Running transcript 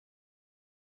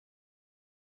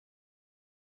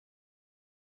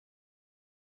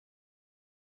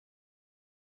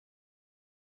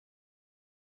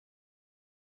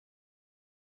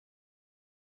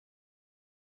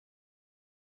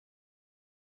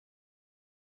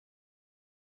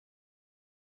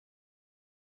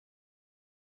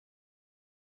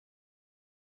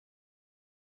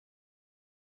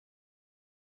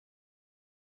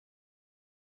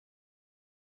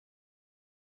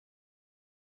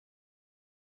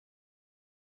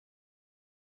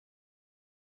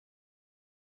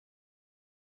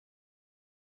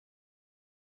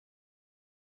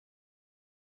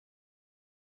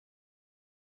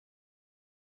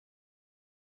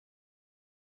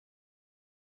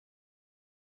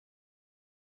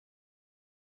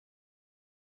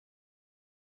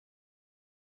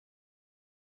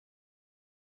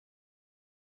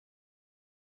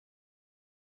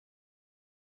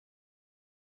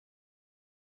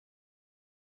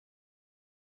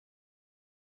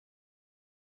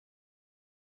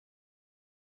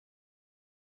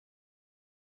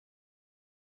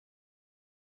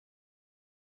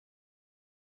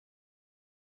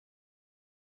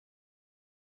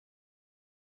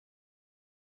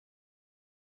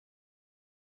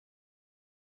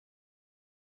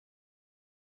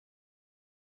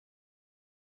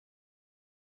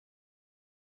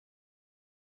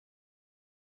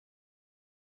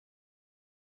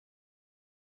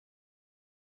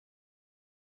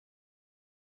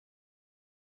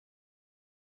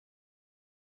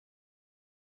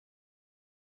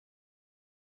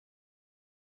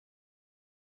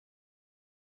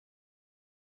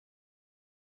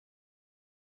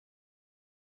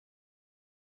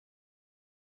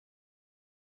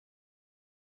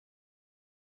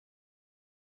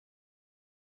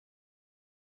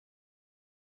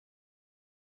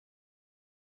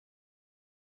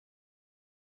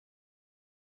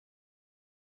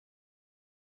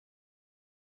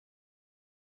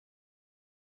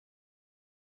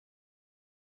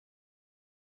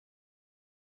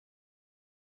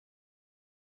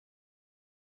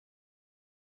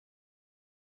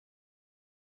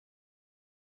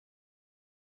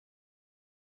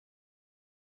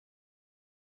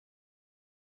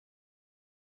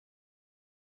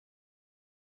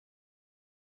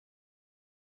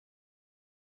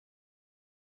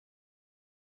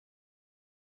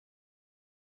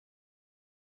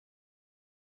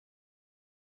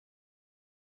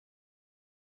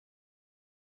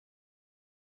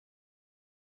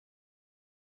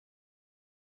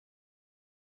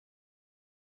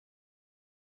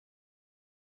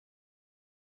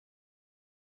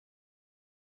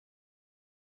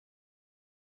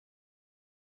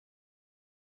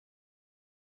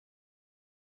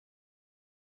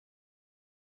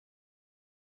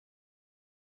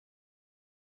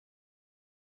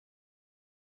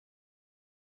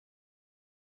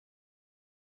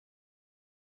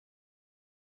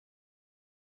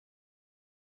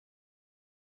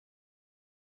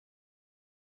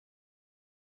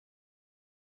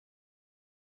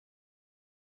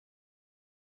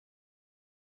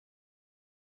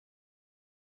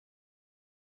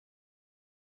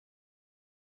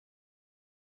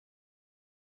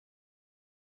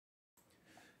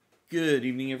Good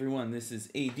evening, everyone. This is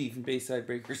AD from Bayside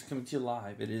Breakers coming to you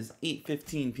live. It is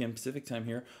 8:15 p.m. Pacific time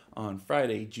here on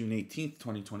Friday, June 18th,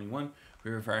 2021.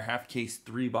 We're here for our half-case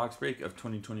 3-box break of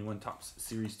 2021 Topps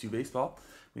Series 2 Baseball.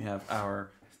 We have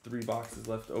our 3 boxes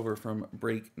left over from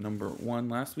break number 1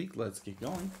 last week. Let's get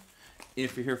going.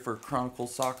 If you're here for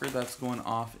Chronicles Soccer, that's going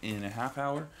off in a half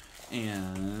hour.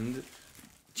 And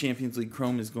Champions League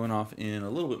Chrome is going off in a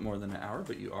little bit more than an hour,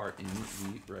 but you are in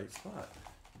the right spot.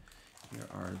 Here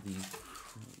are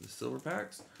the silver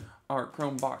packs. Our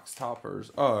Chrome box toppers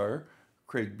are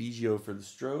Craig Biggio for the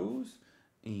Stros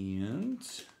and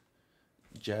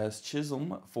Jazz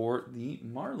Chisholm for the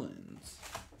Marlins.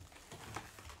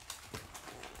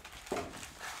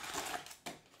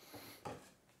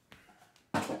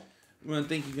 We want to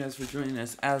thank you guys for joining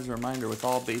us. As a reminder, with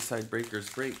all Bayside Breakers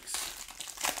breaks,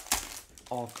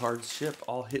 all cards ship,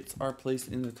 all hits are placed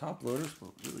in the top loaders.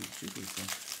 Well, really cheaply, so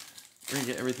we're going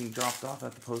to get everything dropped off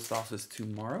at the post office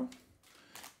tomorrow.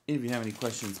 If you have any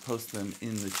questions, post them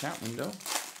in the chat window.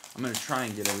 I'm going to try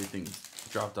and get everything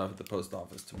dropped off at the post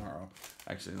office tomorrow.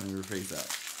 Actually, let me rephrase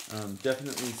that.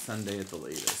 Definitely Sunday at the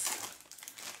latest.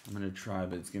 I'm going to try,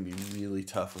 but it's going to be really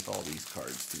tough with all these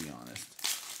cards, to be honest.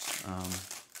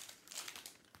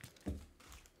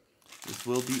 This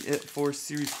will be it for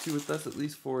Series 2 with us, at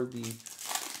least for the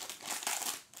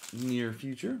near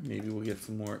future. Maybe we'll get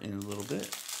some more in a little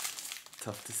bit.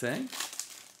 Tough to say.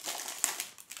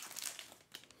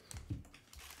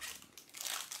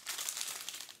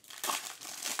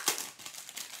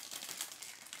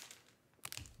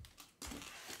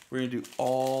 We're going to do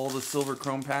all the silver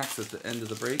chrome packs at the end of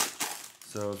the break.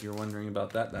 So if you're wondering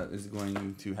about that, that is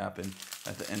going to happen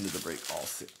at the end of the break, all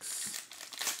 6.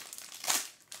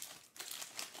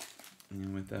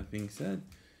 And with that being said,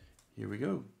 here we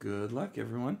go. Good luck,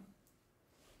 everyone.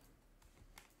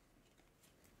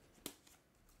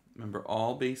 Remember,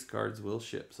 all base cards will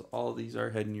ship, so all these are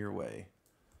heading your way.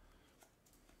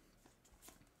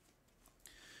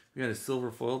 We got a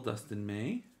silver foil, Dustin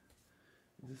May.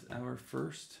 Is this our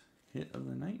first hit of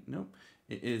the night? Nope.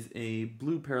 It is a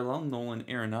blue parallel, Nolan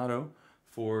Arenado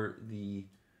for the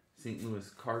St. Louis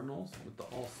Cardinals with the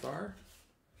All-Star.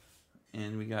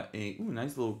 And we got a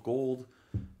nice little gold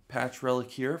patch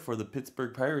relic here for the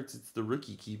Pittsburgh Pirates. It's the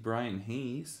rookie key, Brian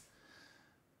Hayes.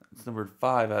 It's numbered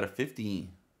 5 out of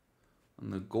 50.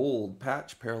 And the gold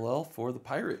patch parallel for the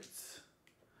Pirates.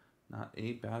 Not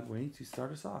a bad way to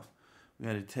start us off. We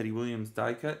had a Teddy Williams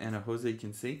die cut and a Jose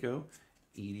Canseco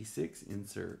 86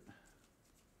 insert.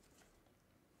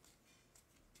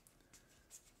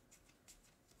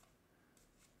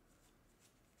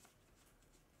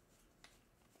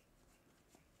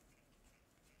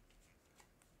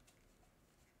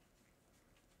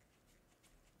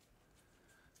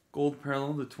 Gold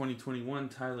parallel to 2021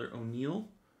 Tyler O'Neill,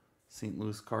 St.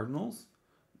 Louis Cardinals.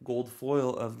 Gold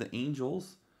foil of the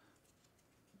Angels.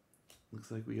 Looks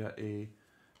like we got a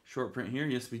short print here.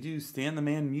 Yes, we do. Stan the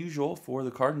Man Musial for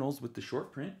the Cardinals with the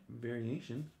short print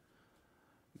variation.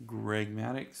 Greg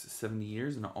Maddux, 70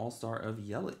 years, and an all-star of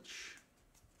Yelich.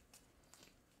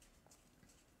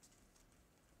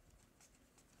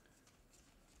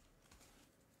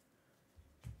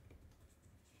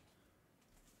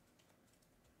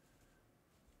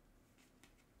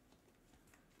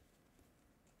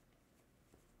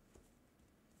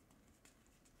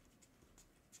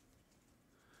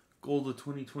 Gold of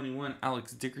 2021,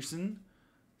 Alex Dickerson,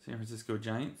 San Francisco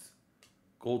Giants.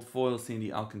 Gold foil,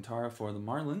 Sandy Alcantara for the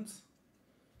Marlins.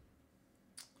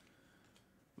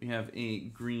 We have a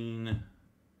green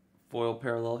foil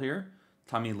parallel here.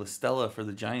 Tommy La Stella for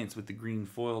the Giants with the green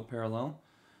foil parallel.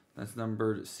 That's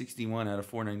numbered 61 out of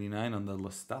 499 on the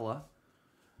La Stella.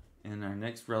 And our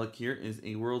next relic here is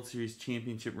a World Series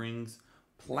Championship Rings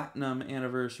Platinum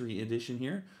Anniversary Edition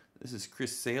here. This is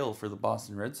Chris Sale for the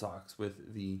Boston Red Sox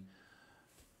with the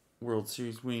World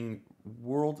Series Ring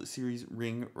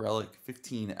Relic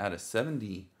 15 out of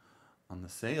 70 on the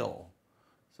sale.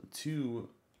 So 2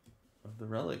 of the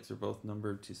relics are both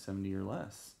numbered to 70 or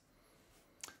less.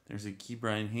 There's a key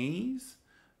Brian Hayes,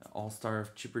 All-Star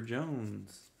of Chipper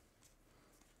Jones.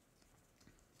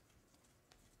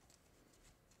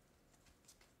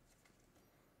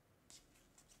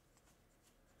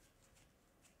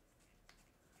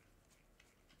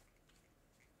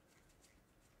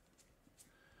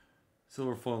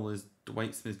 Silver foil is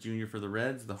Dwight Smith Jr. for the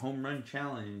Reds. The Home Run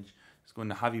Challenge is going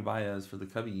to Javi Baez for the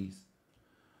Cubbies.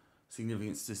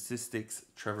 Significant Statistics,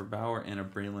 Trevor Bauer and a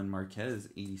Braylon Marquez,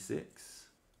 86.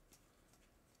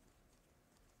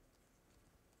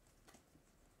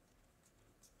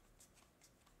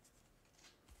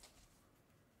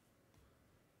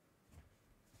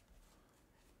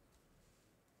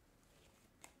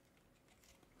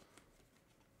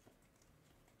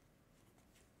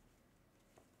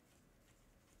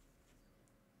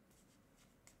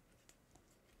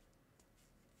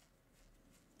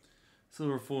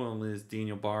 Silver foil is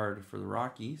Daniel Bard for the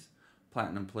Rockies.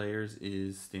 Platinum players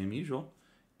is Stan Musial.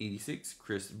 86,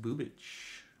 Chris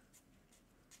Bubich.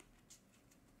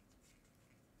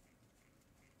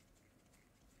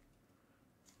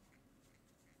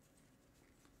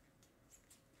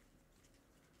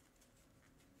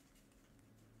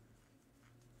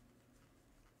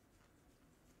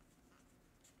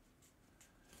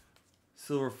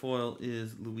 Silver foil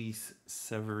is Luis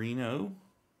Severino.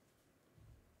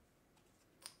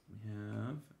 We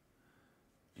have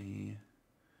a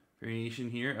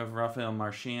variation here of Rafael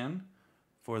Marchand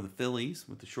for the Phillies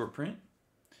with the short print.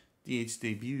 DH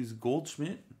debuts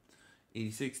Goldschmidt.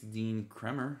 86, Dean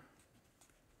Kremer.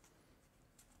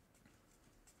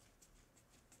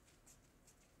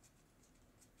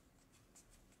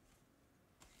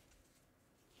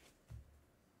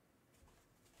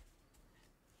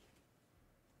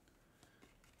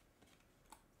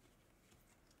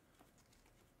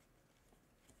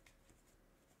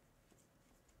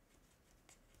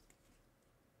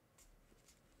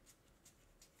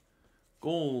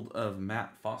 Gold of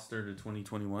Matt Foster to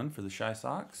 2021 for the Chi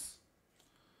Sox.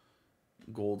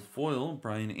 Gold foil,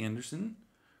 Brian Anderson.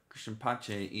 Christian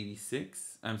Pache,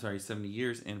 70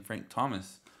 years. And Frank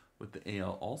Thomas with the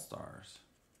AL All-Stars.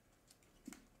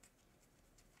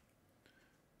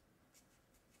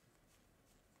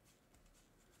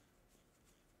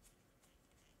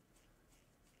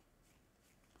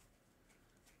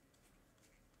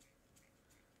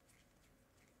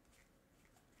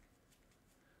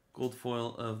 Gold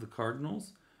foil of the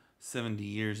Cardinals, 70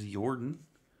 years Jordan.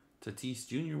 Tatis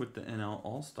Jr. with the NL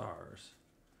All-Stars.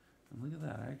 And look at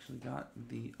that, I actually got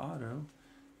the auto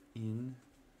in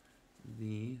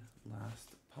the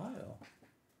last pile.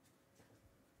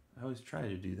 I always try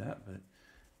to do that, but it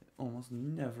almost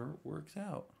never works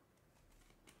out.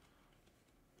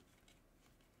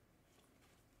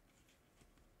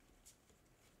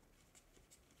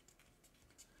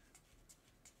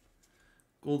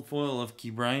 Gold foil of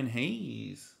Ke'Bryan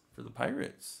Hayes for the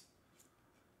Pirates.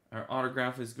 Our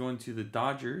autograph is going to the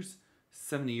Dodgers.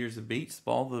 70 years of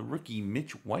baseball, the rookie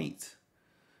Mitch White.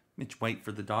 Mitch White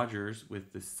for the Dodgers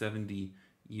with the 70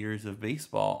 years of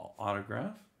baseball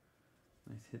autograph.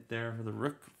 Nice hit there for the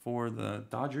rook for the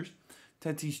Dodgers.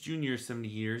 Tatis Jr. 70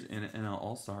 years and an NL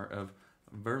All-Star of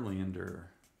Verlander.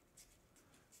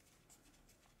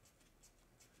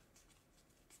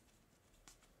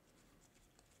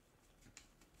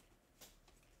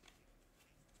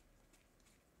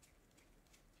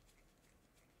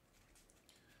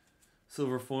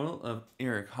 Silver foil of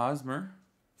Eric Hosmer.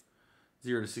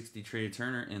 0 to 60 Trey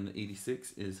Turner. And the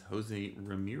 86 is Jose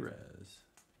Ramirez.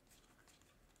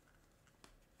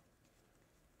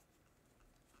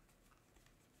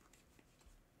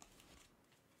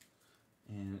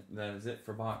 And that is it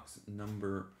for box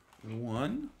number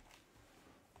 1.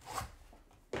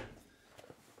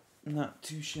 Not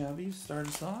too shabby. Start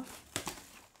us off.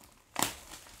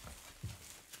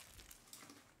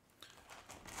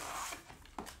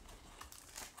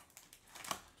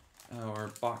 Our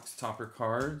box topper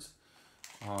cards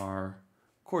are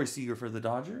Corey Seager for the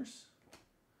Dodgers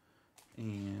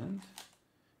and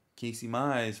Casey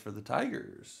Mize for the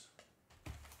Tigers.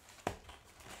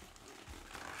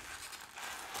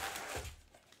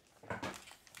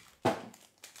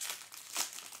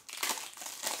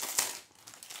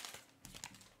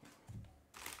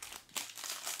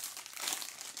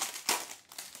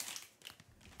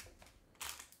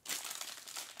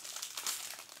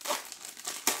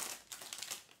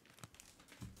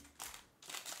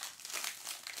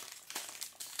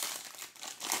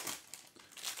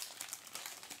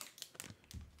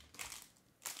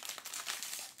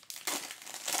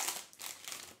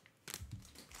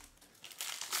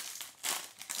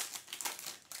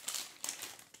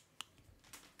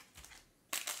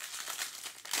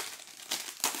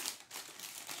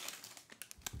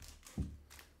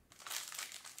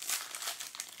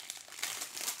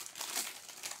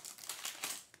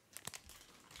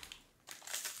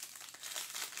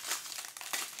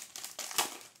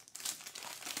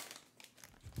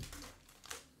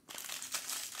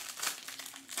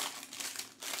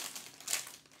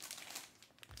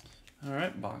 All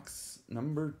right, box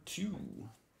number 2.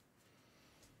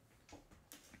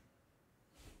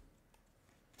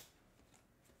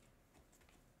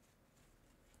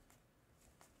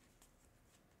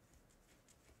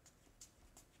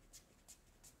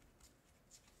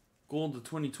 Gold to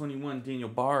 2021 Daniel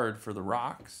Bard for the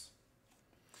Rocks.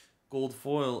 Gold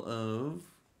foil of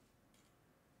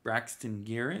Braxton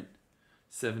Garrett.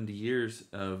 70 years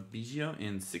of Biggio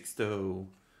and Sixto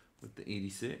with the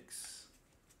 86.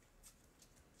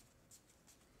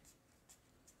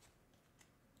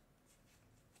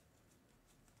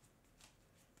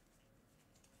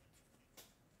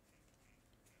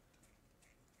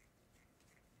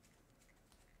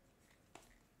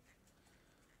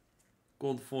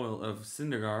 Gold foil of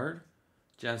Syndergaard.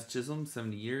 Jazz Chisholm,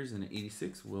 70 years and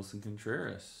 86. Wilson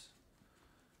Contreras.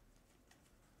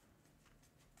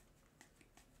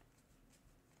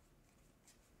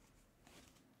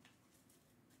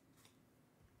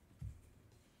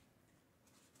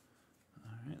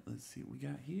 All right, let's see what we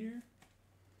got here.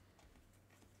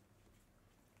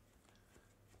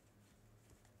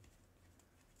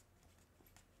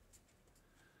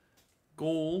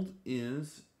 Gold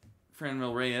is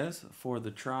Franmil Reyes for the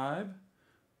Tribe.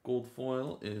 Gold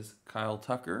foil is Kyle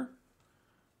Tucker.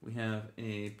 We have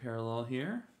a parallel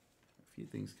here. A few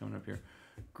things coming up here.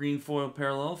 Green foil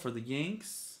parallel for the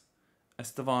Yanks.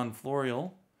 Estevan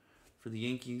Florial for the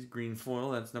Yankees. Green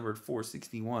foil, that's numbered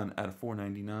 461 out of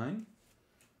 499.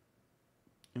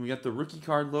 And we got the rookie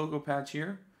card logo patch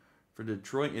here. For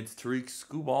Detroit, it's Tariq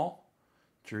Skubal.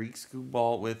 Tariq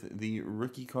Skubal with the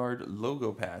rookie card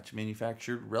logo patch.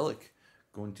 Manufactured relic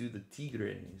going to the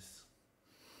Tigres.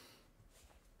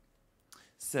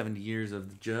 70 years of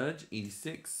the Judge.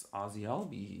 86, Ozzie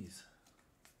Albies.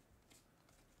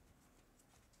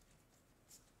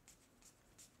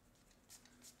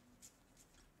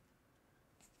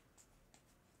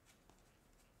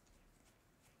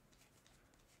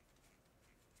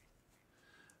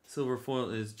 Silver foil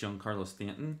is Giancarlo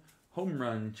Stanton. Home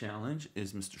run challenge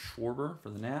is Mr. Schwarber for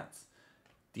the Nats.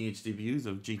 DH debuts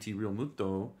of JT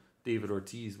Realmuto. David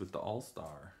Ortiz with the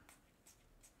All-Star.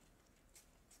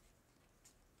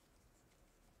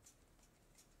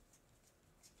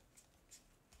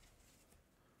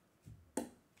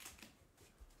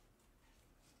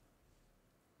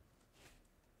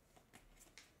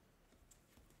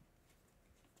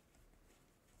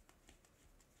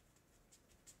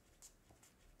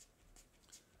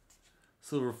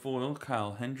 Silver foil,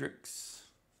 Kyle Hendricks.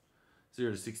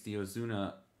 0-60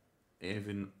 Ozuna,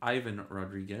 Ivan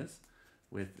Rodriguez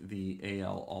with the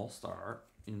AL All-Star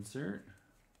insert.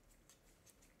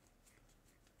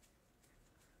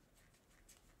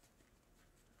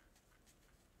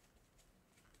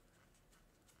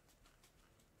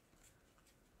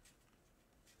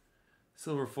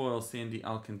 Silver foil, Sandy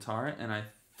Alcantara, and I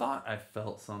thought I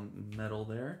felt some metal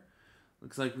there.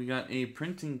 Looks like we got a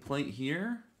printing plate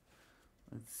here.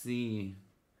 Let's see.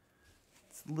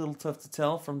 It's a little tough to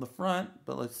tell from the front,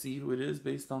 but let's see who it is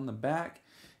based on the back.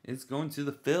 It's going to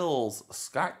the Phils.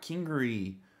 Scott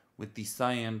Kingery with the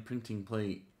cyan printing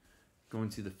plate. Going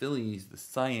to the Phillies, the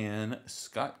cyan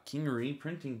Scott Kingery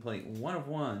printing plate. 1 of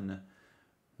 1.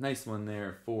 Nice one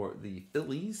there for the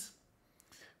Phillies.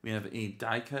 We have a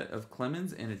die cut of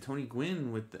Clemens and a Tony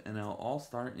Gwynn with the NL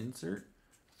All-Star insert.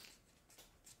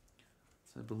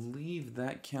 So I believe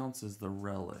that counts as the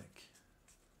relic,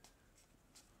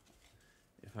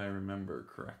 if I remember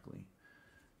correctly.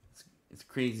 It's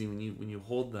crazy when you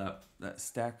hold that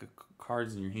stack of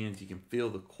cards in your hands, you can feel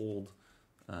the cold,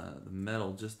 the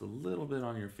metal just a little bit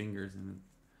on your fingers, and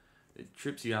it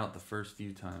trips you out the first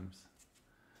few times.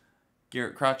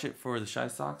 Garrett Crotchet for the Chi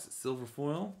Sox, silver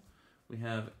foil. We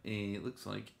have a, looks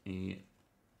like a,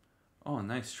 oh,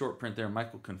 nice short print there,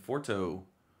 Michael Conforto.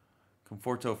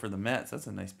 Conforto for the Mets. That's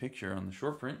a nice picture on the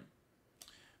short print.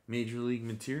 Major League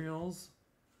Materials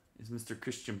is Mr.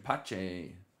 Christian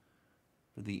Pache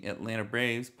for the Atlanta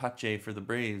Braves. Pache for the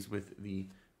Braves with the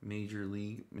Major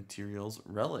League Materials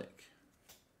relic.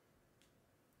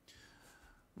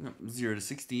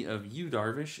 0-60 of Yu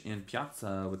Darvish and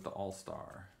Piazza with the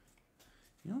All-Star.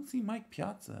 You don't see Mike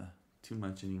Piazza too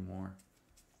much anymore.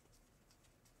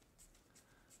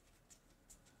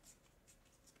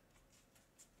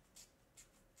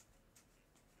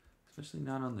 Especially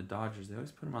not on the Dodgers. They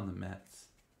always put him on the Mets,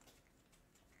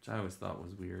 which I always thought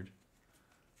was weird.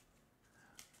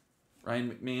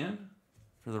 Ryan McMahon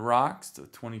for the Rocks to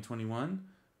 2021.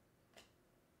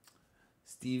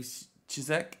 Steve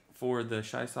Chisek for the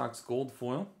Chi Sox gold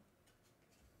foil.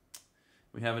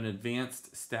 We have an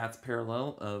advanced stats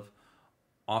parallel of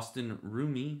Austin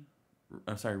Romine.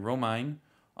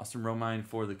 Austin Romine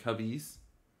for the Cubbies.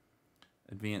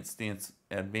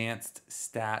 Advanced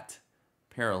stat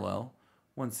parallel.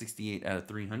 168 out of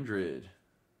 300.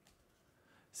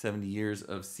 70 years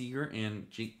of Seager and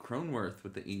Jake Cronenworth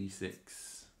with the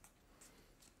 86.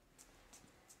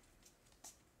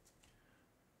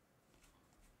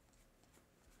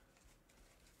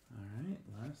 All right,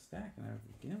 last stack. And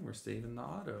again, we're saving the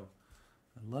auto.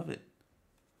 I love it.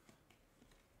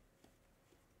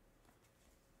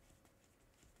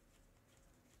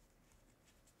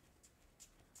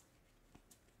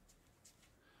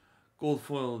 Gold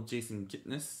foil Jason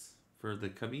Kipnis for the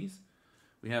Cubbies.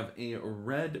 We have a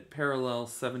red parallel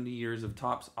 70 years of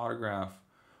Topps autograph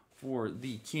for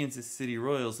the Kansas City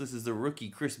Royals. This is the rookie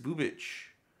Chris Bubich.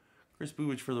 Chris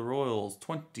Bubich for the Royals,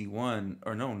 21,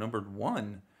 or no, numbered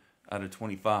 1 out of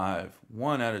 25.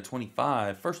 1 out of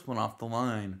 25. First one off the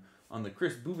line on the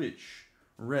Chris Bubich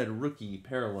red rookie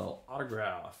parallel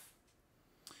autograph.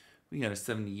 We got a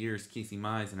 70 years Casey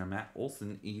Mize and a Matt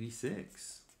Olson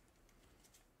 86.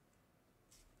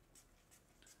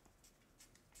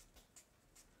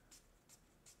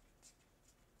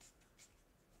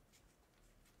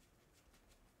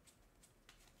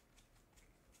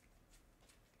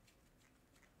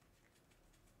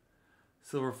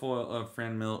 Silver foil of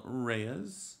Franmil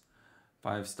Reyes.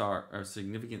 5-star or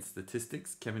significant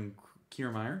statistics. Kevin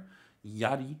Kiermaier.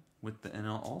 Yachty with the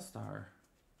NL All-Star.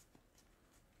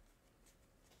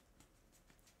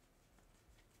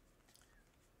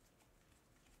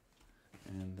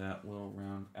 And that will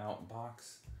round out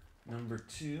box number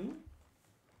 2.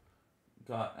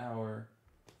 Got our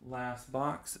last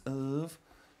box of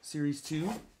Series 2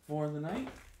 for the night.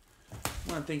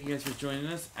 I want to thank you guys for joining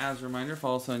us. As a reminder,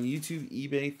 follow us on YouTube,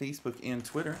 eBay, Facebook, and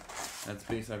Twitter. That's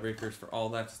Bayside Breakers for all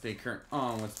that to stay current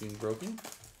on what's being broken.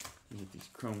 Get these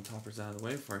chrome toppers out of the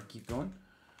way before I keep going.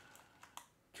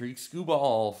 Tariq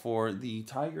Skubal for the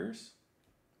Tigers.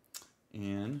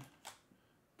 And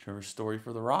Trevor Story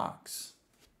for the Rocks.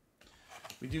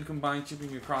 We do combine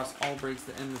shipping across all breaks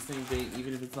to end the same day,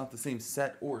 even if it's not the same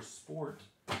set or sport.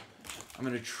 I'm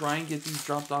going to try and get these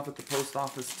dropped off at the post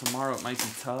office tomorrow. It might be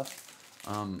tough,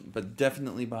 but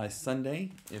definitely by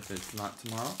Sunday, if it's not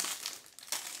tomorrow.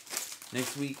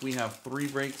 Next week, we have 3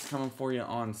 breaks coming for you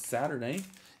on Saturday.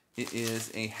 It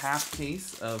is a half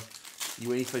case of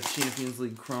UEFA Champions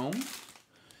League Chrome.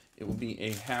 It will be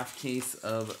a half case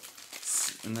of,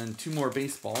 and then 2 more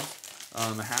baseballs.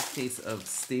 A half case of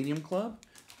Stadium Club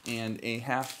and a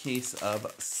half case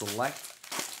of Select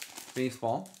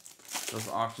Baseball. Those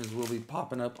auctions will be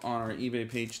popping up on our eBay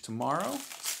page tomorrow.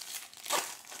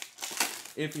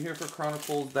 If you're here for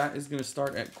Chronicles, that is going to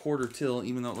start at quarter till,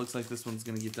 even though it looks like this one's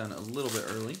going to get done a little bit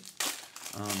early.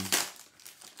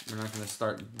 We're not going to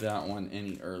start that one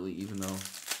any early, even though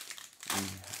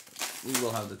we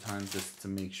will have the time just to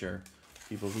make sure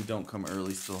people who don't come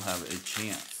early still have a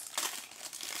chance.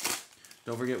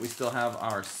 Don't forget, we still have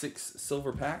our 6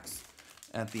 silver packs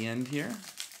at the end here.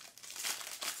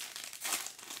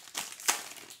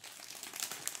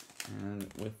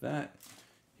 And with that,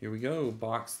 here we go,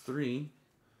 box 3.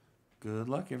 Good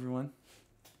luck, everyone.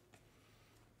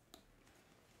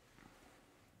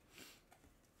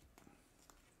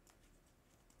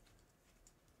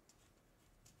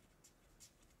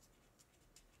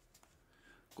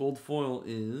 Gold foil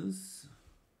is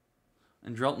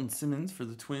Andrelton Simmons for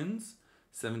the Twins.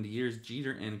 70 years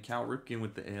Jeter and Cal Ripken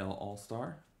with the AL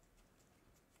All-Star.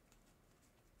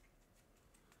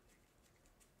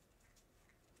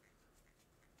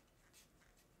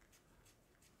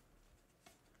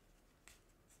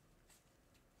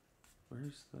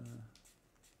 Where's the...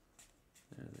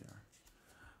 There they are.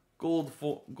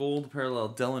 Gold parallel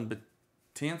Dellin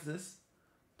Betances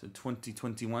to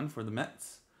 2021 for the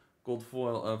Mets. Gold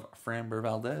foil of Framber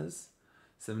Valdez.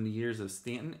 70 years of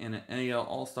Stanton and an AL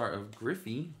All-Star of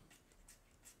Griffey.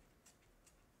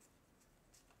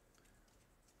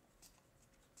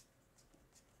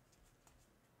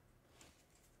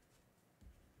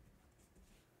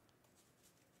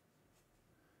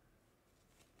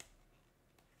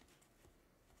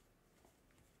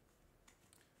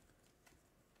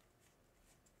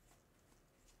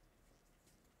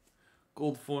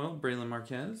 Gold foil, Braylon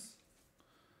Marquez.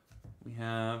 We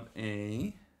have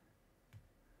a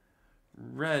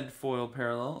red foil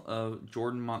parallel of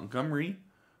Jordan Montgomery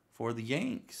for the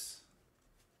Yanks.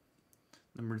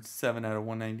 Numbered 7 out of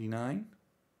 199.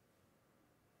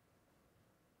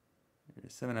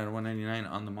 7 out of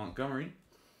 199 on the Montgomery.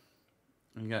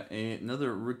 We got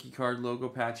another rookie card logo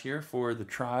patch here for the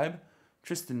Tribe.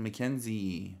 Tristan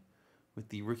McKenzie with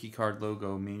the rookie card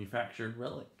logo manufactured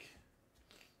relic.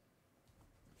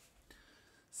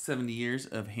 70 years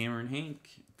of Hammer and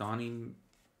Hank. Don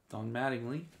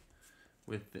Mattingly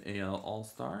with the AL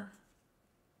All-Star.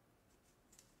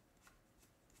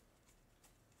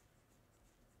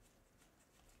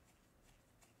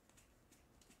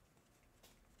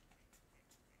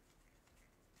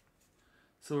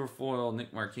 Silver foil,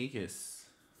 Nick Markakis.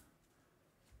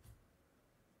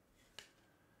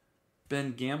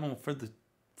 Ben Gamble for the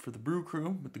Brew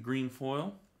Crew with the green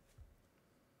foil.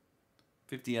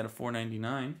 50 out of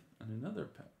 499. And another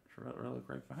relic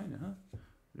right behind it, huh?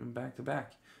 Doing back to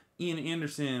back. Ian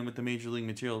Anderson with the Major League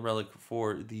Material relic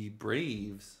for the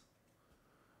Braves.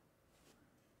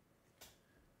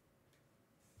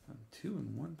 2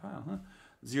 in one pile, huh?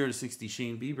 0 to 60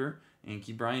 Shane Bieber. And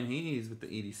Brian Hayes with the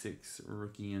 86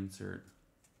 rookie insert.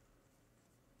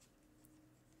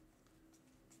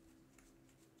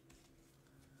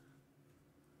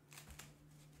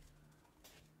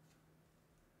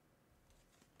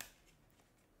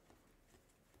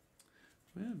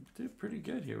 did pretty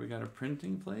good here. We got a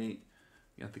printing plate.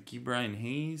 We got the Ke'Bryan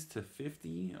Hayes to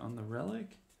 50 on the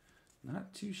relic.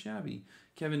 Not too shabby.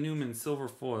 Kevin Newman, silver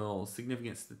foil,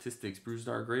 significant statistics, Bruce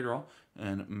Dar, Graterol,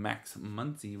 and Max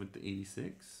Muncy with the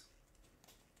 86.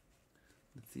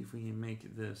 Let's see if we can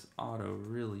make this auto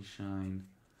really shine.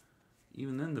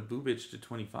 Even then, the Bubic to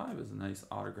 25 is a nice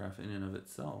autograph in and of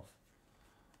itself.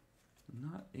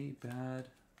 Not a bad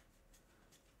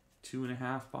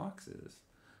 2.5 boxes.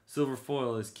 Silver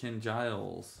foil is Ken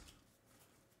Giles.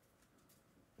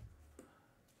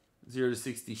 0 to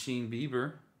 60 Shane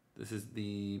Bieber. This is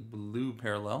the blue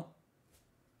parallel,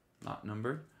 not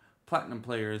numbered. Platinum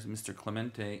player is Mr.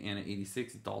 Clemente, and at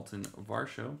 86 Dalton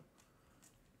Varsho.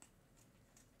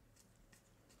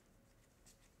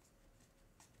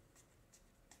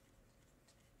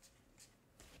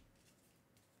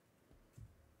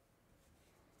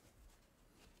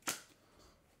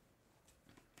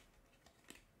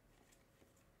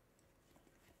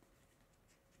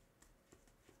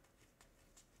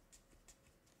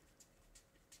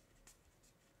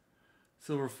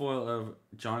 Silver foil of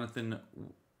Jonathan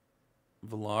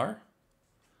Villar.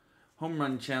 Home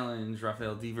run challenge,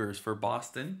 Rafael Devers for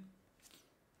Boston.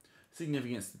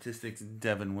 Significant statistics,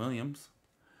 Devin Williams.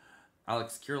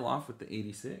 Alex Kirilloff with the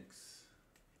 86.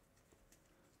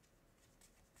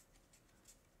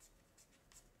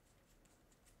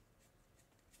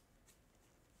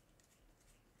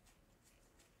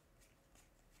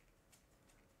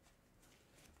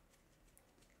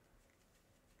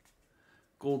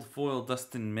 Gold foil,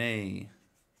 Dustin May.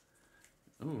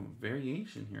 Ooh,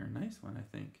 variation here. Nice one,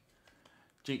 I think.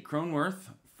 Jake Cronenworth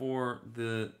for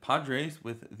the Padres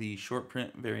with the short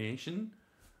print variation.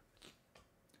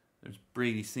 There's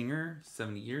Brady Singer,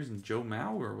 70 years, and Joe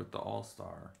Mauer with the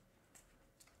All-Star.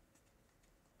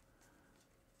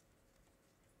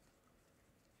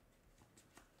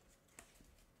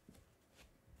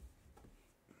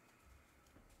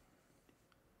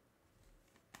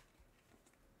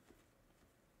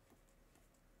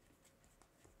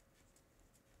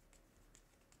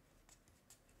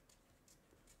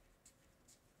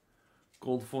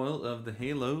 Gold foil of the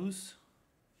Halos.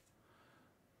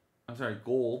 I'm sorry,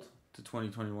 gold to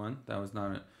 2021. That was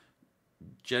not it.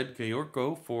 Jed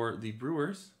Gayorko for the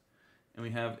Brewers. And we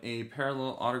have a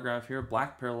parallel autograph here,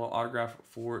 black parallel autograph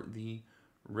for the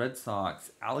Red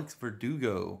Sox. Alex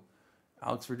Verdugo.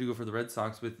 Alex Verdugo for the Red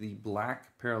Sox with the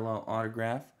black parallel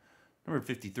autograph. Number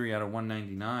 53 out of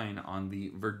 199 on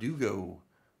the Verdugo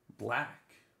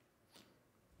black.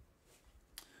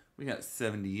 We got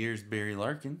 70 years, Barry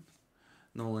Larkin.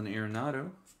 Nolan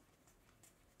Arenado.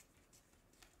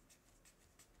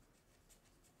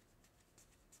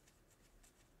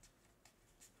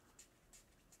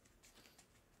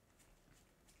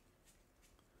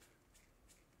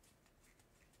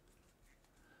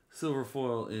 Silver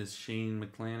foil is Shane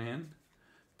McClanahan.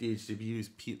 DH debut is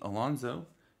Pete Alonso.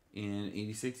 And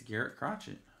 86 Garrett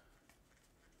Crotchet.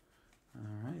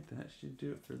 Alright, that should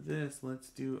do it for this. Let's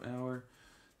do our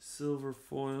silver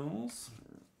foils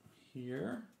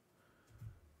here.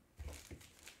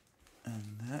 And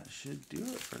that should do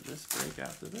it for this break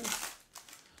after this.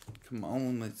 Come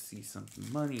on, let's see some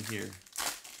money here.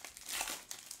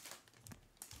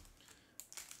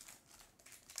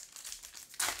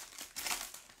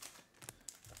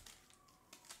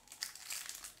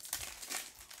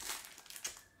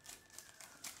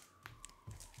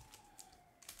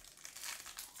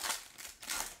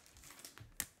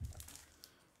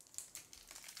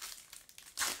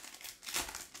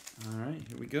 All right,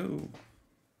 here we go.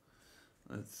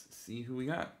 Let's see who we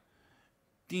got.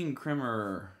 Dean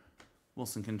Kremer,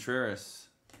 Wilson Contreras,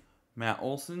 Matt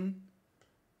Olson,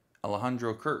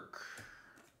 Alejandro Kirk,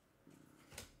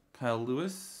 Kyle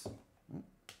Lewis,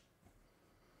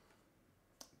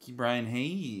 Ke'Bryan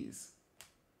Hayes,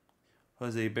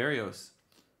 Jose Barrios,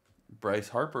 Bryce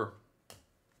Harper,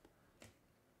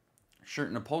 Shirt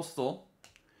and a Postal,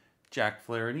 Jack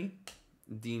Flaherty,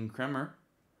 Dean Kremer,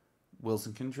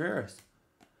 Wilson Contreras,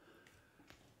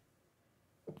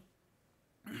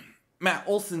 Matt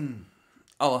Olson,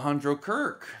 Alejandro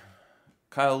Kirk,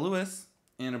 Kyle Lewis,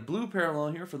 and a blue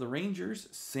parallel here for the Rangers,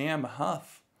 Sam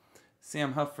Huff.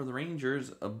 Sam Huff for the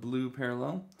Rangers, a blue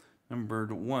parallel,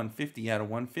 numbered 150 out of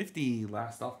 150.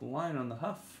 Last off the line on the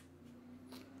Huff.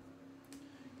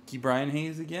 Ke'Bryan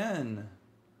Hayes again.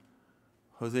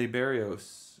 Jose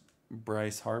Barrios,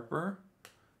 Bryce Harper,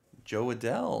 Joe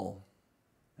Adell.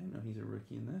 I know he's a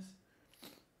rookie in this.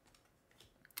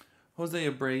 Jose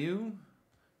Abreu,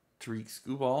 Tariq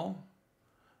Skubal,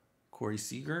 Corey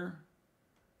Seager,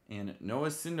 and Noah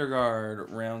Syndergaard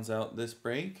rounds out this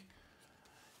break.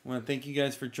 I want to thank you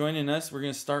guys for joining us. We're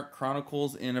going to start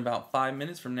Chronicles in about 5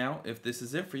 minutes from now. If this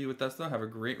is it for you with us, though, have a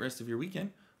great rest of your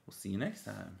weekend. We'll see you next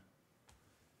time.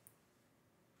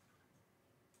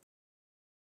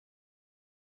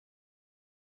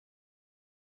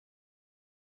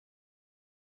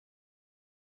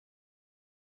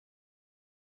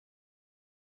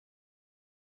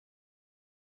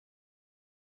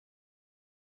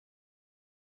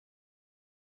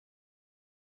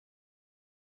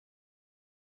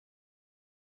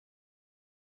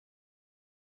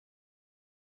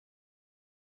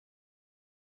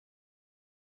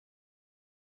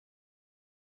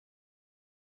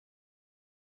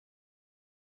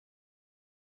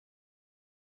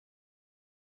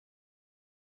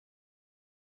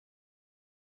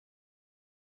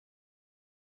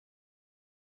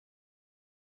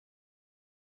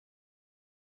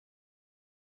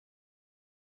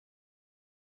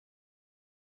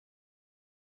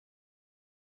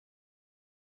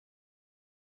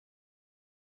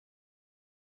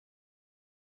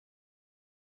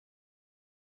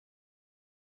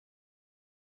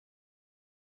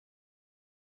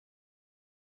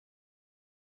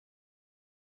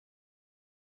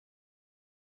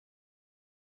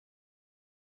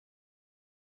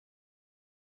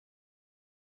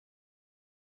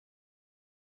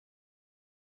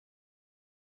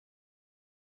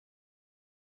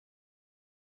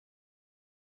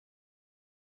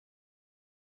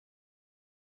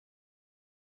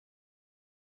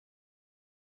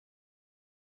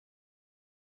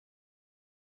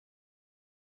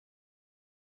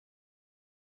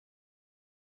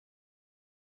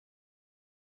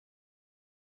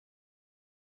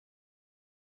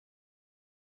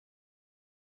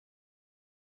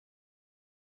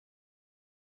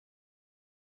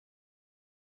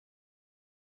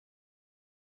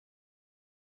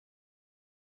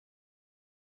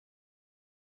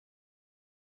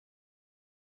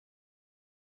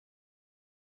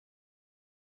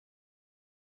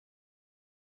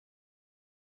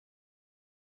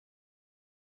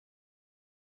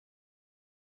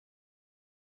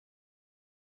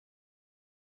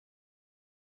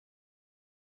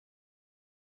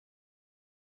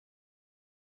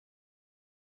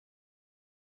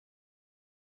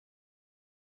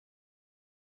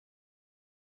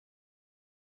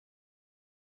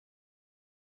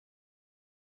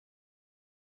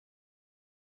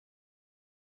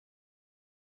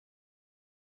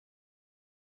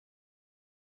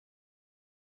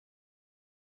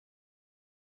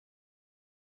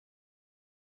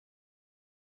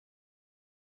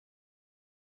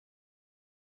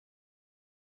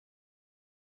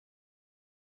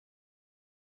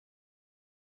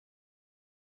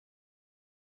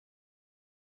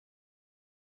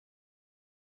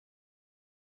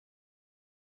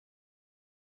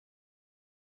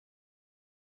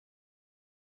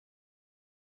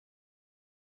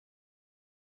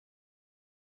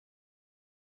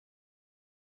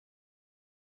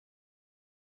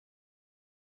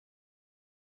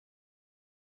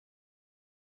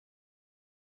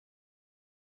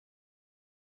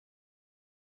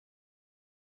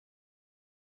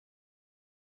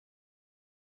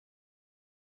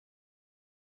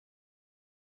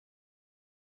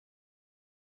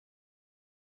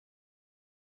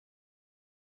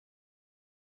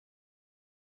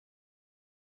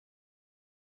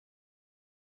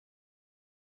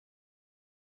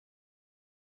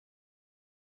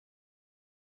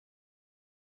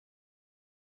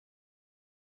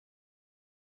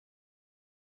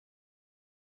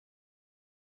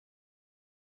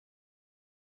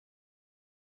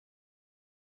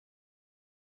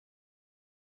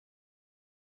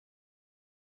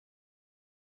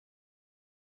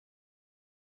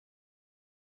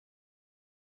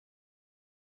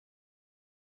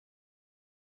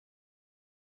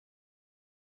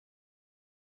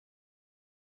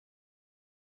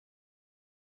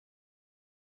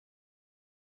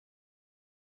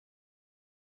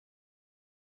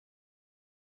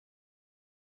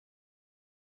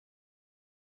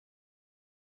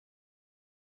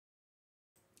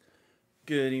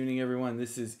 Good evening, everyone.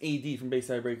 This is AD from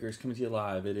Bayside Breakers coming to you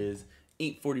live. It is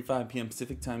 8:45 p.m.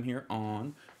 Pacific time here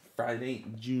on Friday,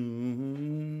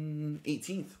 June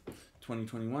 18th,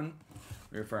 2021.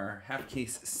 We're here for our half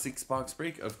case 6-box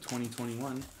break of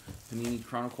 2021 Panini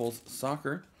Chronicles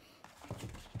Soccer.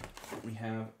 We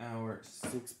have our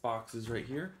 6 boxes right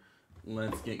here.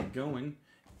 Let's get going.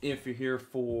 If you're here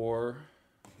for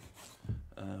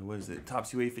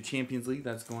Topps UEFA Champions League,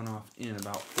 that's going off in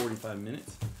about 45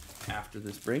 minutes after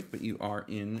this break, but you are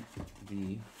in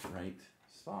the right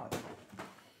spot.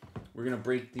 We're going to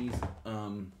break these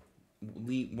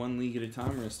one league at a time.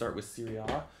 We're going to start with Serie A,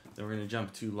 then we're going to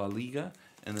jump to La Liga,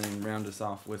 and then round us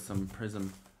off with some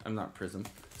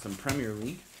some Premier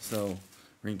League. So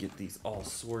we're going to get these all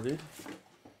sorted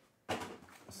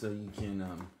so you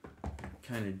can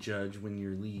kind of judge when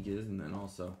your league is, and then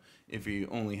also if you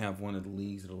only have one of the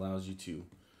leagues, it allows you to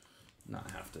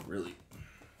not have to really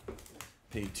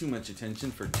pay too much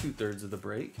attention for 2/3 of the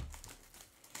break.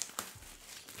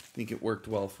 I think it worked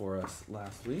well for us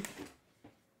last week.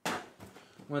 I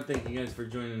want to thank you guys for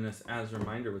joining us. As a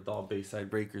reminder, with all Bayside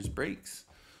Breakers breaks,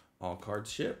 all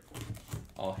cards ship,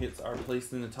 all hits are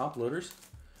placed in the top loaders.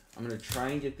 I'm going to try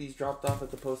and get these dropped off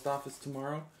at the post office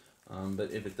tomorrow,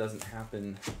 but if it doesn't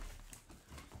happen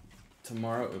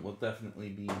tomorrow, it will definitely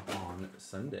be on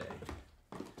Sunday.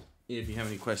 If you have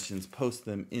any questions, post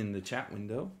them in the chat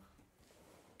window.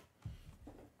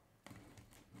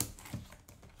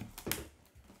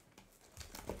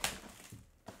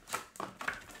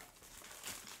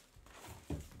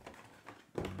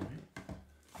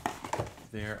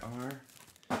 There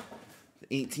are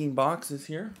 18 boxes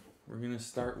here. We're going to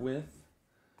start with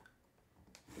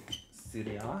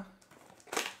Serie A.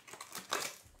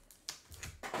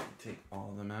 Take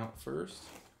all of them out first.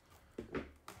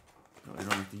 No, I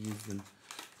don't have to use them.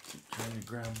 Keep trying to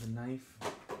grab the knife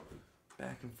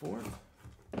back and forth.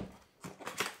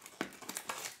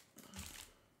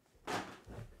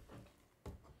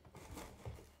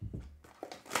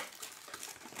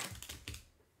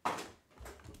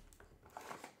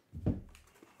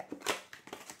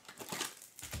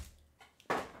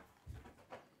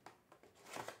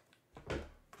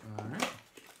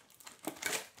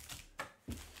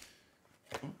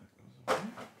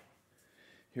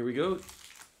 Here we go.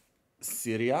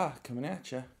 Serie A coming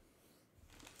at ya.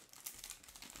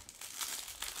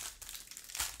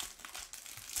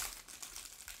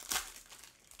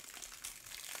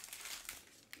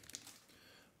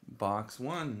 Box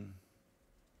 1.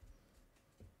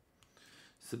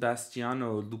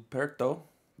 Sebastiano Luperto.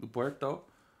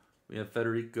 We have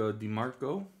Federico Di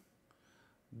Marco,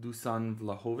 Dusan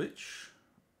Vlahovic,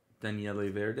 Daniele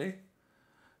Verde,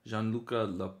 Gianluca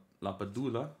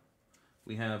Lapadula.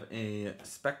 We have a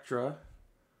Spectra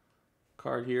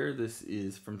card here. This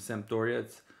is from Sampdoria.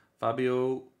 It's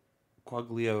Fabio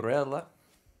Quagliarella.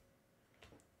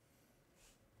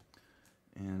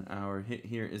 And our hit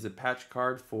here is a patch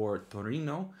card for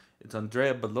Torino. It's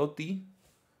Andrea Bellotti.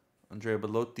 Andrea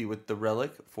Bellotti with the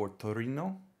relic for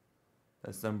Torino.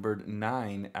 That's numbered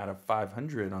 9 out of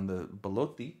 500 on the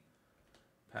Bellotti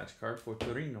patch card for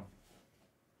Torino.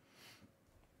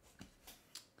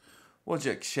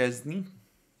 Wojciech Szczesny.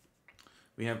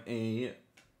 We have a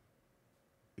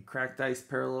cracked ice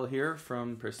parallel here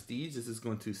from Prestige. This is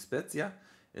going to Spezia.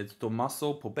 It's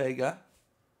Tommaso Pobega.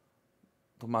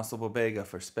 Tommaso Pobega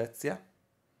for Spezia.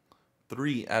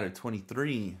 3 out of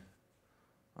 23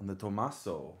 on the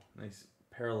Tommaso. Nice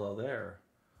parallel there.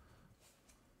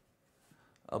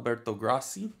 Alberto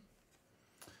Grassi.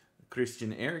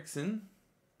 Christian Eriksen.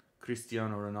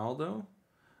 Cristiano Ronaldo.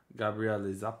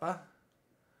 Gabriele Zappa.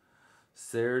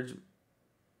 Serge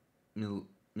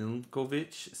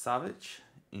Milinkovic Savic,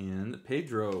 and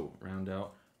Pedro round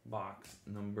out box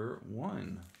number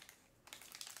 1.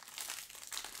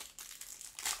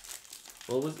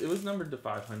 Well, it was numbered to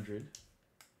 500.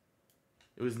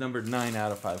 It was numbered 9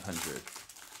 out of 500.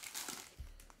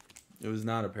 It was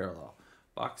not a parallel.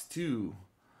 Box 2,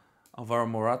 Alvaro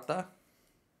Morata.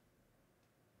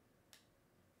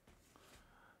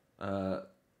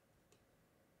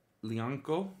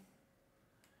 Lianco.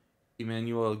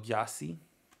 Emmanuel Gyasi,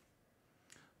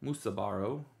 Musa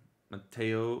Baro,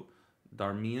 Matteo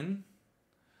Darmian,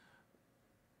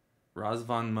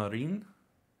 Razvan Marin.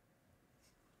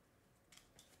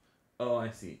 Oh,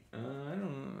 I see. I don't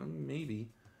know.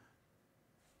 Maybe.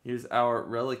 Here's our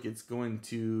relic. It's going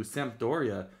to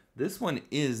Sampdoria. This one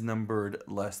is numbered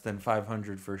less than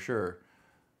 500 for sure.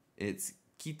 It's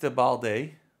Kita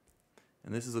Balde,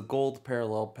 and this is a gold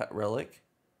parallel relic.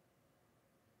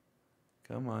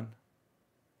 Come on.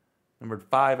 Numbered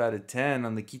 5 out of 10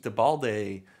 on the Kita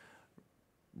Balde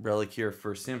relic here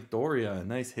for Sampdoria.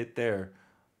 Nice hit there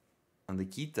on the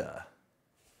Kita.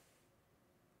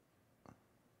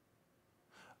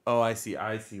 Oh, I see.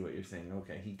 I see what you're saying.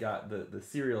 Okay, he got the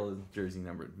serial jersey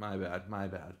numbered. My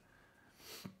bad.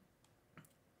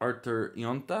 Artur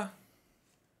Ionta.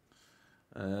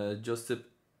 Josip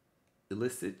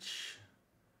Ilicic.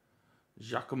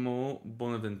 Giacomo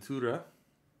Bonaventura.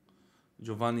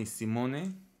 Giovanni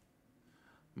Simone.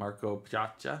 Marco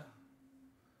Piazza,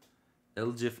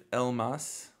 Eljif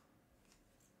Elmas,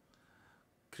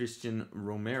 Christian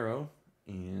Romero,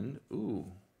 and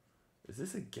Is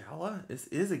this a gala? This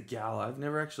is a gala. I've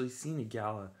never actually seen a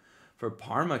gala. For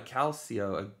Parma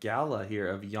Calcio, a gala here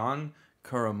of Jan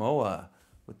Karamoa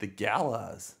with the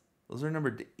galas. Those are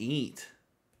numbered 8.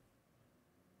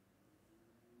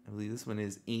 I believe this one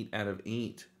is 8 out of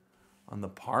 8 on the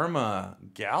Parma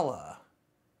gala.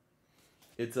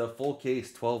 It's a full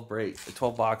case, 12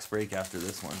 box break after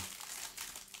this one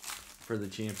for the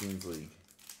Champions League.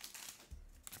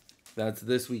 That's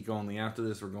this week only. After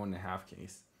this, we're going to half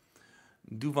case.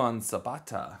 Duvan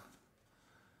Zapata,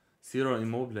 Ciro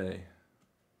Immobile,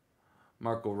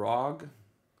 Marco Rog,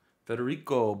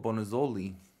 Federico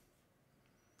Bonazzoli,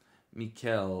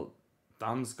 Mikel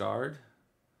Damsgaard,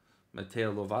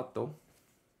 Matteo Lovato.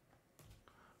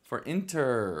 For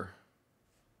Inter,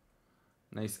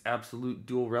 nice absolute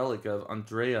dual relic of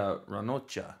Andrea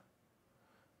Ranocchia.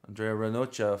 Andrea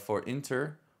Ranocchia for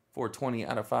Inter, 420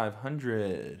 out of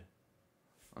 500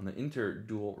 on the Inter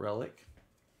dual relic.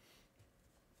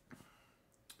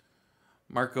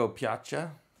 Marco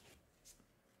Piaccia.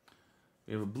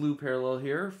 We have a blue parallel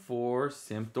here for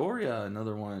Sampdoria,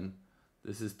 another one.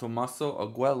 This is Tommaso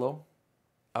Augello,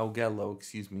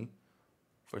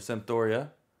 for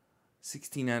Sampdoria.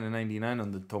 16 out of 99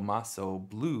 on the Tommaso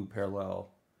blue parallel.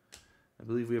 I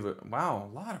believe we have a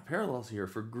lot of parallels here.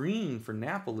 For green, for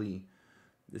Napoli,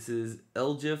 this is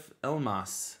Eljif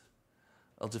Elmas.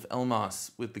 Eljif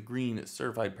Elmas with the green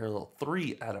certified parallel.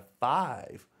 3 out of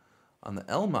 5 on the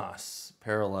Elmas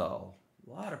parallel. A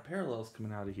lot of parallels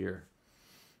coming out of here.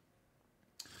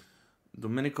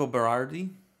 Domenico Berardi,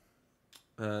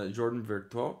 Jordan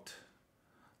Vertot,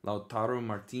 Lautaro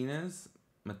Martinez,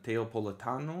 Matteo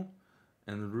Politano,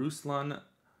 and Ruslan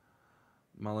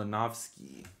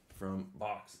Malinovsky from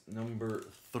box number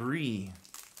 3.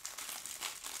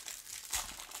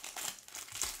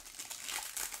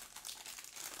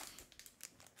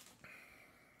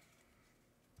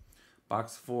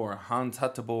 Box 4, Hans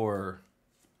Hateboer,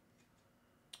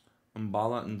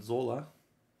 Mbala Nzola,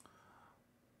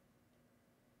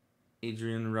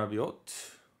 Adrian Rabiot,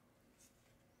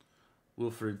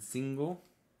 Wilfred Singo,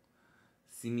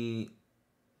 Simi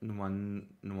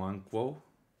Nwankwo,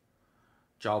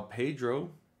 João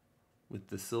Pedro with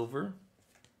the silver.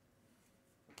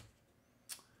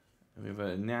 And we have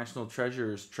a National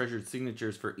Treasured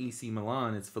signatures for AC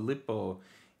Milan. It's Filippo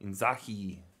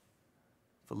Inzaghi.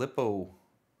 Filippo,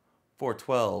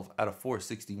 412 out of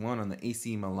 461 on the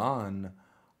AC Milan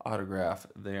autograph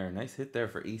there. Nice hit there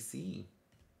for AC.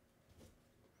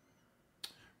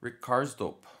 Rick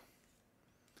Karsdorp.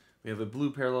 We have a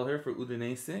blue parallel here for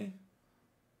Udinese.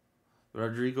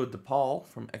 Rodrigo De Paul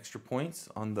from Extra Points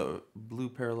on the blue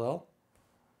parallel.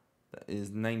 That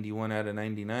is 91 out of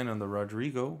 99 on the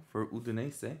Rodrigo for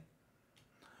Udinese.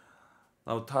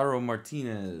 Lautaro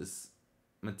Martinez,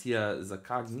 Mattia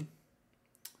Zaccagni,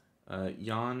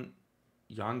 Jan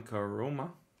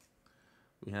Roma.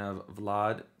 We have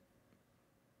Vlad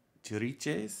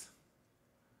Chiriches,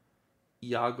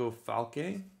 Iago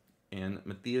Falque, and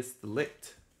Matthias de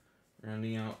Ligt.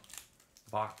 Rounding out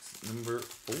box number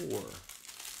 4.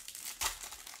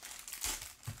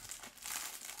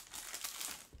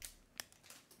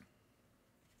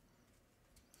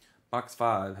 Box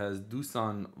 5 has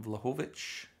Dusan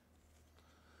Vlahovic,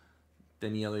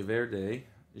 Daniele Verde,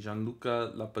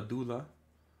 Gianluca Lapadula,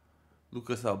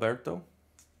 Lucas Alberto,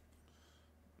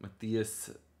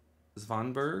 Matthias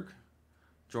Svanberg,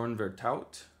 Jorn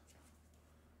Vertout.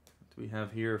 What do we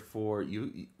have here for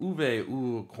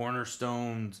Uwe?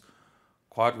 Cornerstones.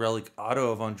 Quad relic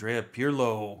auto of Andrea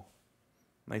Pirlo.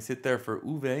 Nice hit there for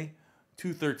Uwe.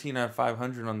 213 out of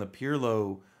 500 on the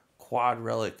Pirlo quad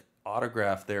relic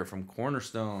autograph there from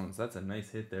Cornerstones. That's a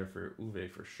nice hit there for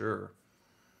Uwe for sure.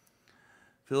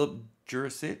 Filip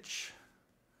Jurisic.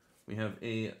 We have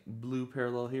a blue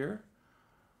parallel here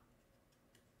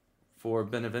for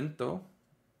Benevento.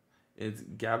 It's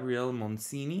Gabriel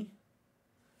Moncini.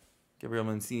 Gabriel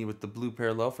Moncini with the blue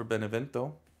parallel for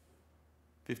Benevento.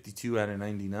 52 out of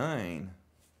 99.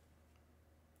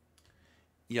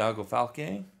 Iago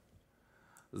Falque.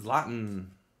 Zlatan.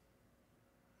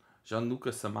 Gianluca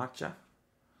Samacha.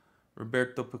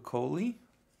 Roberto Piccoli.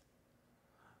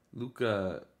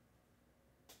 Luca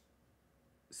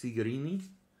Sigarini.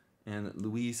 And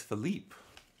Luis Felipe.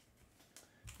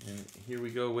 And here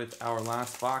we go with our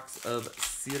last box of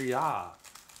Serie A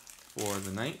for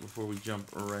the night before we jump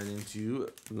right into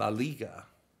La Liga.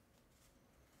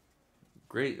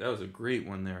 Great, that was a great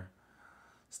one there.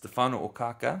 Stefano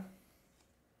Okaka,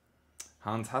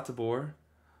 Hans Hateboer,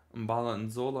 Mbala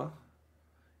Nzola,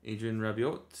 Adrian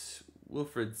Rabiot,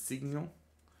 Wilfred Signal.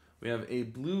 We have a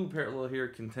blue parallel here,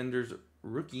 Contenders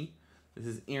rookie. This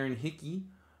is Aaron Hickey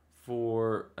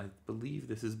for, I believe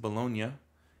this is Bologna.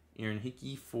 Aaron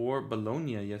Hickey for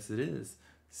Bologna. Yes, it is.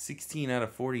 16 out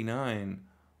of 49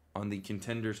 on the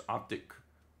Contenders Optic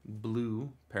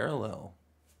Blue Parallel.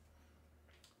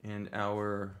 And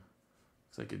our,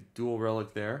 looks like a dual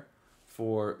relic there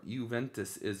for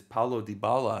Juventus is Paulo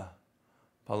Dybala.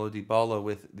 Paulo Dybala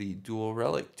with the dual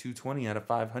relic. 220 out of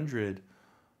 500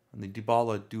 on the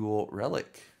Dybala dual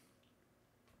relic.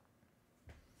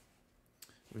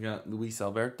 We got Luis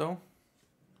Alberto,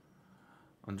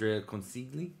 Andrea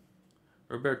Consigli,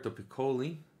 Roberto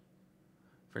Piccoli,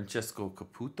 Francesco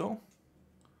Caputo,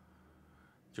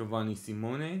 Giovanni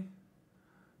Simone,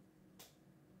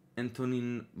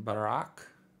 Antonin Barak,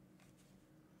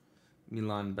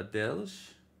 Milan Badelj,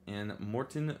 and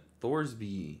Morten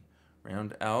Thorsby.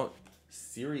 Round out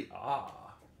Serie A.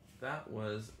 That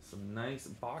was some nice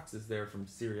boxes there from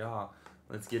Serie A.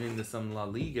 Let's get into some La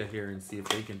Liga here and see if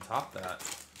they can top that.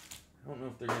 I don't know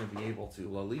if they're going to be able to.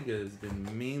 La Liga has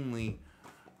been mainly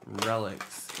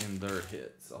relics in their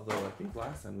hits. Although I think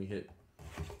last time we hit,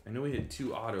 I know we hit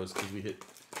 2 autos because we hit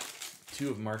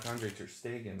 2 of Marc-Andre ter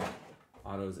Stegen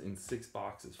autos in 6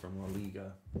 boxes from La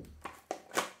Liga.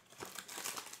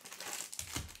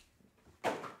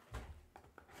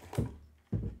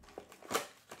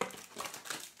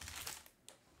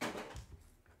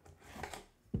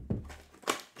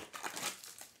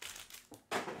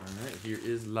 Alright, here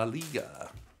is La Liga.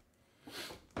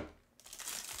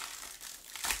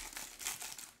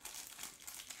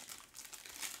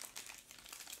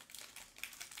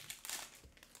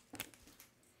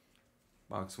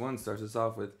 Box 1 starts us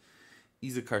off with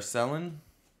Isa Carcellin,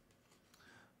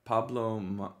 Pablo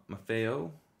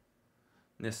Maffeo,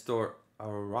 Nestor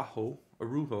Araujo,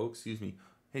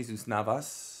 Jesus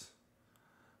Navas,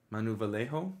 Manu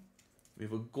Vallejo. We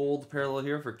have a gold parallel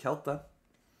here for Celta.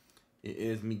 It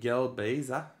is Miguel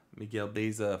Baeza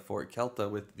for Celta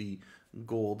with the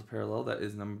gold parallel. That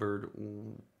is numbered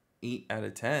 8 out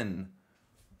of 10.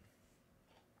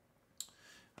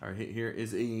 All right, here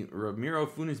is a Ramiro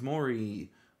Funes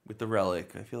Mori with the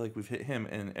relic. I feel like we've hit him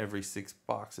in every 6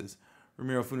 boxes.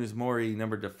 Ramiro Funes Mori,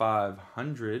 numbered to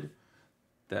 500.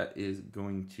 That is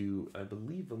going to, I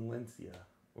believe, Valencia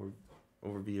or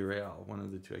over Villarreal. One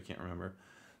of the two, I can't remember.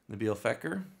 Nabil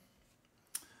Fekir,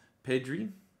 Pedri,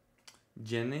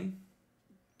 Jenny,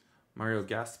 Mario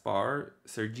Gaspar,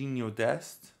 Serginho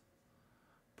Dest,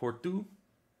 Portu,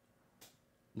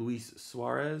 Luis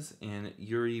Suarez, and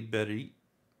Yuri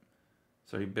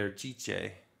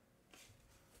Berchiche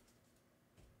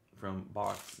from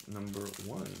box number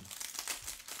 1.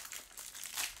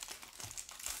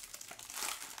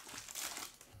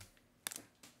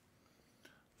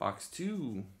 Box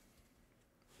 2.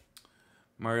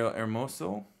 Mario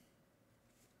Hermoso,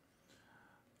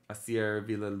 Asier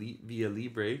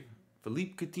Villalibre,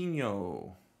 Felipe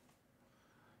Coutinho,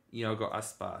 Iago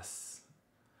Aspas,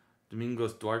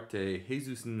 Domingos Duarte,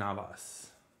 Jesus Navas.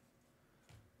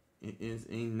 It is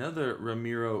another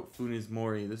Ramiro Funes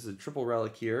Mori. This is a triple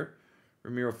relic here.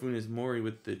 Ramiro Funes Mori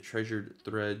with the Treasured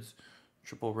Threads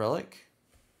triple relic.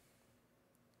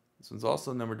 This one's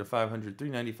also numbered to 500.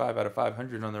 395 out of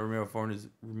 500 on the Ramiro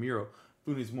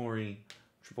Funes Mori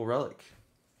triple relic.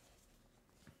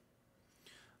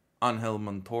 Angel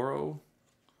Montoro,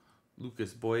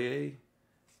 Lucas Boye,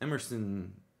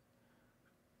 Emerson,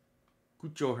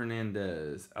 Cucho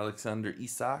Hernandez, Alexander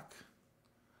Isak,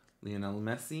 Lionel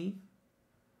Messi,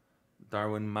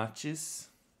 Darwin Machis,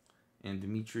 and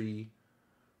Dimitri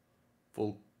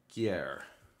Folquier.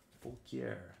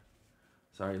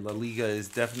 Sorry, La Liga is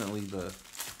definitely the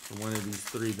one of these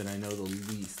 3 that I know the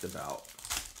least about.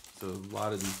 So a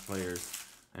lot of these players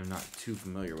I'm not too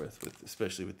familiar with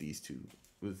especially with these 2,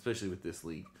 especially with this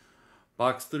league.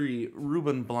 Box 3,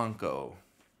 Ruben Blanco,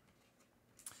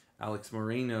 Alex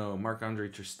Moreno, Marc-Andre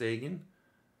ter Stegen,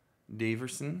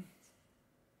 Daverson,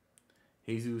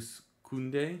 Jesus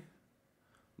Kunde,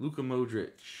 Luka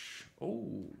Modric.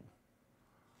 Oh,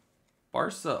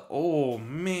 Barca. Oh,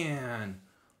 man.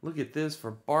 Look at this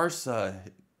for Barca.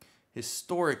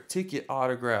 Historic ticket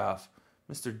autograph.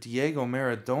 Mr. Diego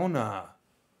Maradona.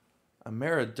 A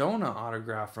Maradona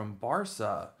autograph from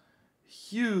Barca.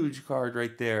 Huge card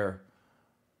right there.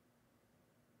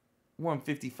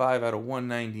 155 out of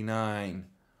 199.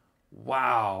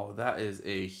 Wow, that is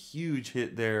a huge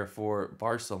hit there for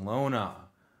Barcelona.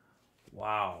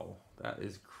 Wow, that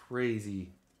is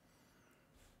crazy.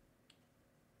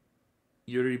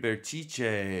 Yuri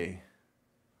Berchiche.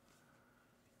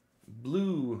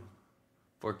 Blue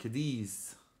for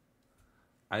Cadiz.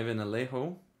 Ivan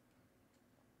Alejo.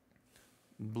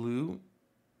 Blue,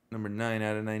 number 9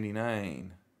 out of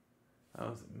 99. That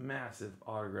was a massive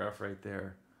autograph right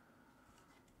there.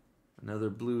 Another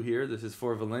blue here. This is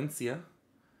for Valencia.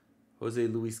 Jose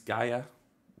Luis Gaia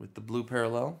with the blue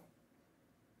parallel.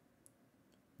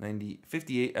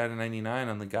 58 out of 99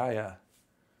 on the Gaia.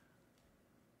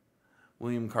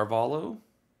 William Carvalho.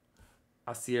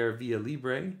 Asier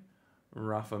Villalibre.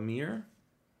 Rafa Mir.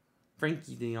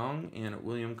 Frankie de Jong and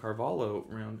William Carvalho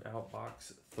round out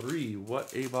box 3.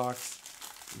 What a box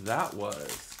that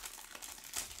was.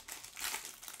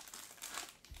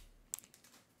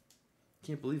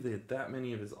 Can't believe they had that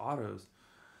many of his autos.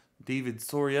 David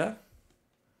Soria,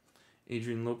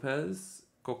 Adrian Lopez,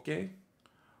 Coque,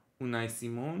 Unai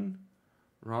Simon,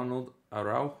 Ronald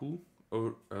Araujo,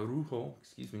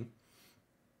 excuse me.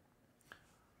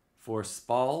 For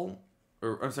Spal,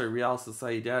 Real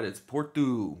Sociedad, it's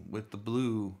Porto with the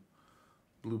blue.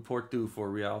 Blue Porto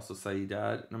for Real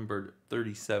Sociedad, numbered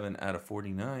 37 out of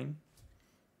 49.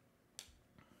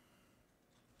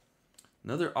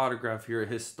 Another autograph here, a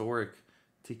historic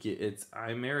ticket. It's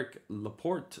Aymeric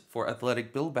Laporte for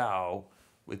Athletic Bilbao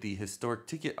with the historic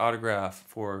ticket autograph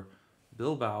for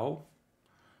Bilbao,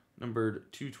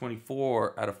 numbered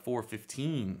 224 out of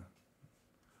 415.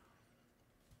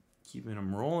 Keeping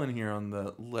them rolling here on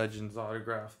the Legends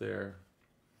autograph there.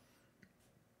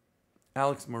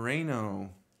 Alex Moreno,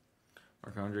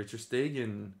 Marc-Andre ter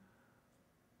Stegen,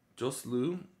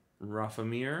 Joslu, Rafa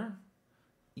Mir,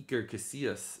 Iker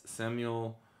Casillas,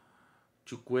 Samuel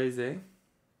Chukwueze,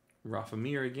 Rafa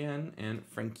Mir again, and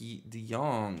Frankie de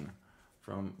Jong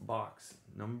from box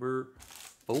number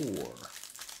 4.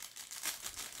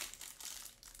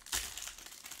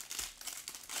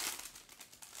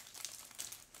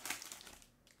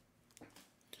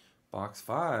 Box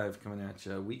 5 coming at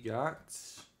you. We got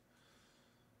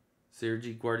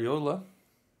Sergi Guardiola,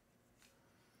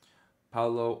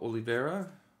 Paulo Oliveira,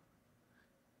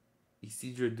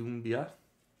 Isidro Doumbia,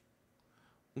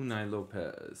 Unai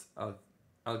Lopez,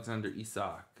 Alexander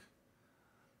Isak,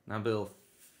 Nabil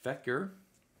Fekir.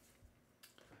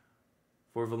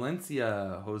 For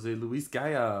Valencia, Jose Luis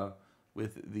Gaia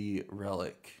with the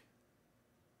relic.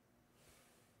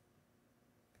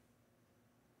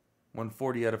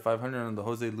 140 out of 500 on the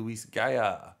Jose Luis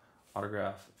Gaia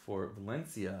autograph for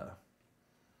Valencia.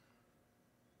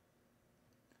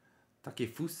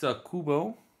 Takefusa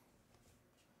Kubo.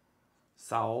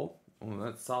 Saul. Oh,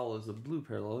 that Saul is a blue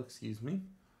parallel, excuse me.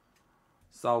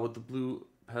 Saul with the blue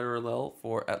parallel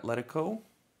for Atletico.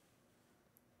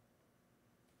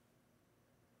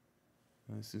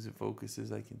 As soon as it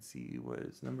focuses, I can see what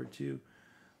is number 2.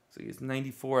 So it's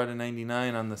 94 out of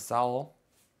 99 on the Saul.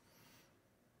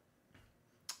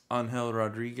 Angel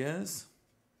Rodriguez,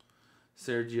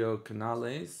 Sergio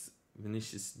Canales,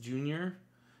 Vinicius Jr.,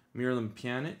 Miralem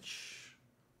Pjanic,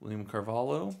 William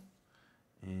Carvalho,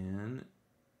 and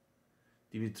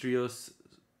Dimitrios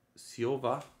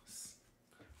Siovas,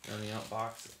 rounding out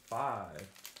box 5.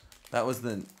 That was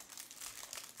the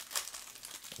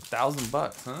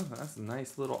 $1,000, huh? That's a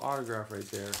nice little autograph right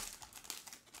there.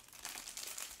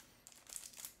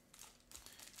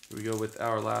 Here we go with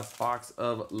our last box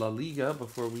of La Liga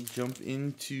before we jump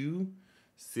into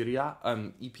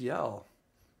EPL.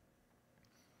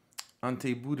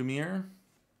 Ante Budimir,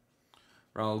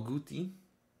 Raul Guti,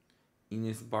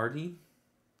 Ines Bardi,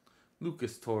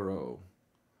 Lucas Toro,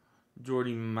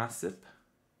 Jordi Masip,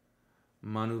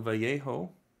 Manu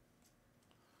Vallejo.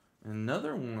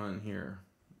 Another one here.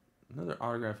 Another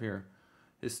autograph here.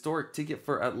 Historic ticket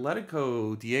for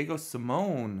Atletico, Diego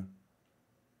Simeone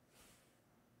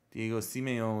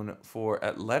for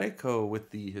Atletico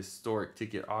with the historic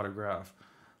ticket autograph.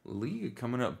 Liga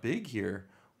coming up big here.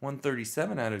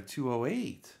 137 out of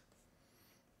 208.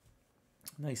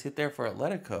 Nice hit there for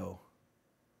Atletico.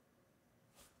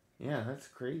 Yeah, that's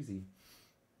crazy.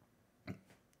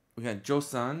 We got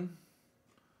Josan,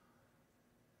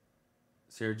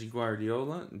 Sergi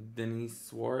Guardiola, Denis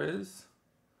Suarez,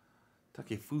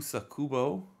 Takefusa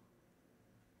Kubo,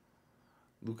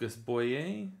 Lucas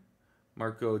Boye,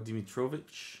 Marco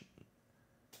Dimitrovic,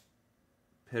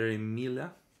 Pere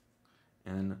Mila,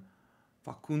 and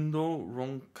Facundo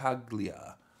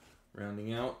Roncaglia.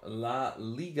 Rounding out La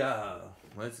Liga.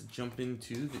 Let's jump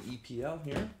into the EPL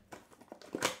here.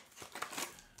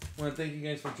 I want to thank you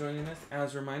guys for joining us.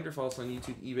 As a reminder, follow us on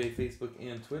YouTube, eBay, Facebook,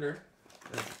 and Twitter.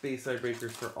 That's Bayside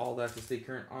Breakers for all that to stay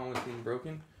current on what's being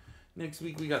broken. Next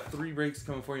week, we got 3 breaks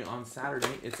coming for you on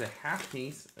Saturday. It's a half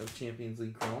case of Champions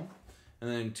League Chrome, and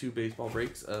then 2 baseball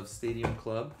breaks of Stadium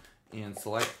Club and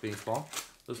Select Baseball.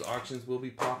 Those auctions will be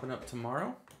popping up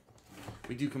tomorrow.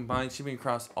 We do combine shipping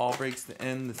across all breaks to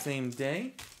end the same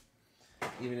day,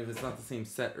 even if it's not the same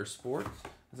set or sport.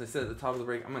 As I said at the top of the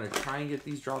break, I'm going to try and get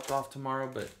these dropped off tomorrow,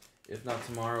 but if not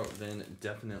tomorrow, then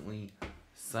definitely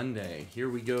Sunday. Here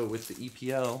we go with the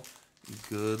EPL.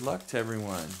 Good luck to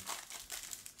everyone.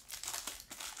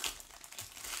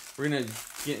 We're going to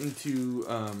get into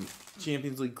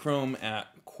Champions League Chrome at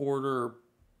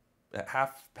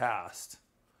half past.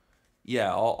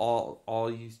 Yeah,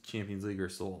 all you Champions League are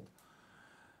sold.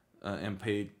 And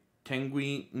paid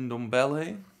Tanguy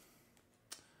Ndombele,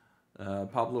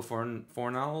 Pablo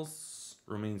Fornals,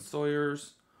 Romain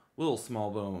Sawyers, Will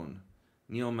Smallbone,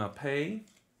 Neil Maupay.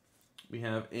 We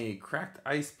have a cracked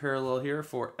ice parallel here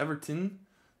for Everton.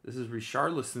 This is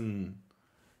Richarlison.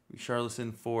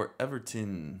 Richarlison for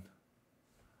Everton.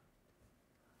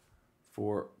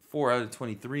 For 4 out of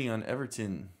 23 on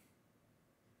Everton.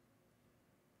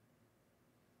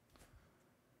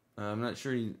 I'm not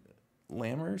sure.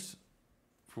 Lammers?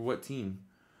 For what team?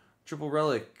 Triple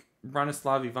relic.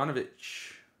 Branislav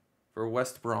Ivanovic for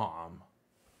West Brom.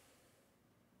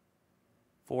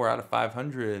 4 out of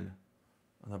 500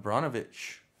 on the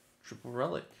Branovic. Triple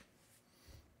relic.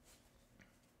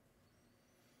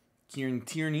 Kieran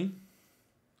Tierney.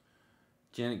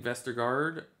 Jannik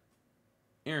Vestergaard.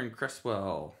 Aaron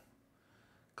Cresswell.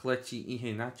 Kelechi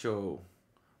Iheanacho.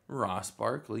 Ross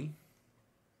Barkley.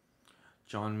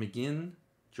 John McGinn.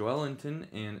 Joelinton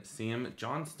and Sam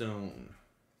Johnstone.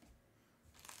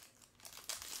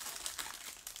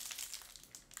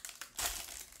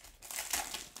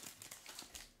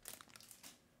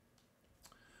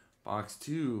 Box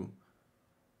 2.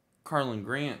 Carlin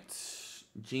Grant.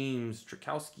 James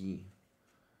Trakowski.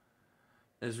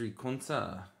 Ezri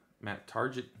Konsa. Matt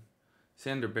Targett.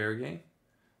 Sander Berge.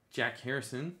 Jack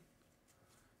Harrison.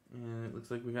 And it looks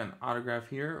like we got an autograph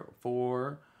here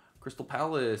for Crystal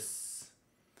Palace.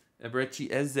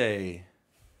 Ebrechi Eze.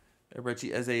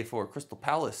 Ebrechi Eze for Crystal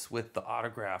Palace with the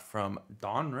autograph from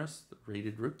Donruss, the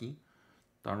rated rookie.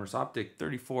 Donruss Optic,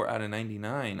 34 out of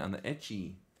 99 on the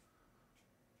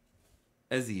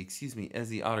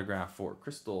Eze autograph for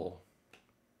Crystal.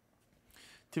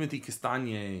 Timothy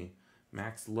Castagne,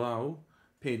 Max Lowe,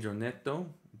 Pedro Neto,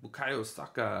 Bukayo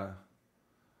Saka,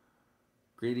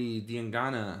 Grady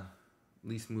Diangana,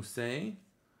 Lise Mousset,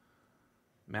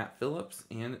 Matt Phillips,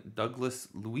 and Douglas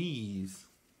Luiz.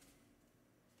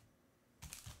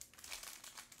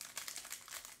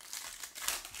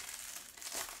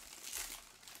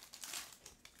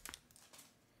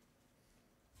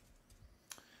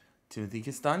 Timothy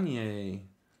Castagne,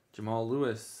 Jamal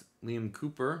Lewis, Liam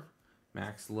Cooper,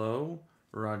 Max Lowe,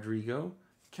 Rodrigo,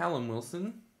 Callum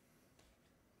Wilson.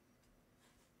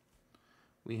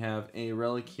 We have a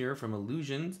relic here from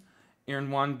Illusions,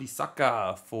 Aaron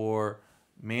Wan-Bissaka for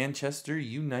Manchester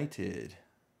United.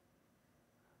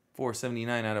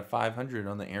 479 out of 500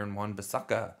 on the Aaron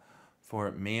Wan-Bissaka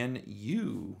for Man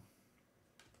U.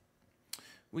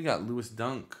 We got Lewis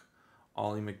Dunk,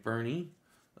 Ollie McBurney,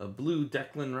 a blue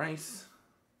Declan Rice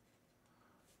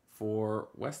for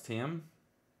West Ham.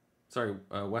 Sorry,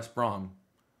 West Brom.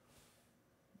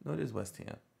 No, it is West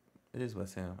Ham. It is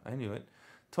West Ham. I knew it.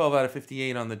 12 out of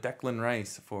 58 on the Declan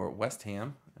Rice for West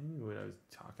Ham. I knew what I was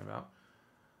talking about.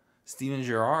 Steven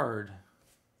Gerrard.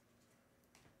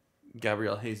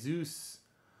 Gabriel Jesus.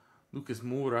 Lucas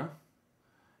Moura.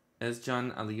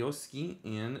 Ezjan Alioski.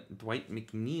 And Dwight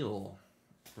McNeil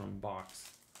from box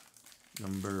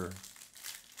number,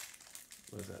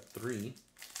 what is that, 3.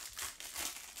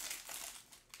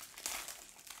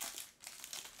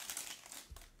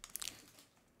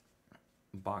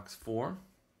 Box 4.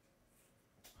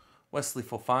 Wesley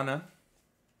Fofana,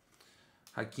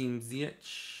 Hakim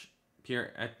Ziyech,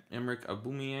 Pierre-Emerick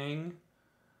Aubameyang,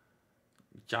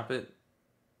 Japet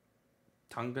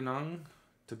Tananga,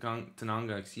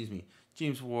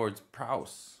 James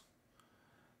Ward-Prowse,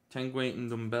 Tanguy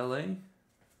Ndombele,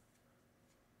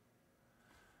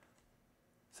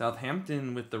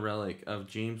 Southampton with the relic of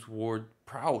James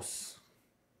Ward-Prowse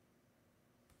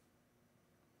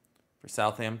for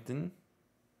Southampton.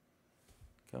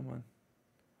 Come on.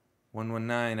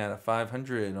 119 out of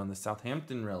 500 on the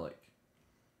Southampton relic.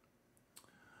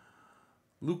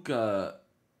 Luka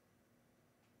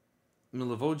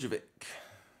Milivojevic.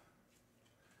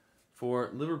 For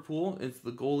Liverpool, it's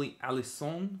the goalie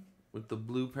Alisson with the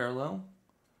blue parallel.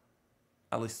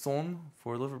 Alisson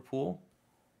for Liverpool.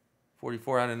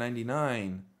 44 out of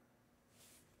 99.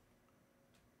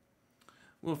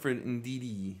 Wilfred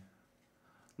Ndidi.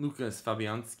 Lucas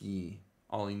Fabianski.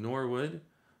 Ollie Norwood.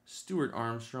 Stuart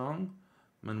Armstrong,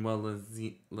 Manuel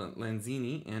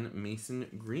Lanzini, and Mason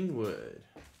Greenwood.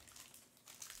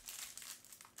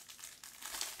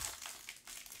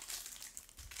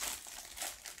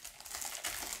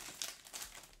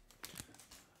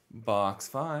 Box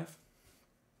 5.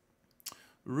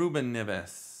 Ruben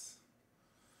Neves,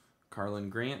 Carlin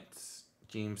Grant,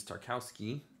 James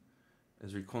Tarkowski,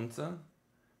 Ezri Konsa,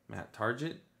 Matt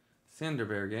Targett, Sander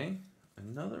Berge,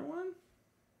 another one,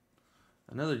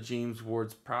 another James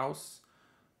Ward-Prowse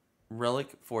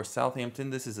relic for Southampton.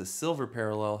 This is a silver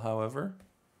parallel, however.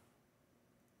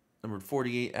 Numbered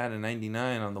 48 out of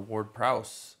 99 on the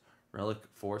Ward-Prowse relic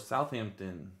for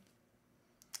Southampton.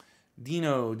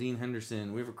 Dean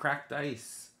Henderson. We have a cracked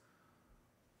ice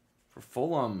for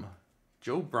Fulham.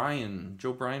 Joe Bryan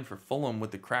for Fulham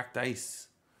with the cracked ice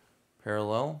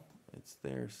parallel. It's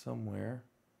there somewhere.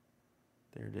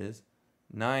 There it is.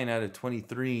 9 out of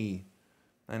 23.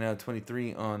 9 out of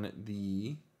 23 on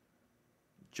the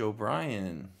Joe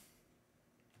Bryan.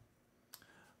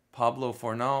 Pablo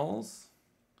Fornals,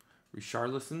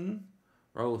 Richarlison,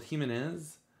 Raul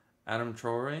Jimenez, Adam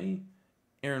Traore,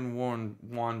 Aaron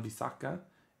Wan-Bissaka,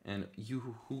 and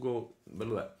Hugo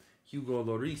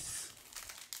Lloris.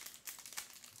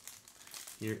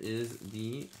 Here's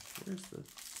the end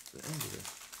of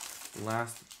this.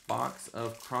 Last box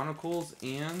of Chronicles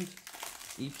and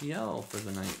EPL for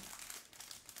the night.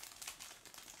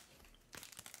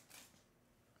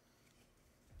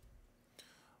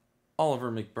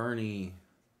 Oliver McBurney,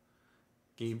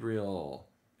 Gabriel,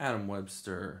 Adam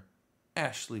Webster,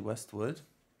 Ashley Westwood,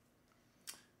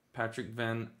 Patrick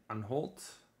Van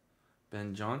Aanholt,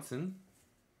 Ben Johnson.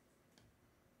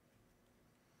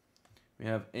 We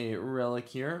have a relic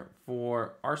here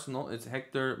for Arsenal. It's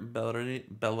Hector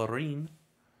Bellerin.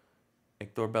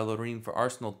 Hector Bellerin for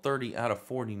Arsenal, 30 out of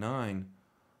 49.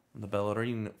 The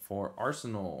Bellerin for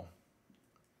Arsenal.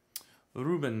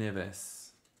 Ruben Neves.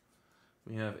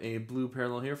 We have a blue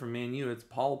parallel here for Man U. It's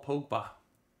Paul Pogba.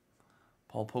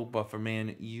 Paul Pogba for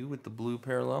Man U with the blue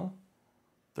parallel.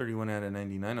 31 out of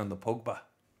 99 on the Pogba.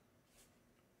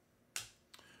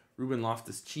 Ruben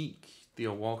Loftus-Cheek.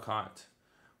 Theo Walcott.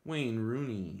 Wayne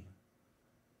Rooney.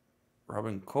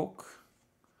 Robin Koch.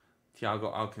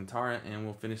 Thiago Alcantara. And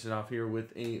we'll finish it off here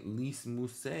with a Lys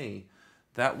Mousset.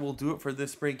 That will do it for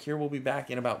this break here. We'll be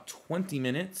back in about 20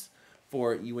 minutes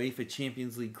for UEFA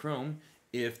Champions League Chrome.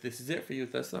 If this is it for you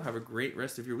with us, though, have a great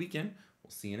rest of your weekend.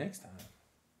 We'll see you next time.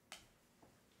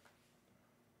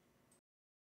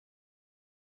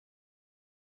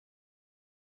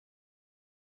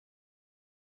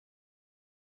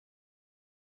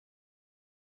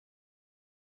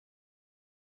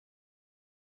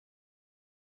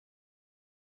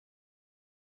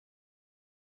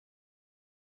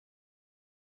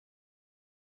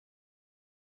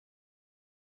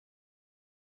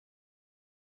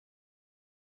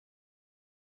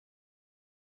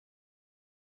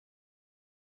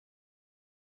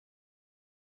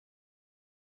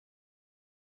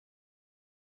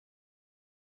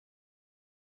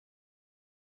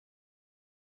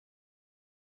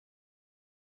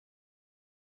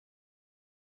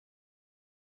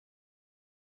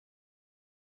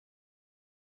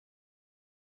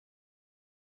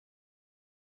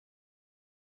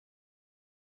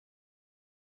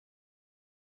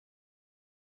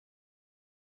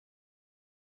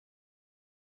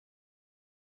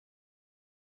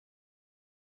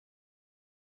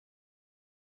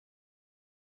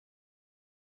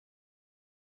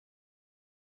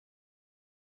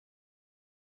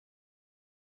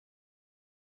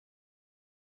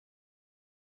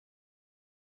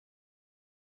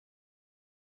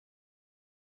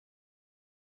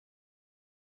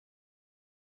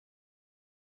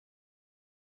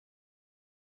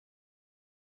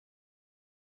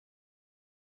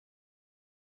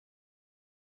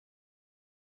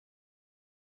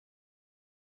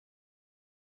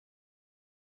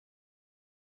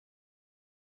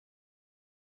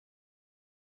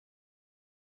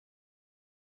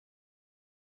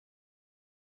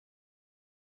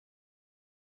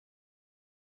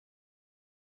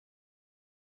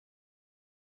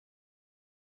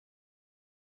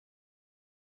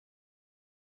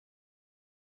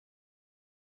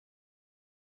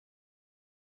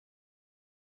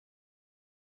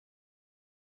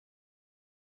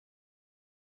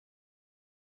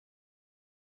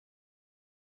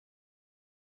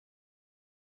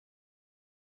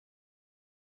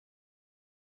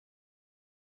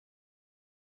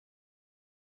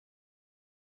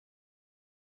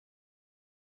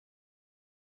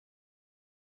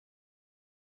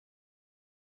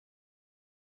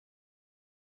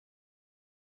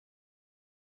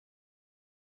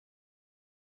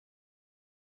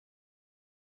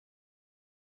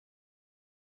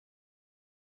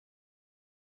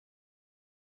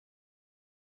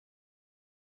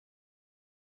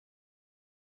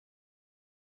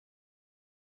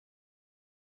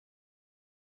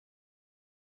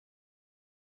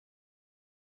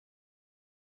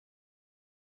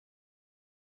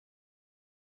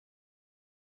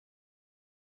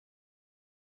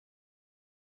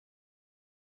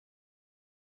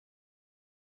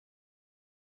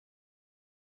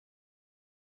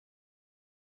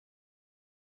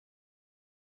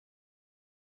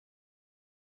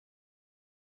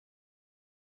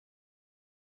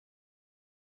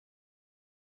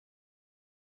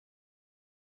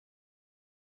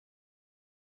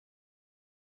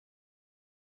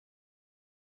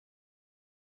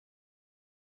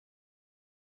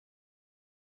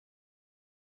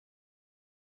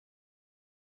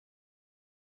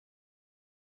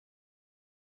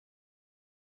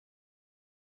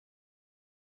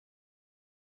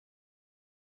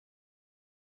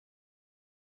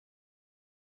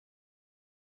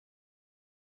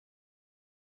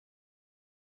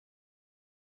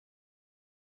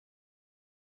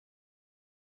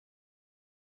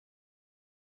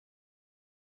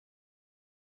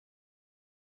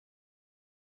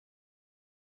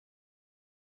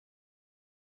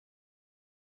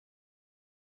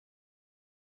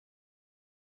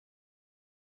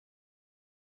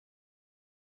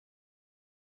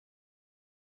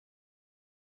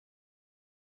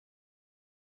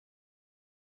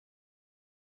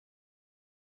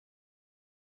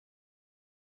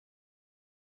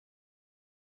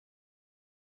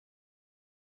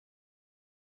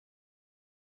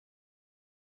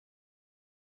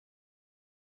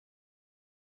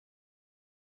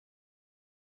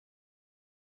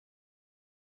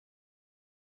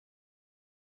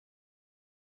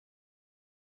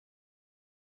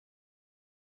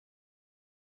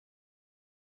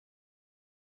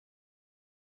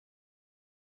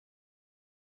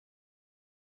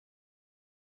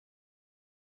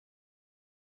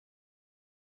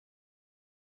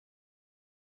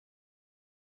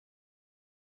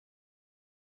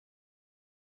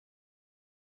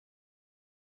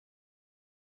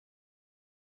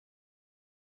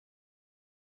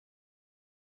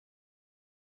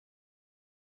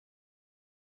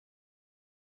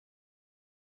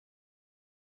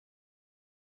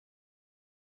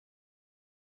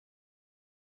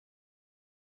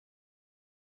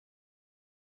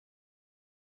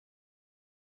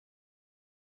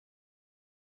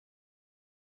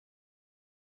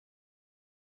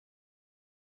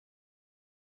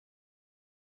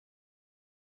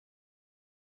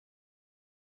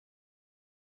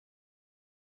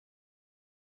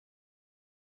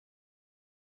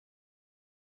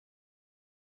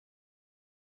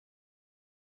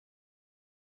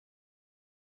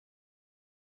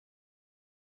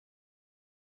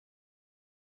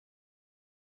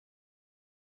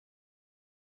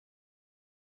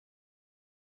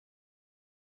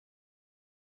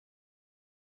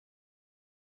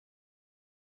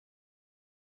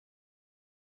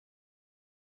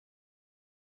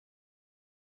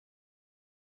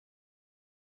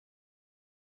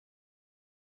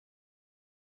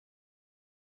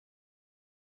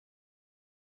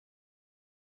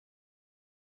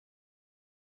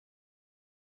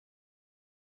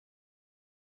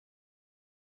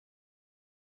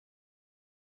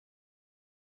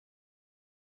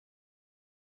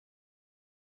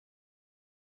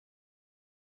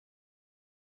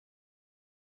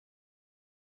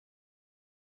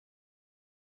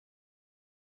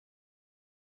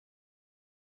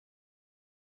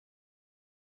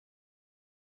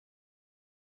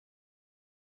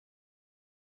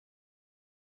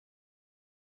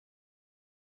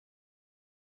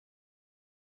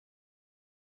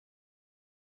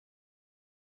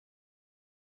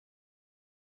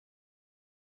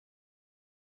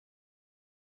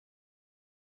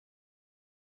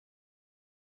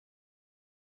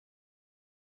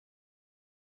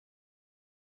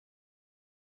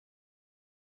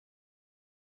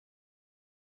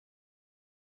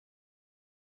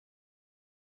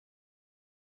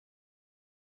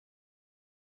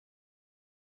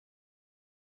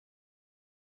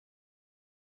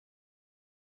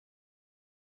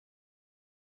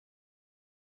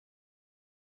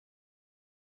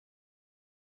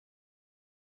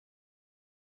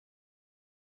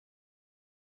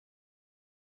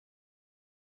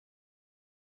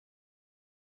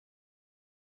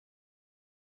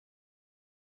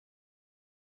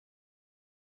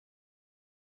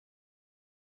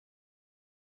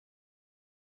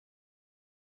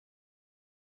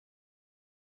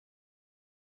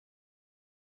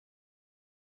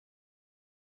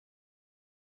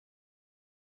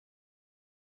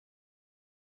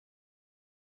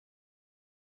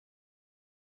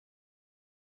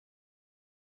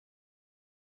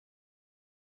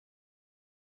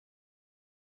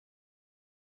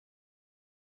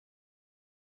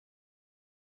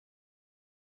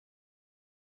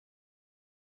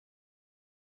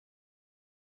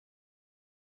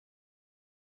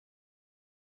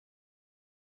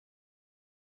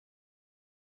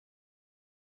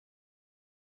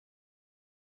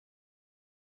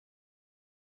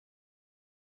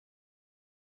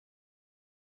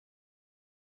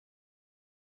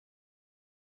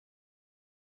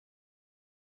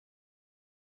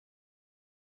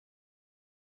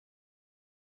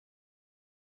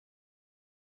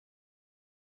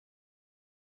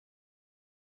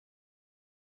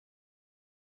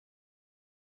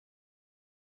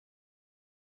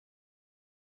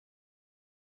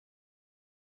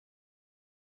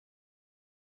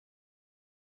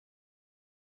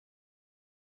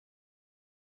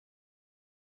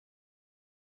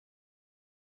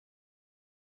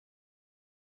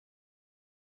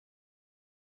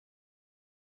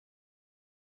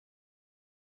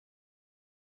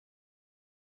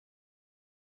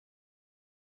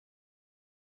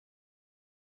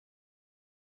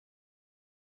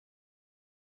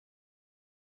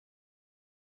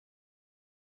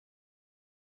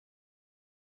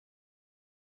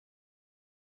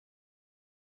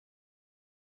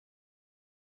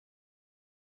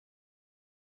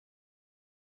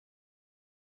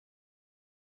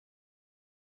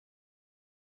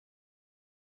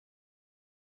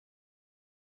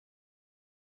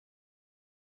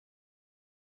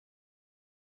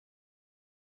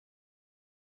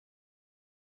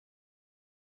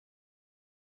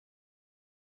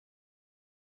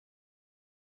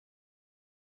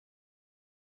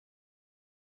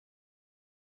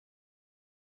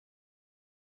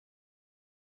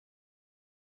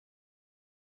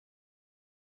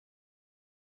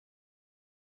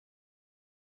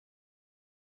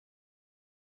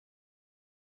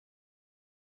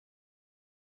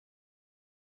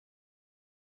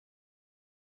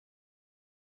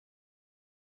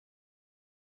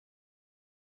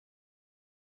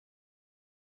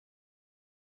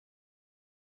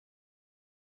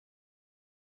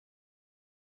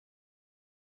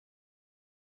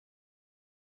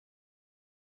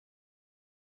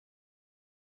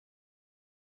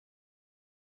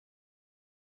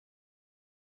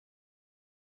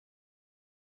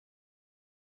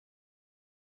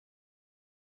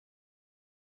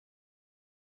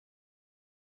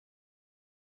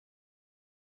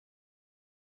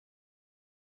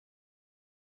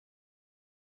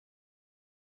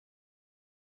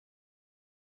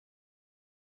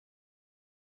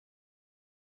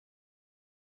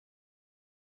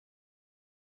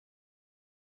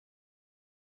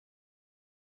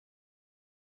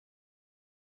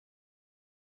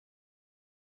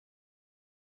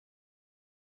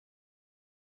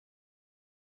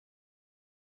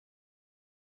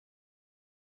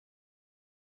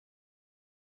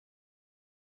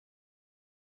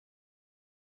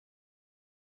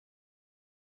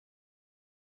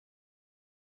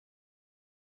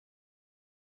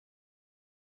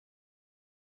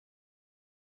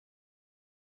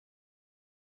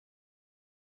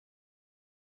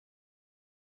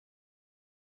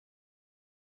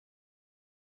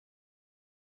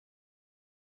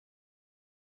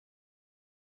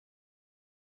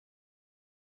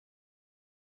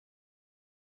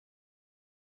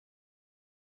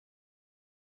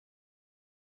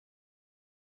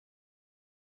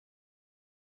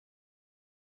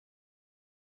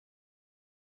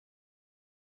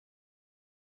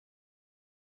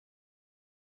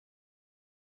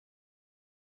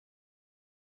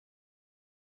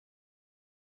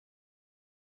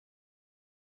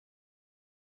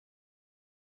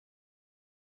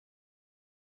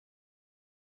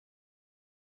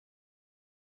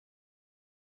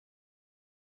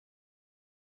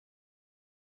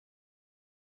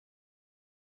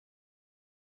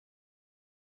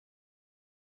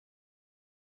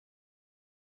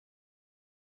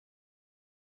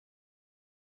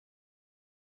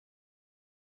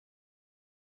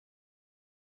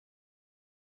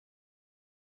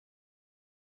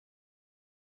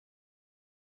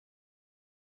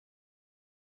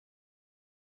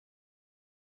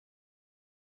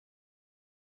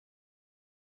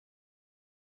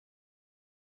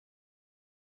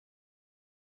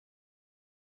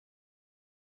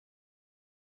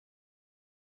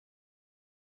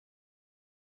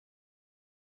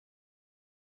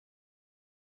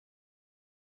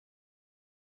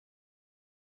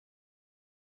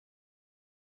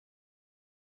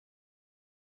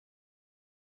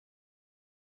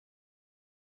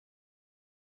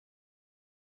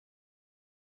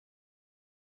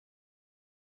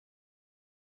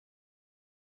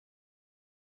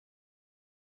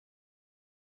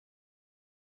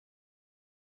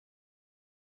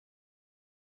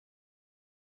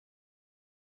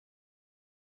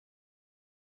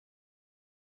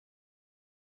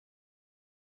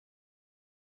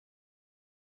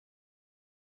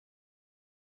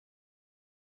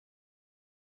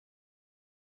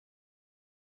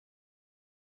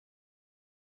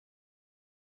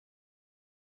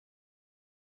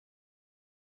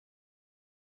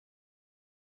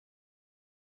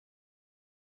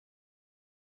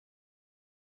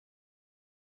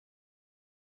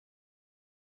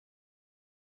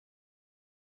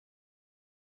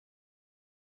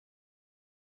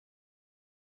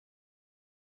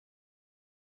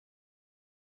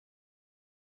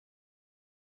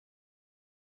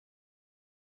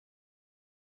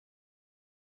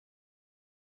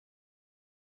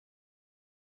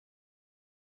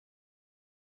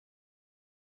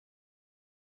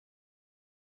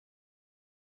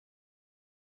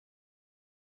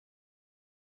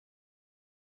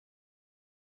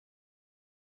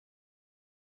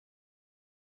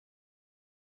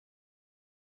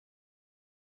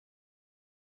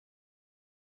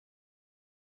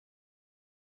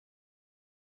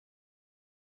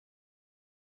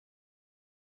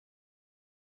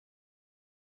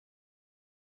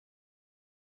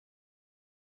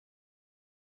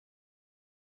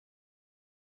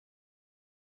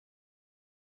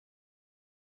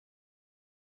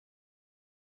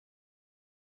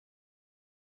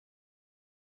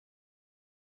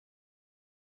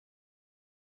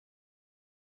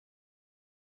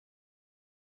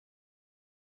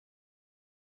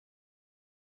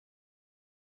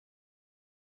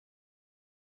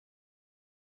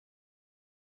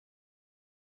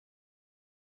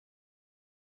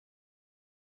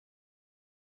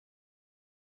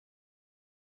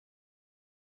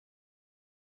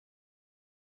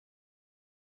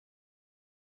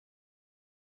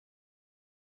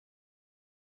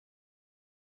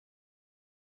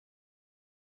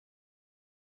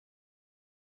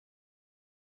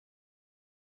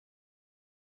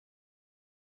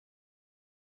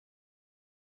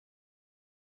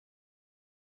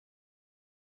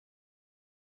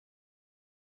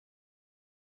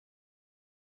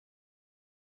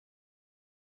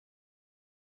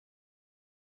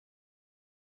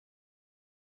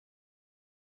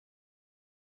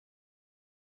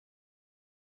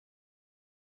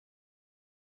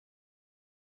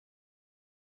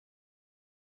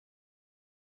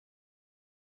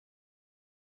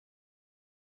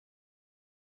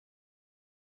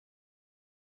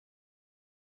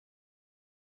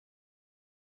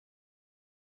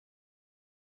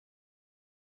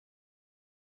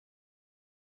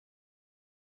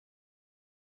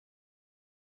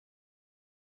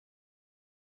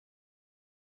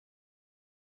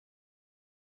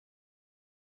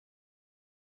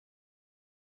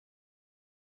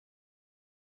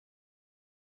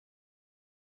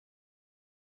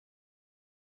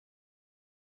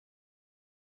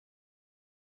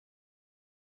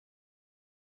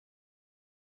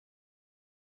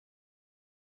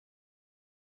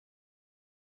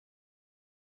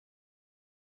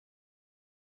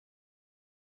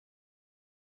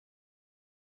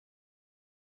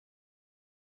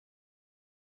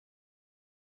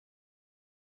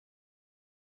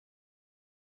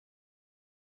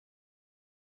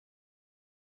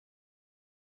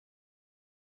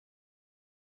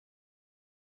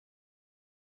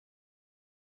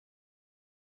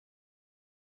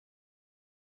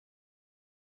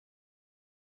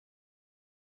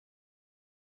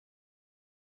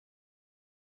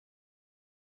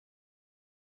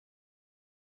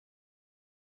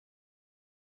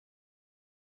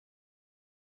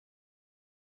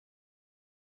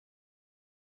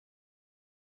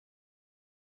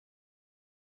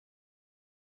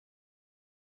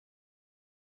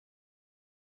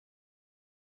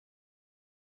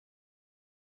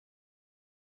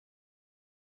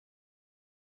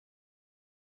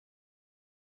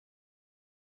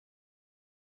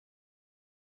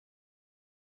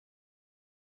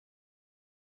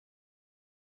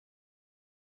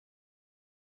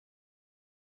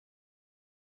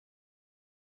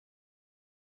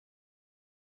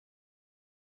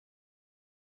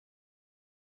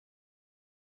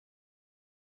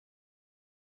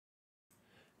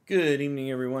 Good evening,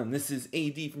 everyone. This is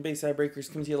AD from Bayside Breakers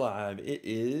coming to you live. It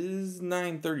is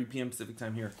 9:30 p.m. Pacific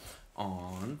time here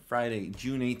on Friday,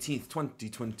 June 18th,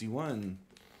 2021.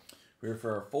 We're here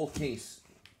for our full case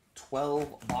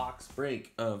 12-box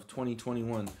break of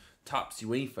 2021 Topps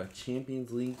UEFA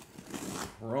Champions League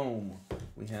Chrome.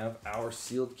 We have our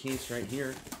sealed case right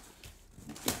here.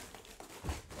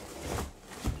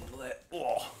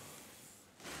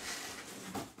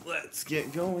 Let's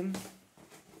get going.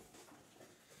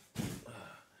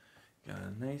 Got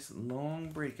a nice long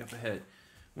break up ahead.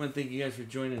 I want to thank you guys for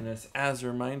joining us. As a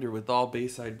reminder, with all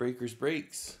Bayside Breakers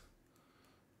breaks,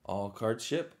 all cards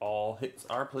ship, all hits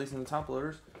are placed in the top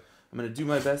loaders. I'm going to do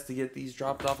my best to get these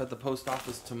dropped off at the post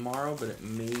office tomorrow, but it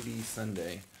may be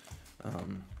Sunday.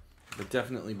 But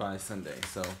definitely by Sunday.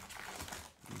 So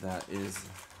that is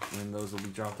when those will be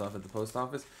dropped off at the post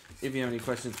office. If you have any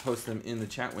questions, post them in the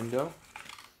chat window.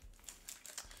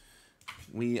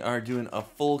 We are doing a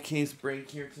full case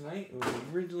break here tonight. It was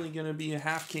originally going to be a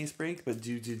half case break, but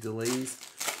due to delays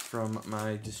from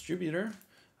my distributor,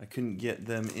 I couldn't get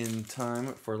them in time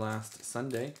for last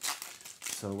Sunday.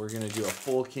 So we're going to do a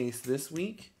full case this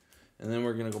week, and then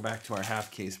we're going to go back to our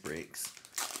half case breaks.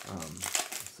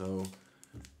 So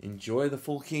enjoy the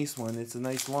full case one. It's a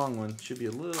nice long one. Should be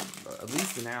a little, at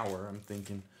least an hour, I'm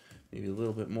thinking. Maybe a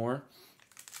little bit more.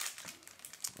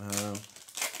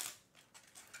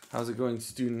 How's it going,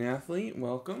 student athlete?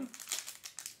 Welcome.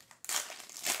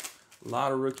 A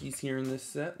lot of rookies here in this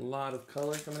set. A lot of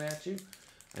color coming at you.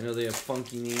 I know they have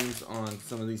funky names on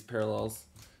some of these parallels.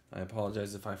 I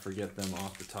apologize if I forget them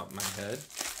off the top of my head.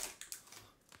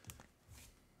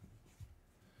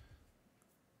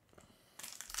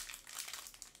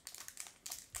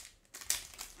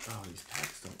 Oh, these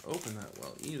packs don't open that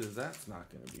well either. That's not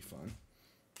going to be fun.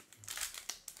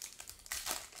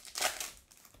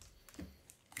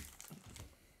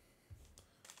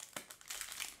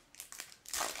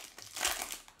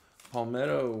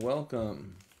 Palmetto,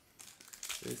 welcome.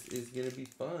 This is going to be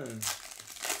fun.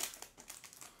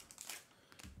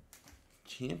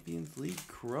 Champions League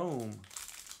Chrome.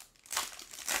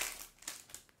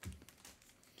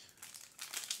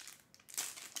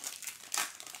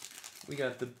 We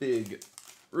got the big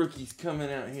rookies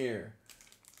coming out here.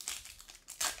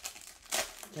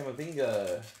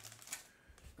 Camavinga,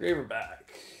 Graverback,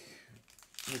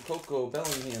 Mukoko,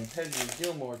 Bellingham, Pedri,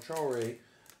 Gilmore, Traore,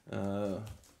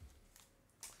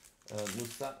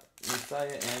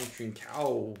 Messiah and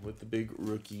Trincao with the big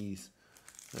rookies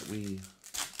that we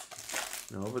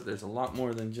know, but there's a lot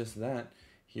more than just that.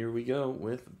 Here we go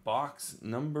with box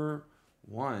number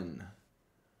 1.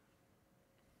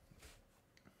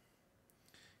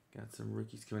 Got some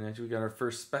rookies coming at you. We got our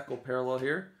first speckle parallel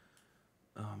here.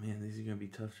 Oh man, these are going to be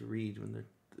tough to read when they're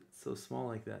so small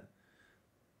like that.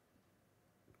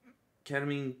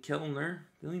 Ketamine Kellner.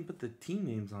 They don't even put the team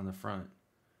names on the front.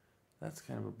 That's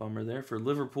kind of a bummer there for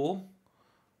Liverpool.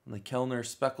 On the Kellner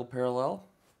speckle parallel.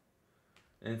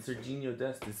 And Serginho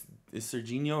Dest. Is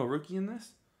Serginho a rookie in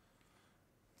this?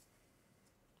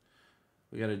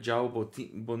 We got a João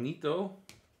Bonito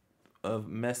of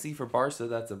Messi for Barca.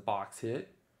 That's a box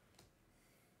hit.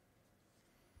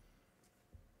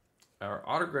 Our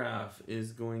autograph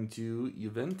is going to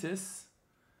Juventus.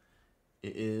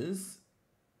 It is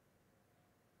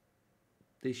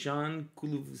Dejan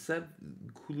Kulusevski.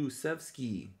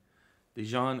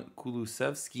 Dejan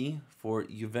Kulusevski for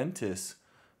Juventus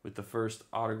with the first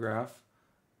autograph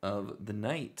of the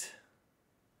night.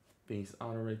 Base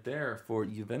auto right there for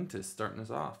Juventus starting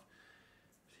us off.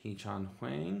 Hee-chan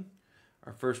Huang.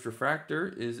 Our first refractor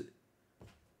is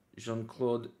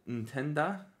Jean-Claude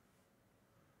Ntenda.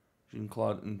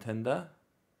 Jean-Claude Ntenda.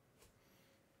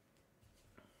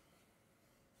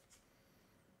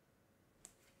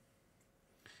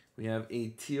 We have a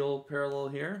teal parallel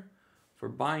here. For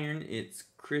Bayern, it's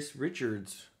Chris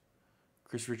Richards.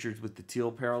 Chris Richards with the teal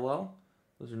parallel.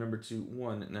 Those are number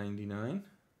 2/199.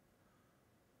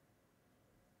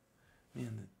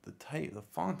 Man, the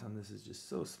font on this is just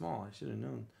so small. I should have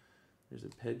known. There's a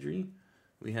Pedri.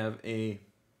 We have a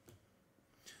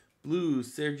blue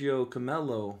Sergio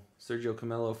Camelo. Sergio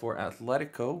Camelo for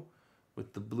Atletico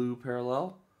with the blue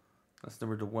parallel. That's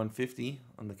number 150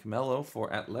 on the Camelo for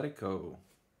Atletico.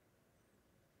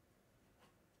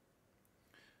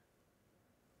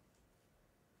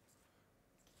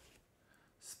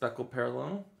 Speckle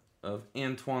parallel of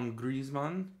Antoine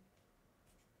Griezmann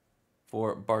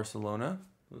for Barcelona.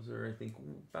 Those are, I think,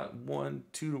 about 1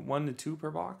 to 2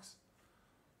 per box.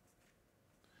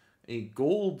 A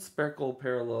gold speckle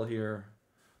parallel here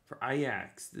for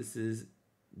Ajax. This is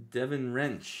Devin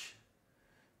Wrench.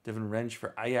 Devin Wrench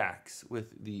for Ajax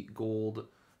with the gold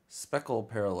Speckle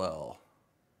Parallel.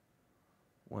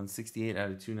 168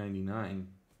 out of 299.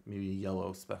 Maybe a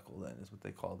yellow speckle, that is what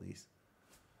they call these.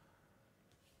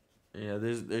 Yeah,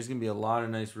 there's going to be a lot of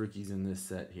nice rookies in this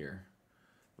set here.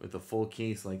 With a full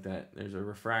case like that. There's a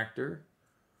refractor.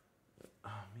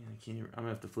 Oh, man, I can't even, I'm going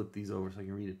to have to flip these over so I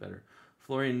can read it better.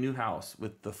 Florian Neuhaus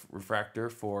with the refractor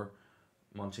for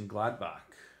Mönchengladbach.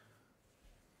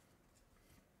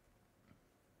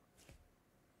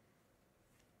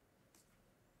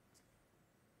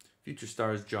 Future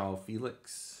Stars Joao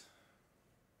Felix.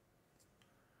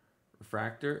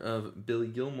 Refractor of Billy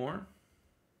Gilmore.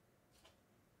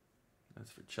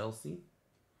 That's for Chelsea.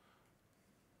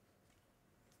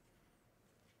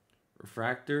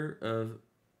 Refractor of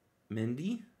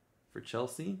Mendy for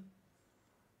Chelsea.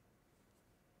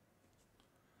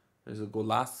 There's a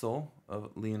Golazo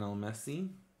of Lionel Messi.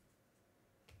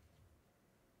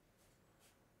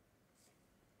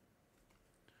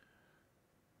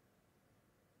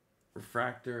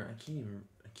 Refractor,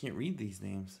 I can't read these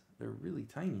names. They're really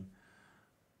tiny.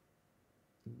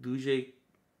 Duje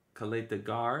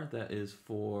Caleta-Gar, that is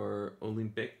for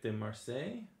Olympique de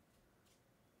Marseille.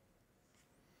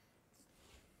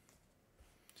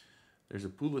 There's a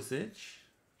Pulisic.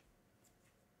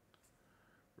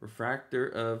 Refractor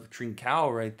of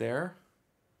Trincao right there.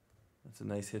 That's a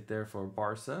nice hit there for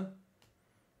Barca.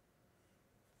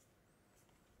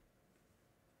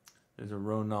 There's a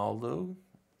Ronaldo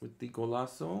with the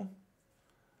Golazo.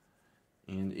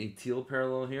 And a teal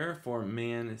parallel here for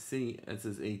Man City. This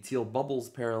is a teal bubbles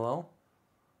parallel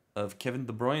of Kevin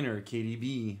De Bruyne,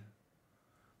 KDB.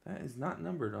 That is not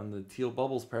numbered on the teal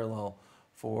bubbles parallel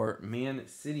for Man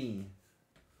City.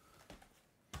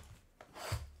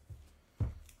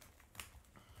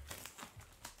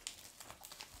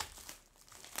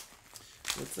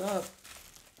 What's up?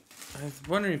 I was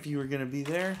wondering if you were going to be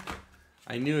there.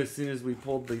 I knew as soon as we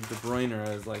pulled the De Bruyne,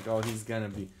 I was like, oh, he's going to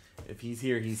be. If he's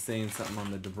here, he's saying something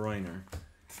on the De Bruyne.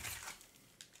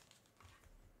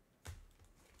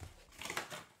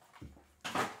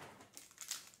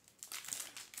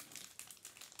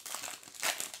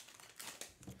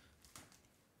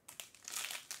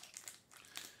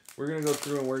 We're going to go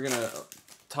through and we're going to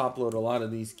top load a lot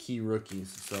of these key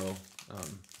rookies. So,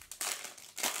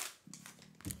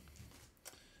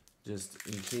 just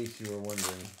in case you were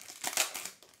wondering.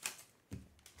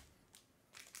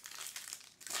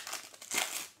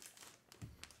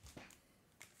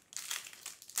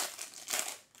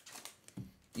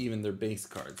 Even their base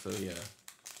cards. So, yeah.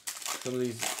 Some of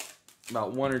these,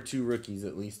 about one or two rookies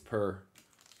at least per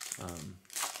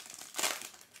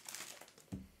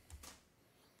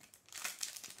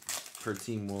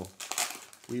team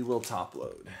we will top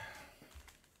load.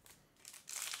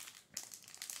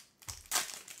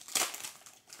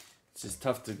 It's just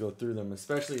tough to go through them,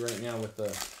 especially right now with the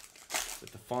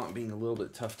font being a little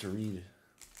bit tough to read.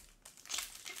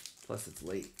 Plus it's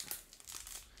late.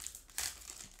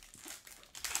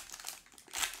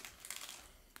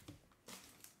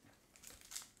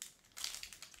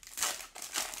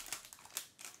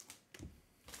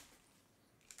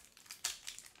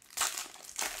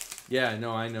 Yeah,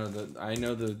 no, I know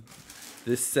that.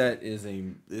 This set is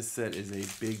a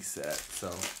big set. So,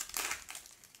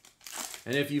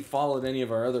 and if you followed any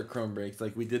of our other Chrome breaks,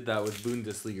 like we did that with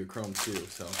Bundesliga Chrome too.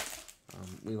 So,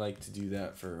 we like to do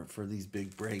that for these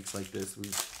big breaks like this.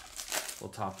 We'll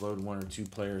top load one or two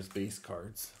players' base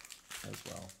cards as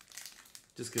well.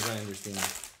 Just because I understand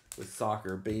with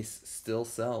soccer, base still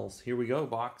sells. Here we go,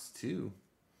 box 2.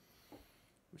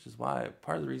 Which is why,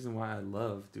 part of the reason why I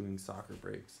love doing soccer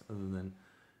breaks, other than,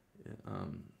 I'm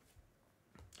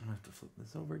going to have to flip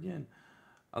this over again.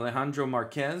 Alejandro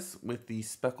Marquez with the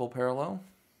speckle parallel.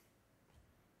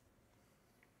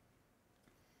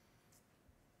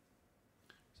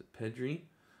 Is it Pedri?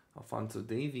 Alphonso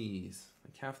Davies.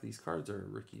 Like half these cards are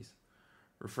rookies.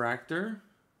 Refractor.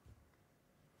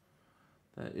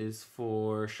 That is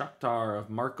for Shakhtar of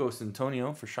Marcos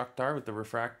Antonio for Shakhtar with the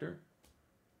refractor.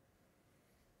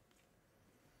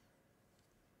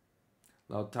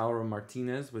 Lautaro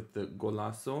Martinez with the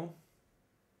Golazo.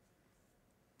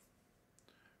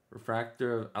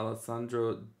 Refractor of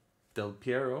Alessandro Del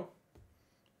Piero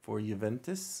for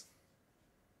Juventus.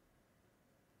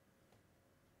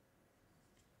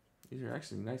 These are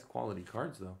actually nice quality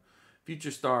cards, though.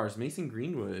 Future Stars, Mason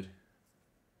Greenwood.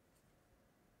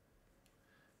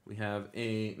 We have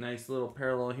a nice little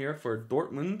parallel here for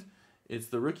Dortmund. It's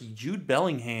the rookie Jude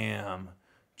Bellingham.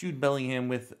 Jude Bellingham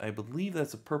with, I believe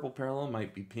that's a purple parallel,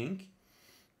 might be pink.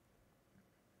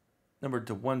 Numbered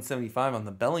to 175 on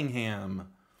the Bellingham.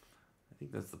 I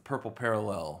think that's the purple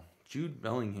parallel. Jude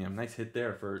Bellingham, nice hit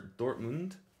there for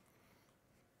Dortmund.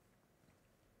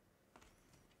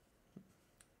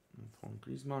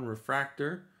 Griezmann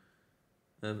refractor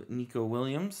of Nico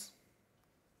Williams.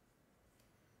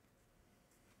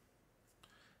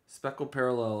 Speckle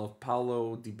parallel of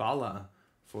Paulo Dybala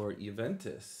for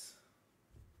Juventus.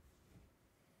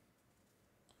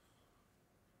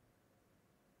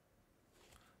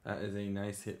 That is a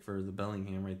nice hit for the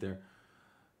Bellingham right there.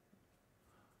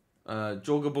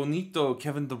 Joga Bonito,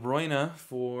 Kevin De Bruyne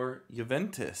for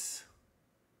Juventus.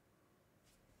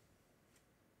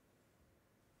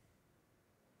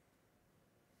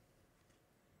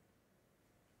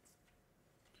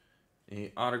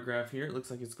 A autograph here. It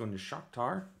looks like it's going to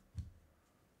Shakhtar.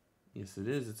 Yes, it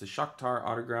is. It's a Shakhtar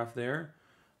autograph there.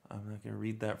 I'm not going to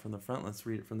read that from the front. Let's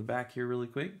read it from the back here really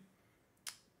quick.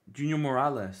 Junior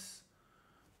Morales.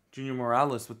 Junior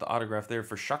Morales with the autograph there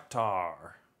for Shakhtar.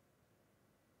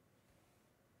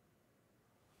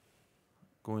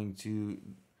 Going to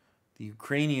the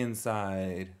Ukrainian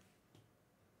side.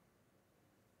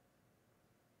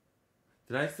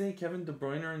 Did I say Kevin De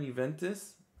Bruyne on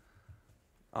Juventus?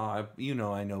 You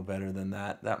know I know better than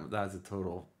that. That's a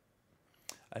total.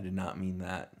 I did not mean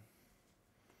that.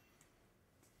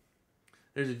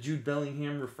 There's a Jude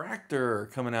Bellingham refractor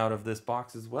coming out of this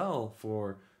box as well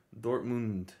for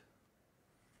Dortmund.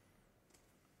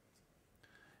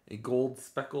 A gold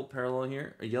speckle parallel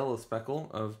here. A yellow speckle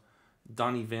of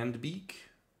Donny van de Beek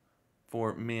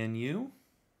for Man U.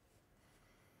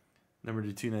 Number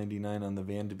to 299 on the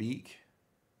Van de Beek.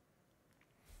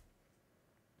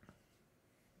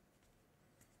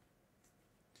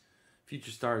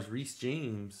 Future Stars Reece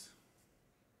James.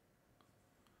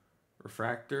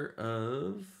 Refractor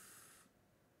of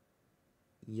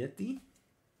Tete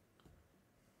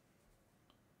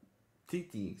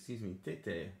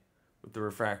with the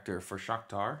refractor for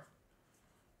Shakhtar.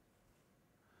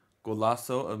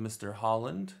 Golasso of Mr.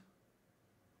 Holland.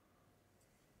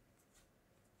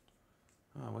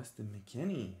 Weston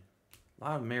McKennie. A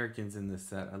lot of Americans in this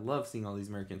set. I love seeing all these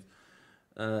Americans.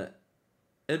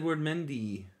 Edward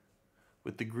Mendy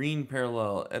with the green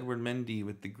parallel. Edward Mendy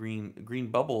with the green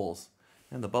bubbles.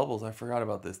 And the bubbles, I forgot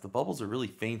about this. The bubbles are really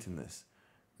faint in this.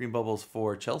 Green bubbles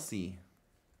for Chelsea.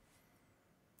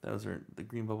 The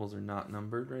green bubbles are not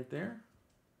numbered right there.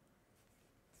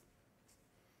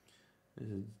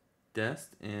 There's a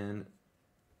Dest and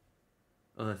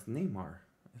that's Neymar.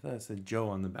 I thought it said Joe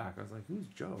on the back. I was like, who's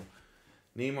Joe?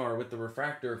 Neymar with the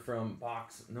refractor from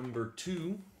box number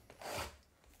 2.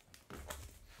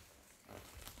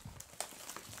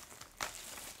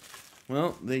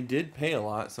 Well, they did pay a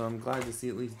lot, so I'm glad to see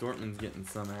at least Dortmund's getting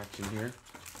some action here.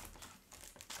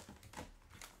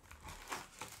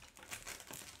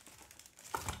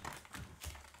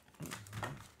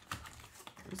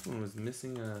 This one was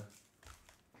missing a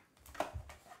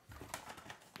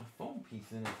foam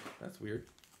piece in it. That's weird.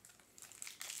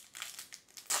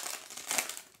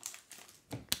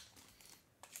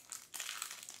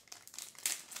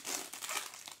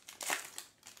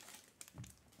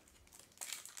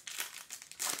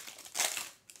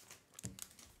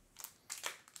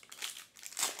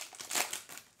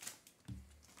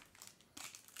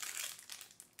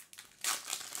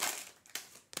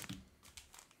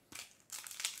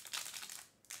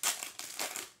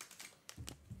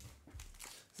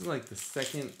 This is like the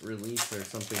second release or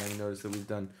something I noticed that we've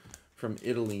done from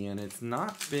Italy, and it's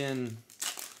not been,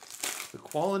 the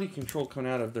quality control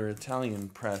coming out of their Italian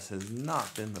press has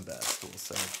not been the best, we'll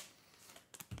say.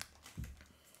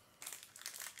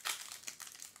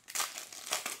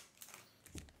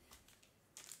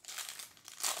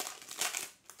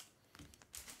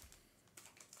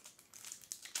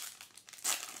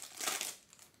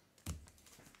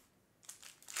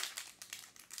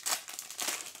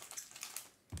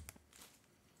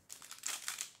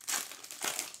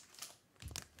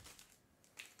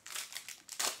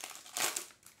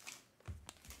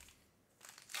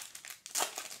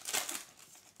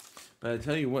 But I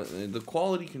tell you what, the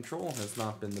quality control has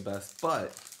not been the best,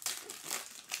 but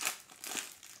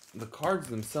the cards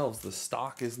themselves, the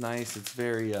stock is nice. It's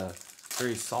very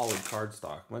solid card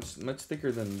stock, much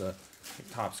thicker than the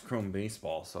Topps Chrome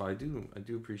Baseball. So I do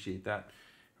appreciate that.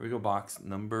 Here we go, box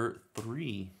number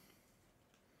 3.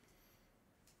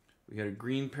 We got a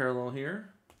green parallel here.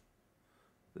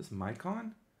 Is this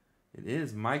Mycon? It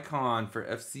is Mycon for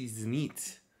FC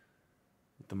Zenit.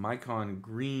 With the Mycon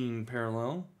green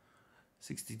parallel.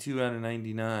 62 out of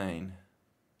 99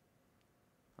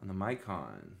 on the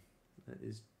Mycon. That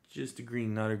is just a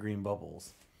green, not a green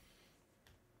bubbles.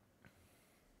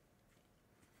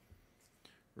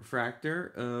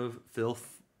 Refractor of Phil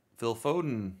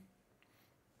Foden.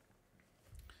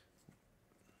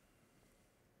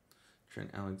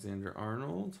 Trent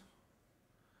Alexander-Arnold.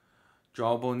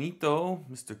 Draw Bonito,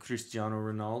 Mr. Cristiano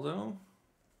Ronaldo.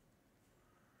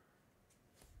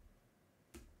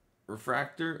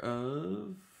 Refractor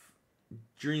of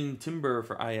Dream Timber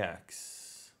for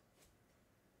Ajax.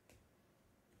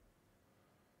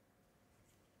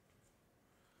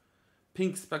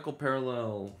 Pink Speckle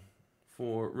Parallel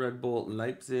for Red Bull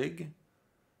Leipzig.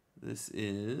 This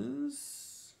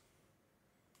is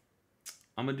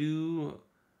Amadou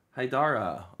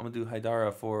Haidara. Amadou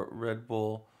Haidara for Red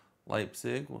Bull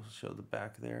Leipzig. We'll show the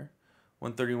back there.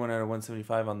 131 out of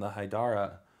 175 on the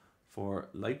Haidara for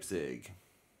Leipzig.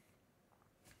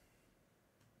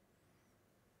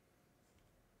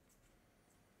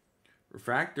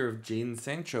 Refractor of Jadon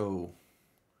Sancho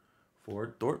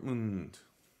for Dortmund.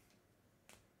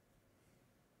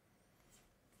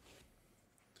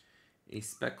 A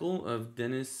speckle of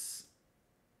Dennis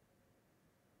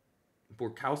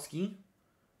Borkowski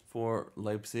for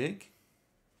Leipzig.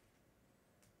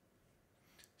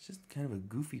 It's just kind of a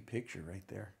goofy picture right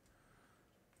there.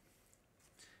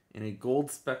 And a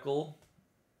gold speckle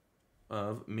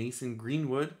of Mason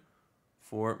Greenwood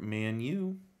for Man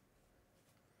U.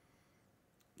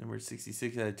 Number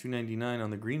 66 out of 299 on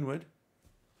the Greenwood.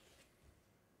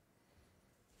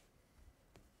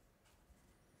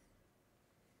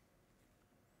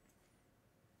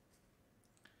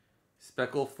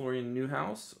 Speckle Florian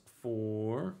Neuhaus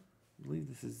for, I believe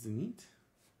this is Zenit.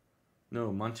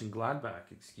 No,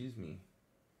 Mönchengladbach, excuse me.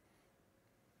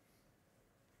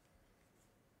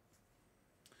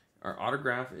 Our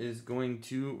autograph is going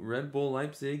to Red Bull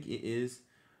Leipzig. It is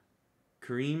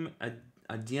Karim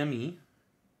Adeyemi.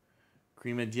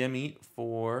 Karim Adeyemi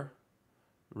for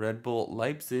Red Bull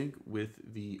Leipzig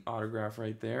with the autograph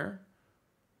right there.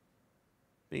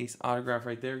 Base autograph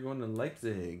right there going to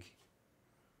Leipzig.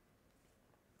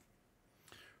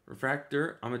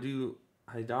 Refractor, Amadou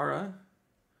Haidara.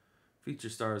 Feature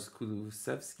stars,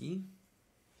 Kulusevski.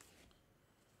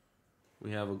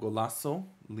 We have a Golasso,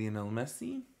 Lionel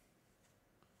Messi.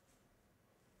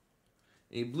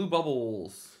 A Blue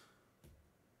Bubbles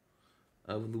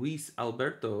of Luis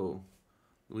Alberto.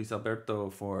 Luis Alberto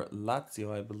for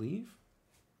Lazio, I believe.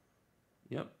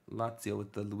 Yep, Lazio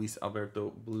with the Luis Alberto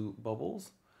Blue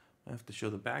Bubbles. I have to show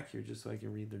the back here just so I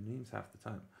can read their names half the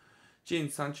time.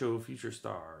 Jadon Sancho, Future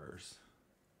Stars.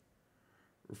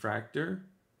 Refractor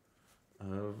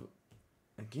of,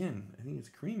 again, I think it's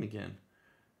Karim again.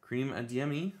 Karim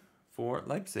Adeyemi for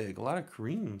Leipzig. A lot of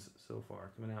Karims so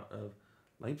far coming out of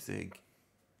Leipzig.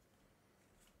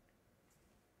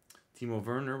 Timo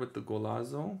Werner with the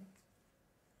Golazo.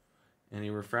 And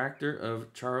a refractor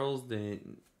of Charles de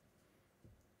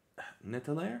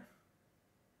Ketelaere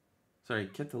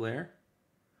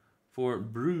for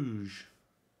Bruges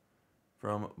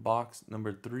from box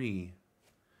number 3.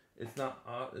 It's not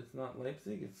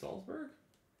Leipzig, it's Salzburg?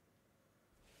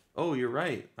 Oh, you're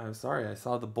right. I'm sorry. I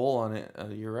saw the bull on it.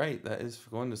 You're right. That is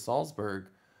going to Salzburg.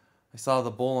 I saw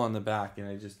the bull on the back and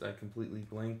I completely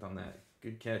blanked on that.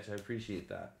 Good catch. I appreciate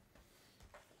that.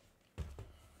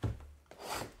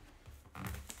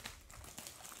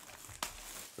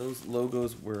 Those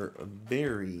logos were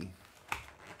very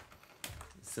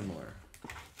similar.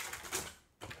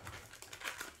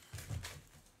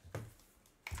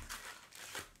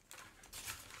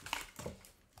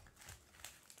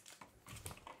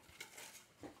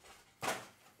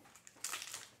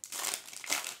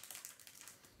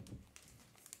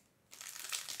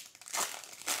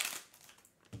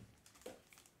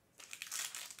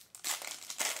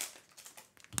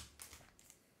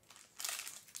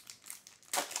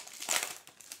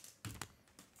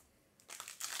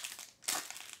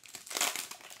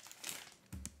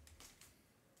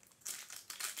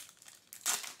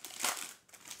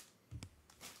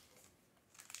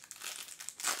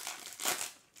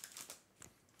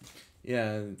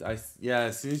 Yeah,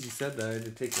 as soon as you said that, I had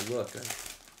to take a look.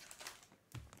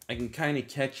 I can kind of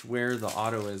catch where the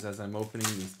auto is as I'm opening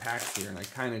these packs here, and I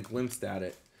kind of glimpsed at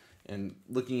it. And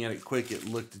looking at it quick, it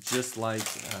looked just like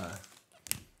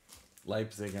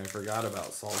Leipzig. I forgot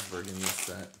about Salzburg in this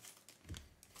set.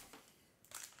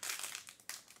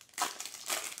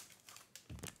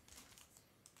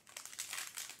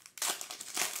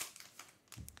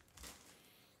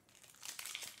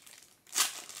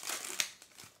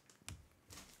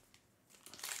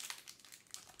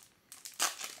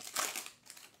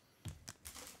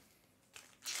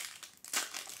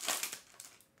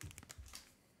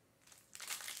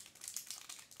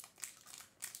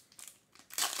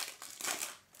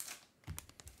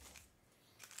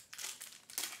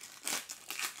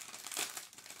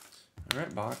 All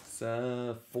right, box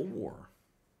 4. Got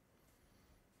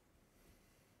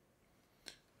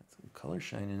some color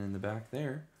shining in the back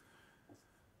there.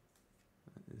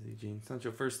 Jane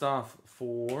Sancho. First off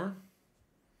for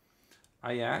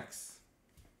Ajax,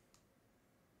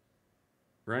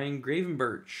 Ryan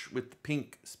Gravenberch with the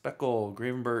pink speckle.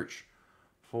 Gravenberch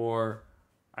for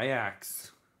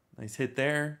Ajax. Nice hit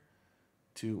there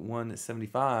to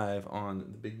 175 on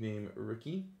the big name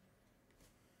rookie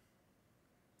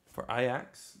for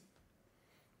Ajax.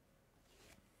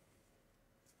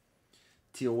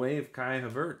 Teal Wave Kai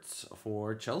Havertz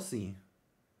for Chelsea.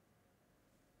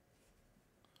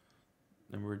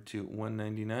 Number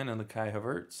 2/199 on the Kai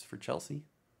Havertz for Chelsea.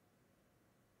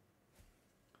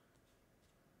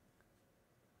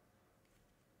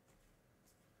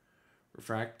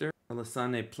 Refractor,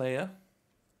 Alassane Playa.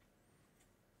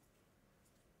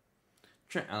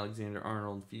 Trent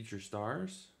Alexander-Arnold Future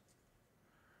Stars.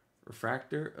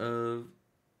 Refractor of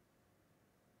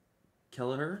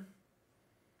Kelleher.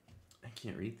 I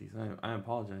can't read these. I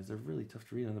apologize. They're really tough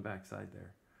to read on the back side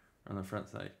there. Or on the front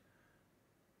side.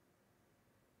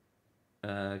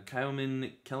 Kyle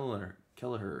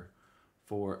Kelleher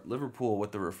for Liverpool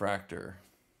with the refractor.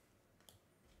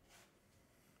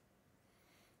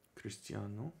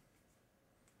 Cristiano.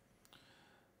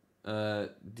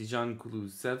 Dejan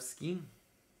Kulusevski.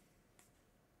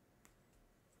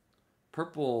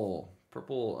 Purple, what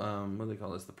do they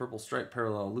call this? The purple stripe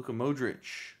parallel. Luka Modric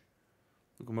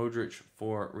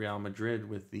for Real Madrid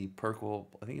with the purple,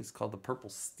 I think it's called the purple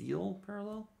steel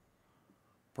parallel.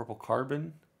 Purple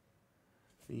carbon.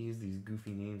 They use these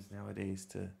goofy names nowadays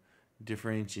to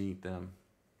differentiate them.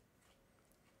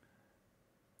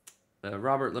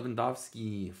 Robert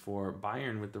Lewandowski for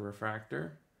Bayern with the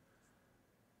refractor.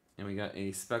 And we got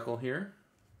a speckle here.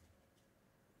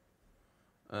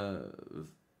 Tino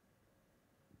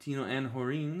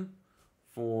Anjorin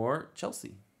for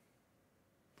Chelsea.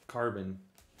 Carbon.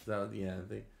 So yeah,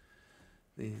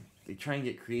 they try and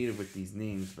get creative with these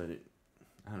names, but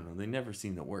I don't know, they never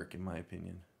seem to work in my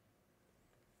opinion.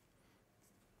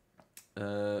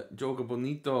 Joga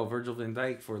Bonito, Virgil van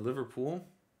Dijk for Liverpool.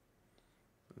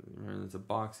 It's a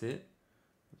box hit.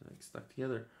 It's like stuck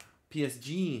together.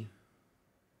 PSG.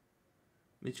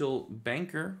 Mitchell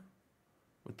Banker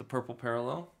with the purple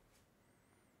parallel.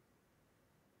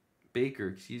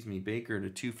 Baker to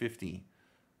 250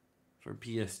 for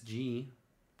PSG.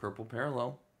 Purple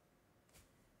parallel.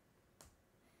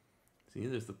 See,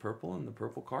 there's the purple and the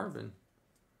purple carbon.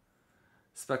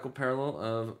 Speckle parallel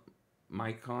of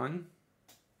Maicon.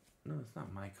 No, it's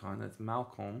not Maicon. That's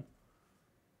Malcolm.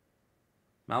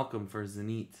 Malcolm for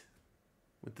Zenit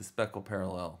with the speckle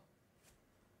parallel.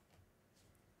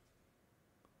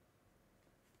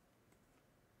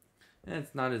 And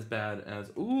it's not as bad as...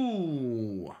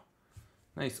 Ooh!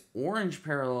 Nice orange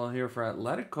parallel here for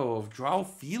Atletico of João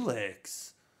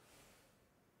Felix.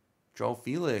 João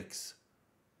Felix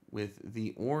with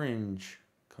the orange.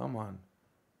 Come on.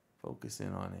 Focus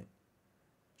in on it.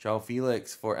 João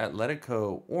Felix for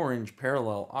Atletico. Orange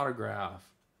parallel autograph.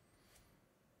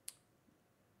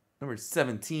 Number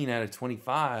 17 out of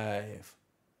 25.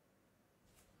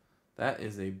 That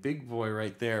is a big boy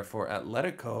right there for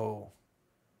Atletico.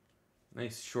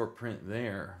 Nice short print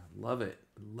there. Love it.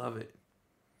 Love it.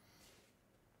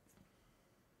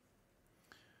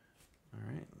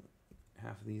 All right.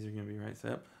 Half of these are going to be right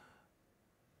side up.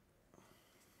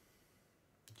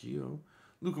 Gio.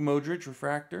 Luka Modric,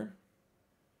 refractor.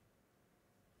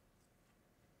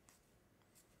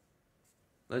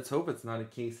 Let's hope it's not a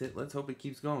case hit. Let's hope it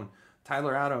keeps going.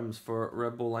 Tyler Adams for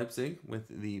Red Bull Leipzig with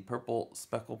the purple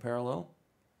speckle parallel.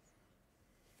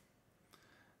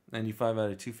 95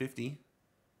 out of 250.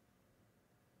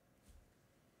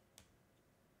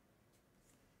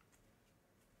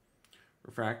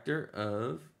 Refractor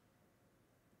of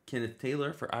Kenneth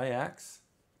Taylor for Ajax.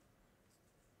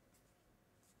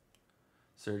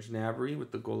 Serge Gnabry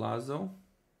with the Golazo.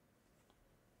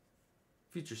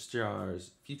 Future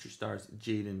stars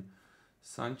Jadon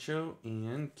Sancho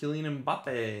and Kylian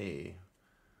Mbappe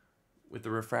with the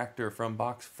refractor from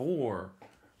box 4.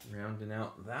 Rounding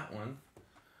out that one.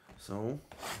 So,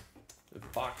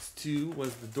 if box 2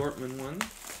 was the Dortmund one,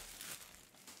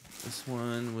 this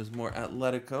one was more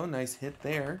Atletico. Nice hit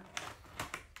there.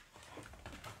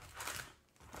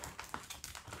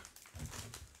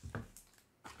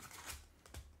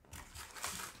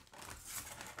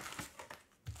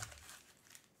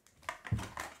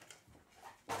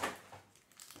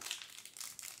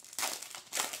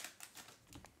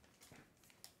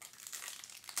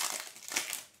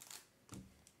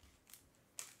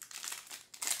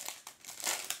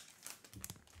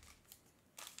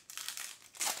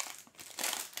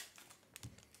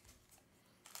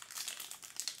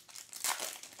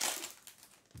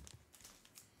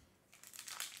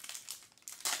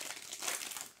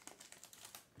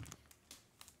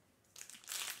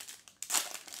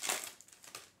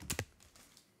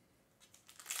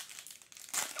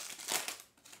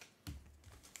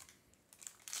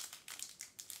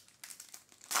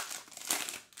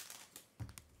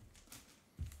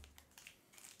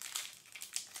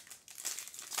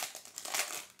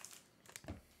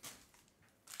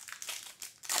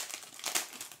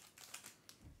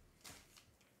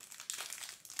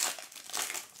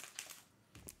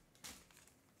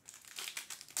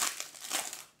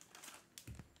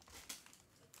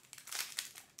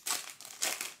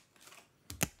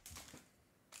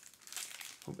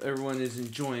 everyone is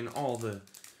enjoying all the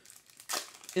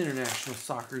international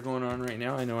soccer going on right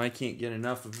now. I know I can't get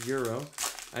enough of Euro.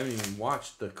 I haven't even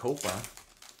watched the Copa.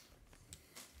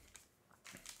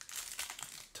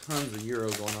 Tons of Euro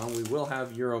going on. We will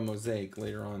have Euro Mosaic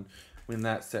later on when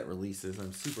that set releases.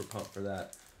 I'm super pumped for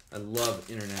that. I love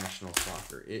international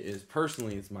soccer. It is,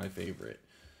 personally, it's my favorite.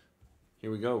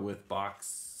 Here we go with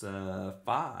box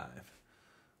 5.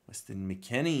 Weston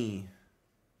McKennie.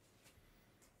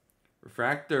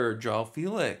 Refractor, Joao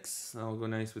Felix. That'll go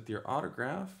nice with your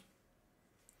autograph.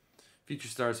 Future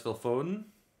Stars, Phil Foden.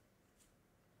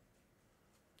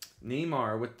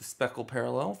 Neymar with the speckle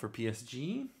parallel for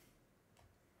PSG.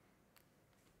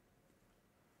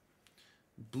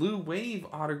 Blue Wave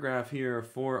autograph here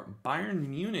for Bayern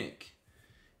Munich.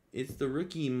 It's the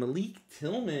rookie Malik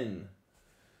Tillman.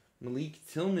 Malik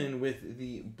Tillman with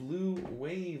the Blue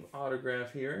Wave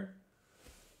autograph here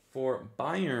for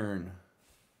Bayern.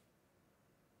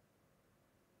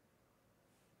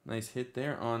 Nice hit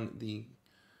there on the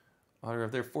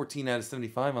autograph there. 14 out of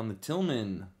 75 on the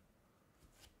Tillman.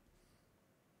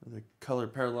 The color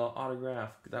parallel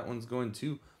autograph. That one's going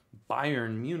to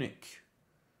Bayern Munich.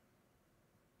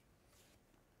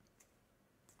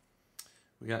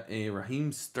 We got a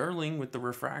Raheem Sterling with the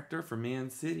refractor for Man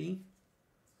City.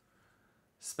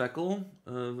 Speckle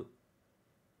of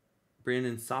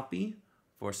Brandon Sappi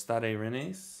for Stade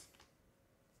Rennes.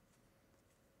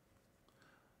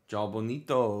 Joao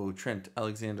Bonito, Trent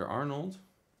Alexander-Arnold.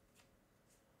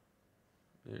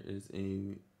 There is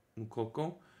a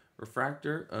Mukoko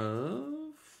refractor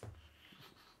of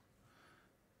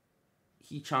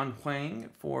Hee-Chan Huang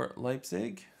for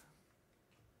Leipzig.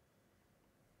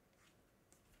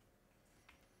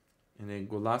 And a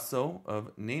Golazo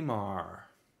of Neymar.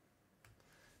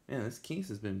 Man, this case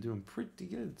has been doing pretty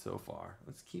good so far.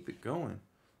 Let's keep it going.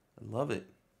 I love it.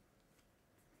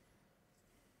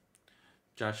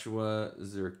 Joshua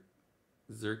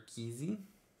Zirkzee,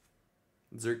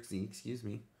 excuse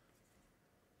me.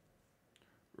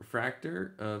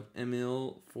 Refractor of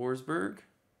Emil Forsberg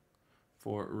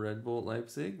for Red Bull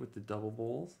Leipzig with the double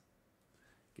bowls.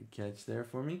 Good catch there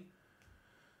for me.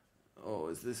 Oh,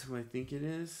 is this who I think it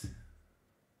is?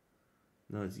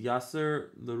 No, it's Yasser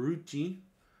Larouci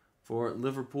for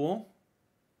Liverpool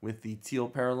with the teal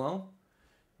parallel.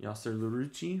 Yasser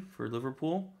Larouci for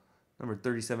Liverpool. Number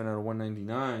 37 out of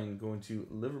 199 going to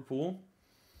Liverpool.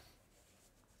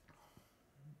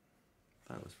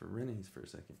 Thought it was for Rennes for a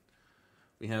second.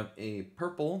 We have a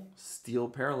purple steel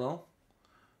parallel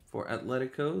for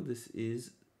Atletico. This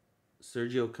is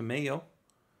Sergio Camello.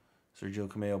 Sergio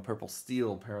Camello purple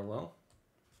steel parallel.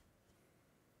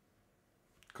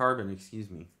 Carbon, excuse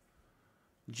me.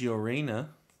 Gio Reyna.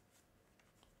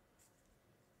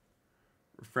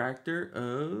 Refractor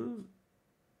of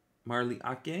Marley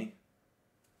Ake.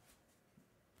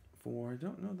 For, I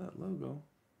don't know that logo.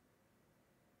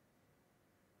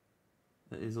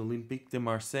 That is Olympique de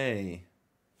Marseille.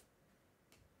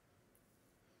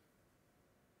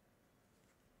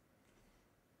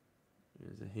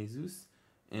 There's a Jesus.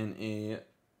 And a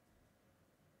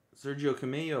Sergio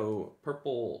Camello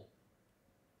purple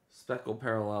speckle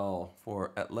parallel for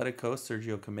Atletico,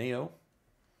 Sergio Camello.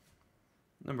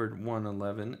 Numbered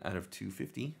 111 out of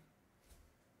 250.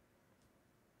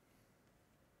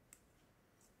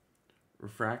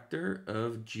 Refractor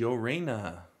of Gio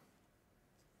Reyna.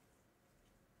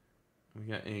 We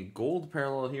got a gold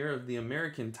parallel here of the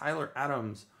American Tyler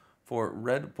Adams for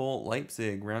Red Bull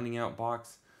Leipzig. Rounding out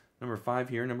box number 5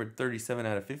 here, numbered 37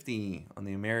 out of 50 on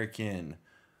the American.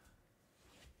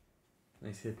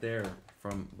 Nice hit there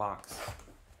from box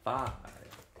 5.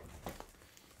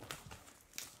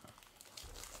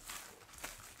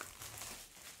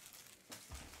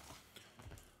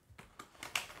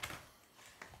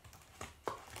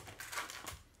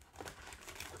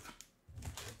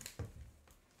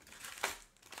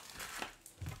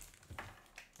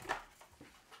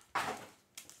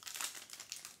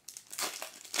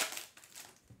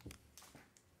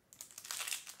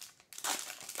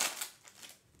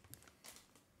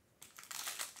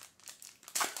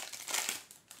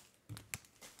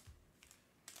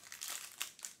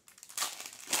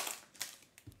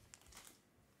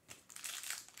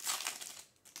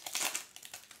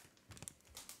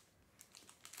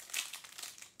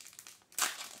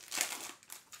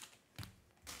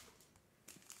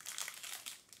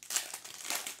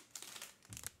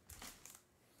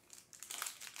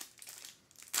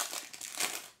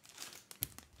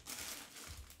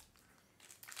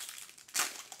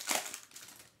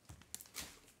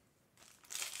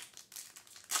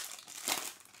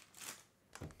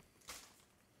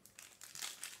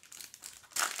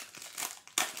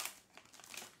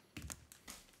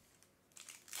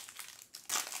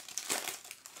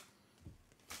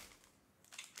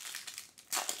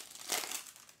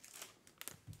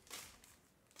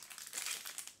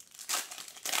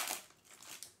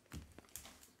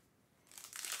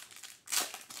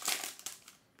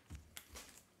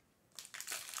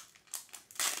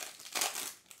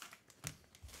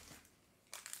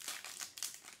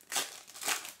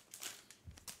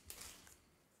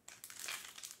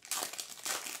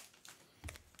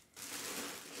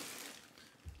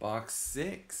 Box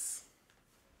 6.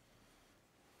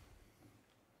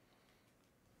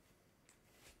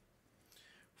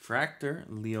 Fractor,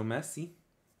 Leo Messi.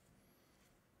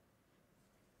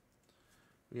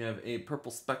 We have a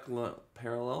purple specular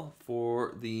parallel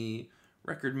for the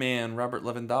record man, Robert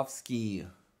Lewandowski.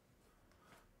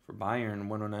 For Bayern,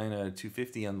 109 out of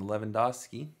 250 on the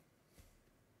Lewandowski.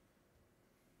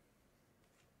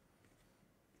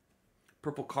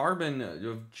 Purple carbon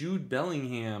of Jude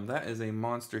Bellingham. That is a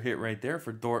monster hit right there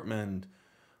for Dortmund.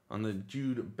 On the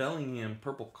Jude Bellingham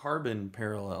purple carbon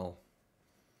parallel.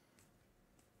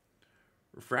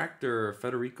 Refractor,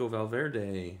 Federico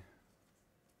Valverde.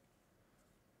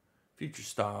 Future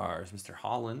Stars, Mr.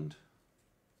 Holland.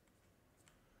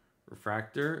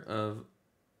 Refractor of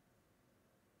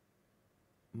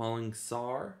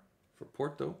Malingsar for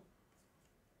Porto.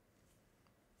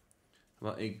 How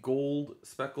about a gold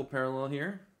speckle parallel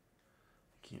here?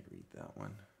 I can't read that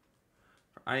one.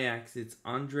 For Ajax, it's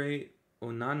Andre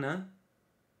Onana.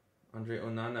 Andre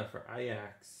Onana for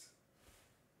Ajax.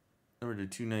 Number to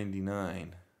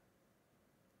 299.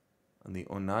 On the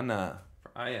Onana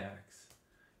for Ajax.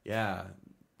 Yeah,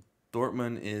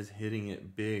 Dortmund is hitting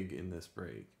it big in this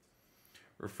break.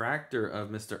 Refractor of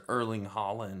Mr. Erling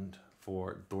Haaland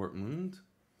for Dortmund.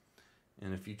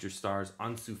 And a Future Stars,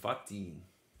 Ansu Fati.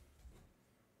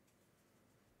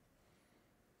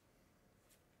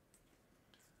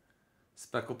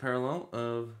 Speckle parallel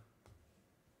of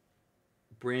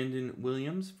Brandon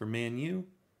Williams for Man U.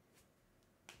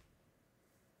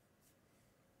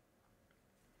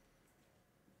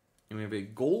 And we have a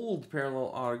gold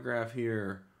parallel autograph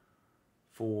here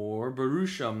for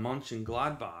Borussia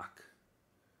Mönchengladbach.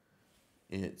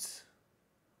 It's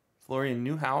Florian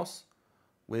Neuhaus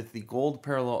with the gold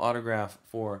parallel autograph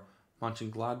for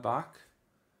Mönchengladbach.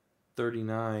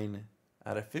 39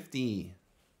 out of 50.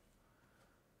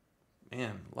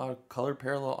 Man, a lot of color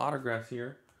parallel autographs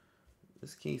here.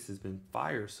 This case has been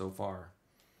fire so far.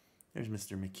 There's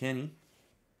Mr. McKennie.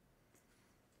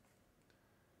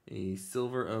 A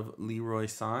silver of Leroy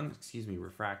San. Excuse me,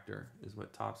 refractor is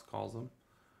what Topps calls them.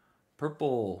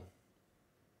 Purple.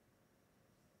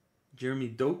 Jeremy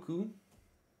Doku.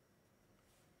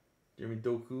 Jeremy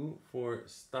Doku for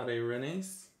Stade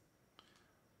Rennes.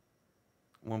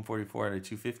 144 out of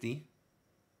 250.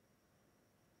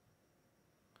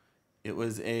 It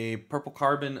was a purple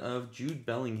carbon of Jude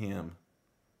Bellingham.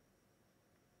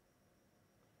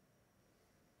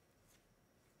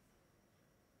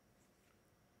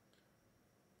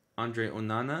 Andre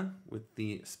Onana with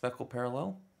the speckle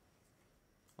parallel.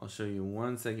 I'll show you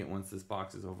 1 second once this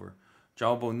box is over.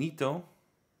 João Bonito.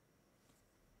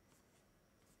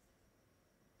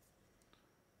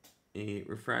 A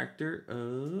refractor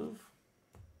of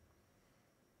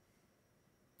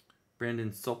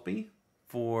Brandon Sopi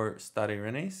for Stade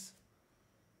Rennes.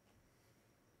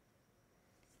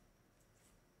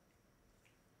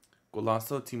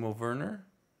 Golasso, Timo Werner.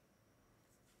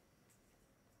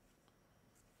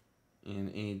 And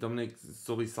a Dominik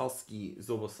Zobosalski.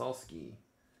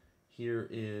 Here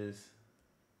is,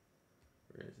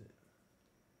 where is it?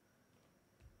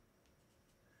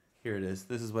 Here it is.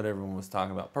 This is what everyone was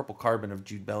talking about. Purple carbon of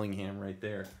Jude Bellingham right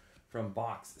there from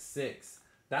box 6.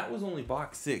 That was only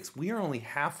box 6. We are only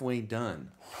halfway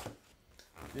done.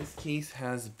 This case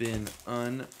has been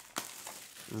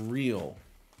unreal.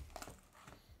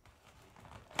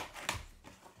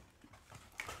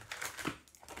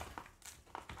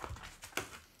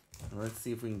 Let's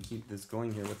see if we can keep this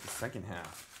going here with the second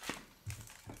half.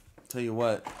 Tell you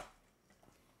what,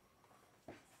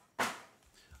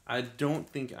 I don't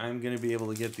think I'm going to be able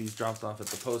to get these dropped off at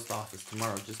the post office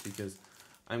tomorrow just because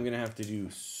I'm going to have to do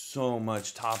so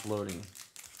much top loading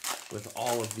with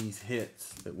all of these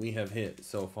hits that we have hit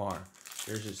so far.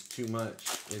 There's just too much.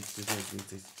 It's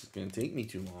just going to take me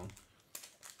too long.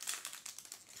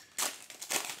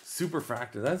 Super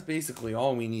Fractor, that's basically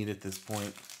all we need at this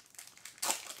point.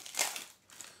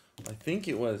 I think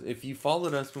it was, if you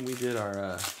followed us when we did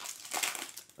our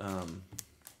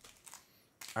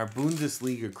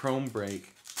Bundesliga Chrome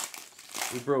break,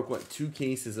 we broke, what, 2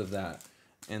 cases of that.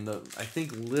 And I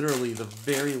think literally the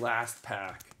very last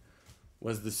pack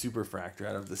was the Super Fractor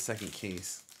out of the second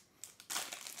case.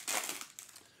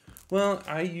 Well,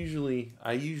 I usually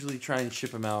try and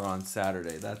ship them out on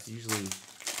Saturday. That's usually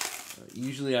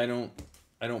I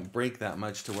don't break that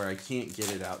much to where I can't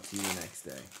get it out to you the next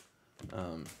day.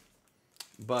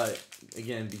 But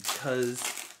again, because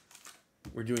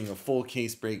we're doing a full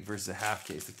case break versus a half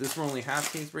case. If this were only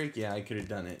half case break, yeah, I could have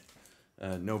done it.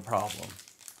 No problem.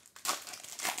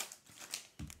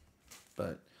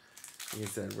 But like I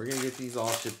said, we're going to get these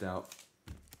all shipped out.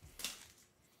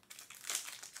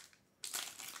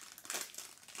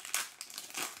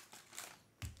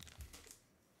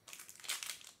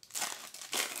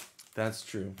 That's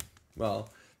true. Well,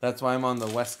 that's why I'm on the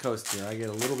West Coast here. I get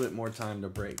a little bit more time to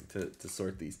break to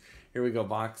sort these. Here we go.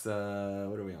 Box, what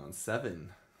are we on? 7.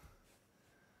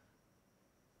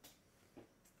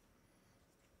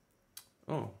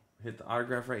 Oh, hit the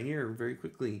autograph right here very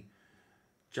quickly.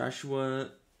 Joshua,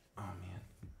 oh man.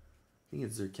 I think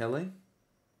it's Zirkele.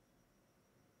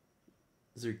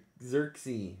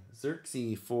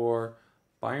 Xerxes for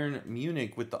Bayern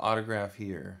Munich with the autograph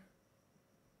here.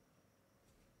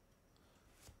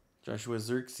 Joshua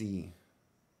Xerxes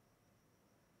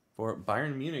for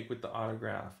Bayern Munich with the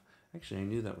autograph. Actually, I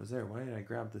knew that was there. Why did I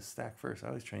grab this stack first? I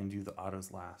always try and do the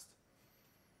autos last.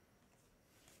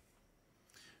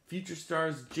 Future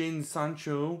Stars Jadon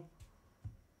Sancho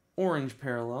orange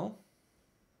parallel.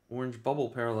 Orange bubble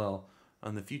parallel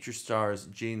on the Future Stars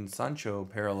Jadon Sancho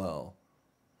parallel.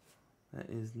 That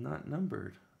is not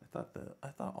numbered. I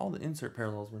thought all the insert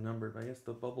parallels were numbered, but I guess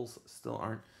the bubbles still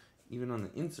aren't even on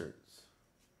the inserts.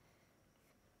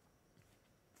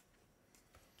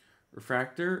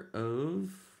 Refractor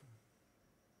of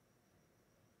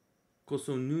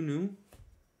Kosonunu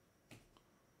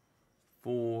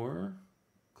for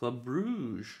Club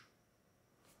Brugge.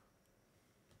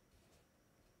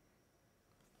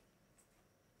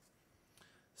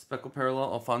 Speckle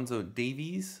parallel Alphonso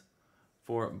Davies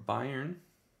for Bayern.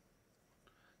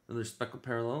 Another speckle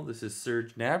parallel. This is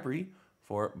Serge Gnabry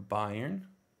for Bayern.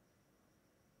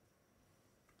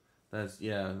 That's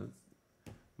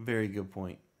very good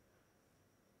point.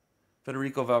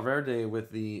 Federico Valverde with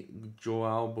the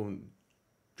Joga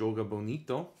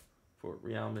Bonito for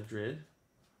Real Madrid.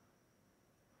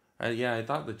 I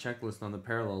thought the checklist on the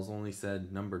parallels only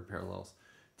said numbered parallels.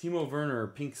 Timo Werner,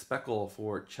 pink speckle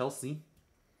for Chelsea.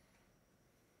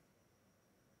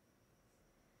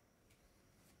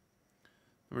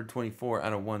 Number 24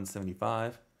 out of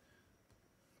 175.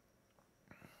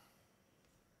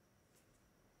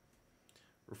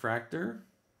 Refractor.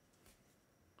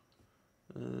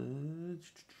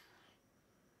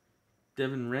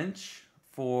 Devin Wrench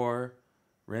for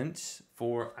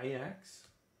Ajax.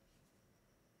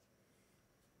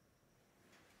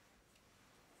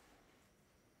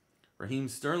 Raheem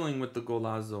Sterling with the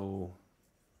Golazo.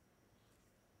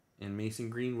 And Mason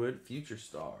Greenwood, Future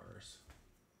Stars.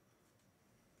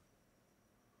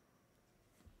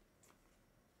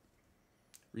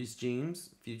 Reece James,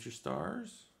 Future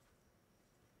Stars.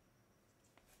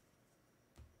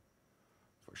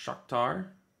 For Shakhtar,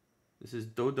 this is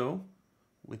Dodo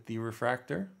with the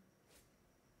refractor.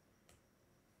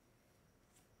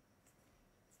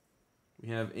 We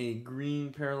have a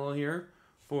green parallel here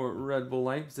for Red Bull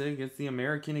Leipzig. It's the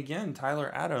American again, Tyler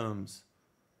Adams.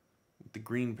 With the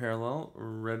green parallel,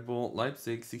 Red Bull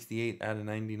Leipzig, 68 out of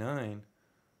 99.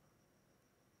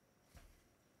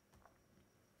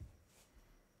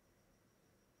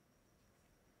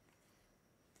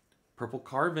 Purple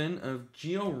carbon of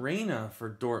Gio Reyna for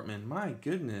Dortmund. My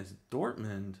goodness,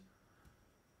 Dortmund.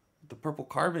 The purple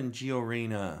carbon Gio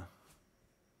Reyna.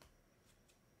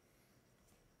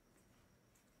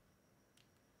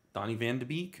 Donny van de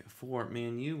Beek for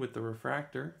Man U with the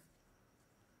refractor.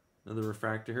 Another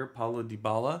refractor here. Paulo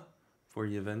Dybala for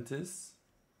Juventus.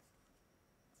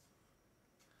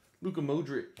 Luka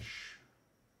Modric. I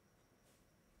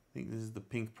think this is the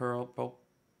pink purple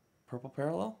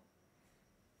parallel.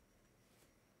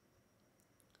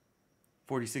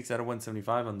 46 out of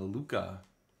 175 on the Luka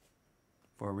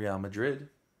for Real Madrid.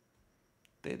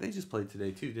 They just played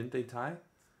today too, didn't they tie?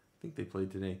 I think they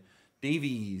played today.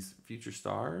 Davies, Future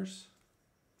Stars.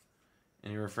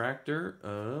 And a refractor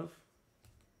of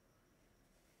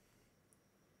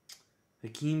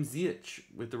Hakim Ziyech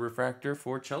with the refractor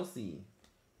for Chelsea.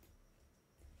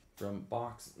 From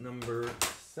box number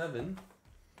 7.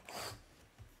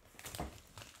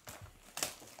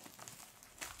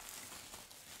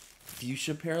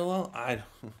 Fuchsia parallel? I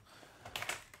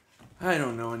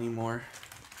don't know anymore.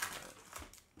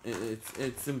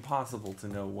 It's impossible to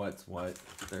know what's what.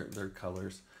 Their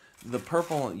colors. The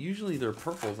purple, usually they're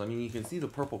purples. I mean, you can see the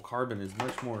purple carbon is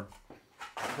much more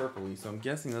purpley. So I'm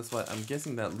guessing that's what I'm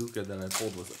guessing that Luka that I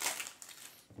pulled was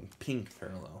a pink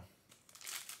parallel.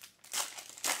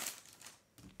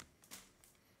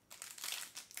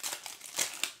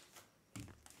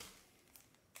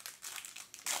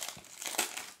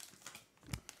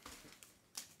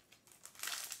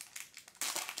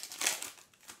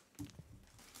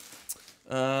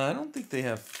 I don't think they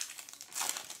have.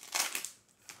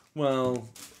 Well,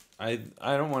 I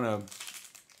don't want to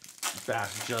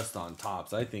bash just on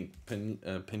tops. I think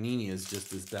Panini is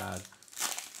just as bad.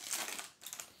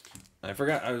 I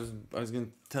forgot. I was gonna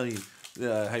tell you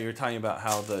how you're talking about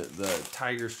how the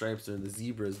tiger stripes or the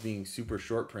zebras being super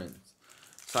short prints.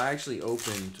 So I actually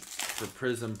opened for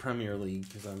Prism Premier League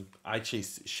because I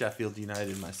chase Sheffield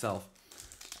United myself.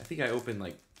 I think I opened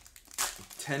like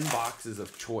 10 boxes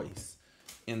of choice,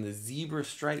 and the zebra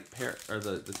stripe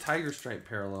the tiger stripe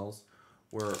parallels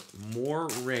were more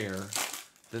rare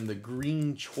than the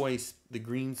green choice, the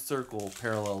green circle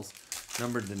parallels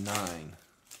numbered to 9.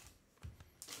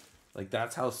 Like,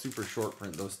 that's how super short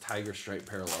print those tiger stripe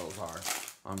parallels are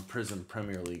on Prism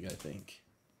Premier League, I think.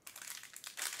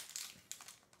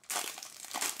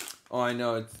 Oh, I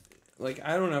know, it's like,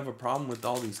 I don't have a problem with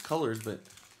all these colors, but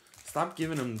stop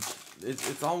giving them,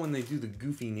 it's all when they do the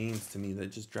goofy names to me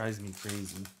that just drives me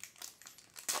crazy.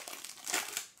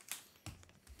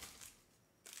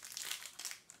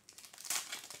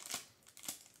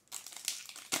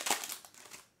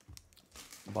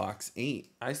 Box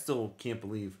 8. I still can't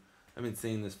believe, I've been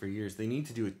saying this for years, they need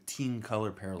to do a team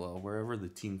color parallel wherever the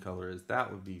team color is.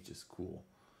 That would be just cool.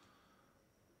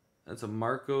 That's a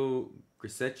Marco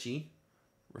Grisecci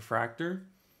refractor.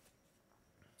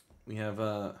 We have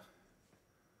a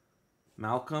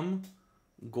Malcolm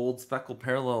gold speckle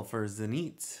parallel for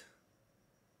Zenit.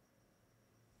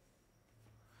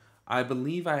 I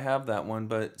believe I have that one,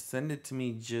 but send it to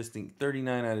me just in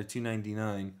 39 out of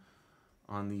 299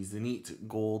 on the Zenit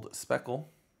gold speckle.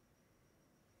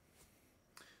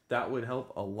 That would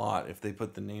help a lot if they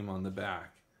put the name on the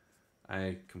back.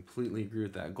 I completely agree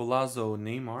with that. Golazo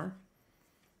Neymar.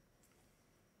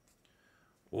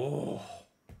 Oh,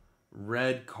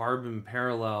 red carbon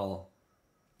parallel.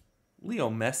 Leo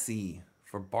Messi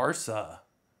for Barca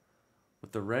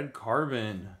with the red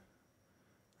carbon.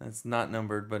 That's not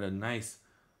numbered, but a nice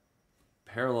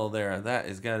parallel there. That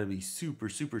has got to be super,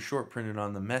 super short printed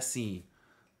on the Messi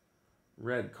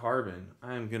red carbon.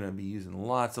 I'm going to be using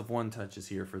lots of one touches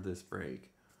here for this break.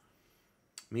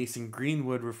 Mason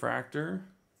Greenwood refractor.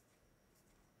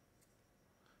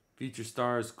 Future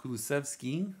Stars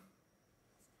Kulusevski.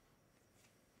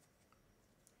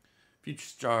 Future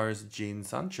Stars Jadon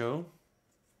Sancho.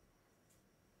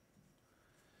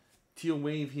 Teal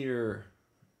Wave here.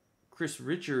 Chris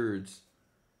Richards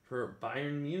for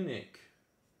Bayern Munich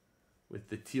with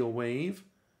the Teal Wave.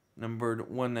 Numbered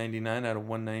 199 out of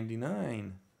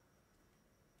 199.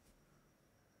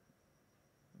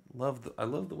 I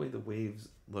love the way the waves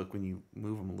look when you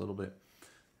move them a little bit.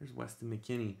 There's Weston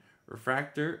McKennie.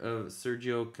 Refractor of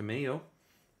Sergio Cameo.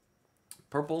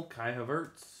 Purple Kai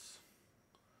Havertz.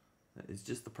 That is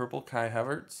just the purple Kai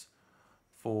Havertz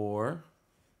for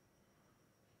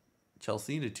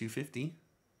Chelsea to 250.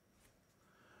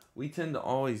 We tend to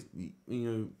always,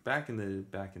 back in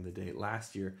the day,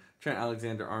 last year, Trent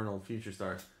Alexander-Arnold, Future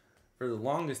Stars. For the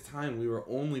longest time, we were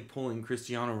only pulling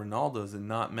Cristiano Ronaldo's and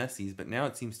not Messi's, but now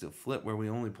it seems to flip where we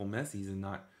only pull Messi's and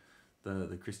not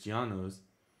the Cristianos.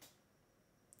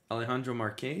 Alejandro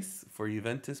Marquez for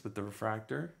Juventus with the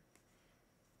refractor.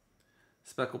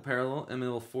 Speckle parallel,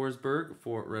 Emil Forsberg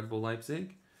for Red Bull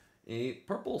Leipzig. A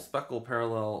purple speckle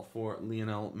parallel for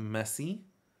Lionel Messi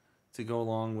to go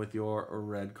along with your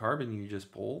red carbon you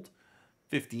just pulled.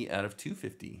 50 out of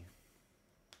 250.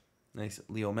 Nice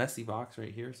Leo Messi box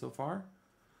right here so far.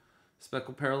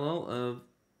 Speckle parallel of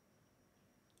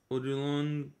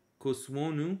Odilon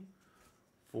Koswonu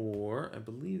for, I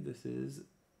believe this is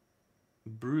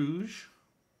Bruges.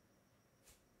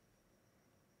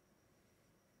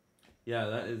 Yeah,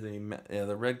 that is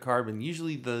the red carbon.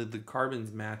 Usually the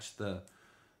carbons match the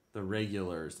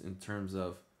regulars in terms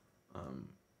of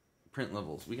print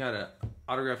levels. We got an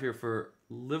autograph here for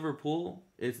Liverpool.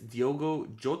 It's Diogo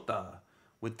Jota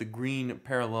with the green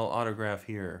parallel autograph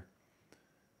here.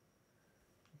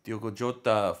 Diogo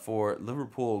Jota for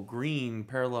Liverpool, green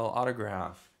parallel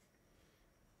autograph.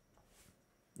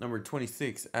 Number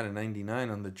 26 out of 99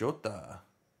 on the Jota.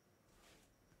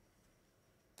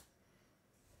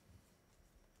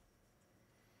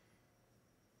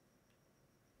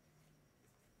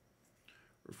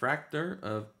 Refractor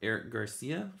of Eric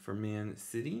Garcia for Man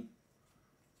City.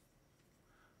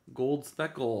 Gold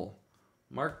speckle,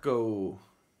 Marco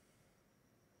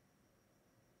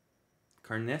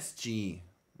Carnesci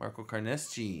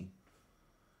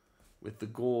with the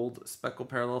gold speckle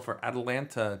parallel for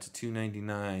Atalanta to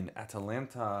 299.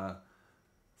 Atalanta.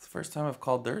 It's the first time I've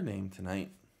called their name tonight.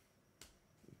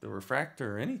 The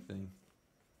refractor or anything.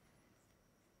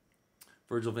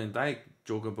 Virgil van Dijk,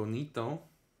 Joga Bonito.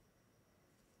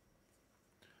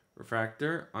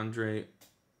 Refractor, Andre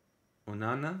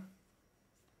Onana.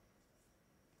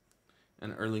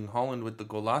 And Erling Haaland with the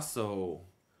Golazo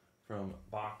from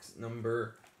box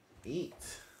number 8.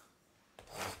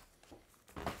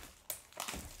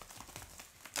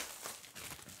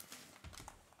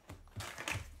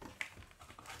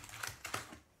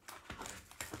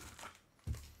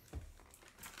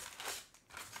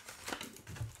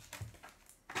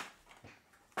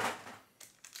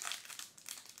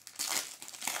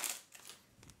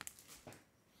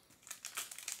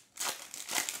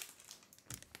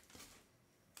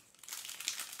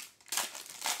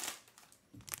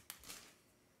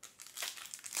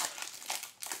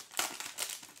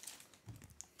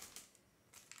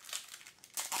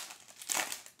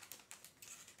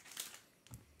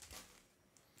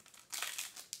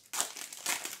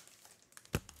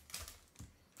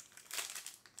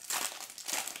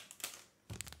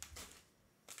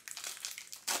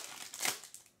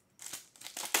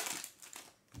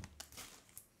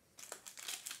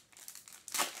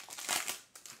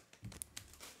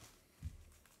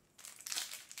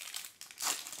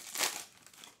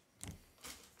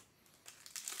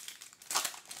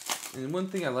 And one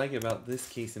thing I like about this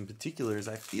case in particular is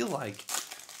I feel like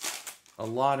a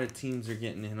lot of teams are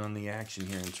getting in on the action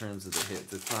here in terms of the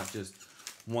hits. It's not just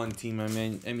one team. I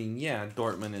mean, yeah,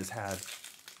 Dortmund has had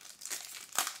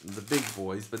the big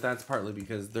boys, but that's partly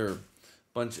because they're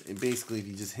basically, if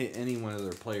you just hit any one of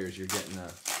their players, you're getting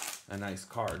a nice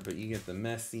card. But you get the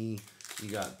Messi, you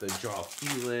got the Joao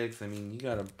Felix. I mean, you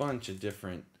got a bunch of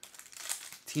different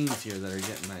teams here that are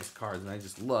getting nice cards, and I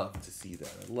just love to see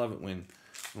that. I love it when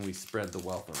we spread the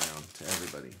wealth around to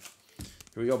everybody.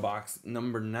 Here we go, box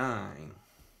number 9.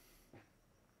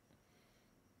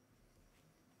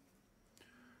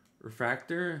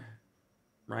 Refractor,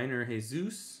 Reiner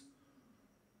Jesus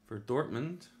for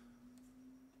Dortmund.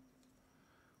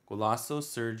 Golasso,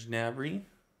 Serge Gnabry.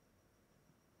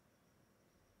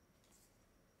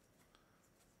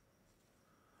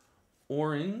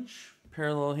 Orange,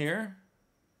 parallel here.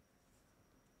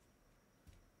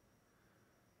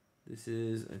 This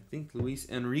is, I think, Luis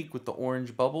Enrique with the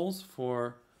orange bubbles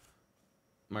for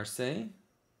Marseille.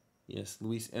 Yes,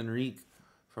 Luis Enrique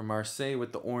for Marseille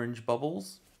with the orange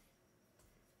bubbles.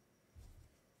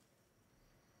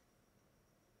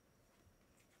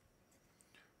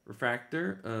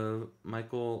 Refractor of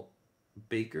Michael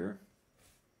Baker.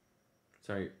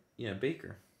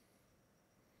 Baker.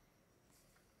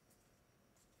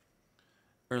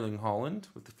 Erling Haaland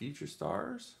with the Future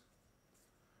Stars.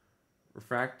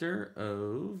 Refractor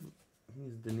of, I think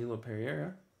it's Danilo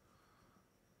Pereira.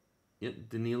 Yep,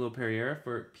 Danilo Pereira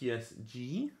for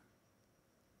PSG.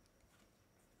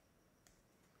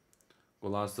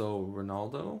 Golazo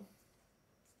Ronaldo.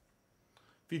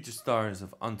 Future Stars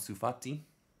of Ansu Fati.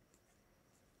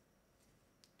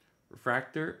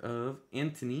 Refractor of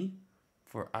Antony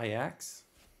for Ajax.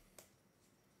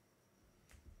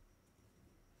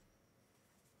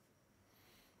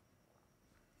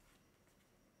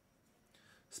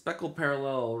 Speckle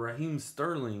parallel Raheem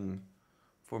Sterling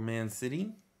for Man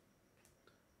City.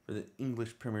 For the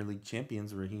English Premier League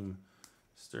champions, Raheem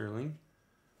Sterling.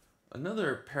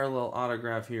 Another parallel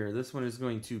autograph here. This one is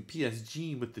going to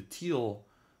PSG with the teal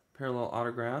parallel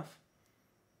autograph.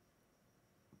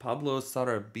 Pablo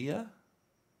Sarabia.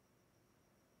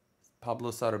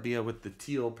 Pablo Sarabia with the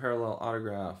teal parallel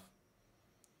autograph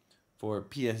for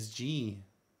PSG.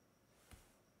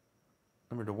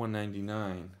 Number to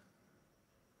 199.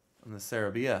 On the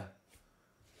Sarabia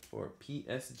for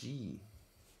PSG.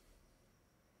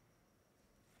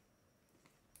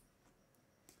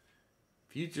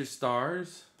 Future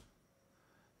Stars,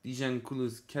 Dejan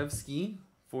Kulusevski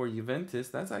for Juventus.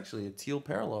 That's actually a teal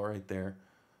parallel right there.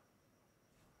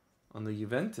 On the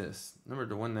Juventus, number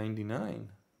to 199.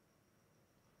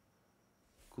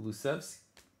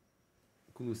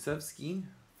 Kulusevski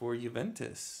for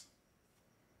Juventus.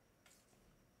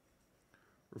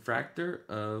 Refractor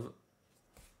of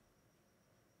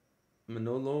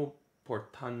Manolo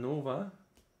Portanova.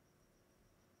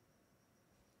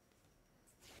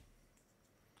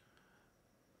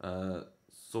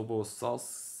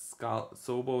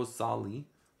 Sobosali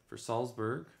for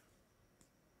Salzburg.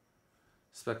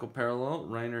 Speckle parallel,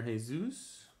 Reiner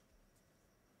Jesus.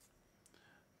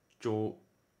 Jogo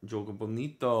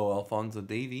Bonito, Alphonso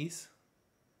Davies.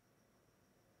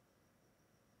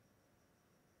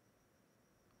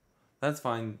 That's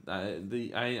fine.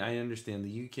 I understand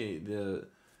the UK, the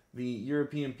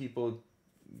European people.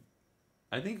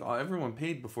 I think everyone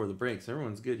paid before the break, so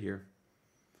everyone's good here.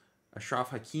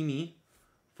 Ashraf Hakimi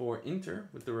for Inter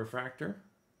with the refractor.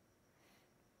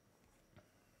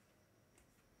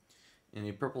 And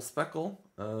a purple speckle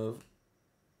of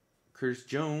Curtis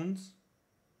Jones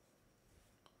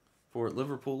for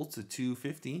Liverpool to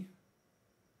 250.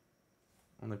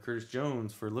 On the Curtis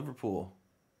Jones for Liverpool.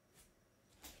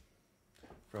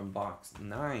 From box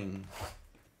 9.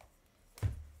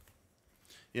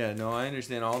 Yeah, no, I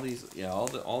understand all these. Yeah, all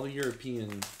the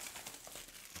European.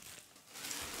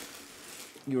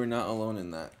 You are not alone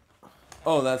in that.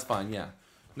 Oh, that's fine. Yeah,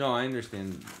 no, I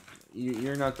understand.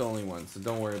 You're not the only one, so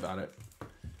don't worry about it.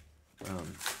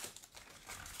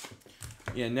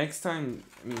 Yeah, next time.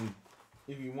 I mean,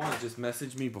 if you want, just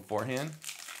message me beforehand,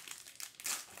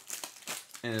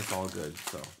 and it's all good.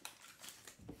 So.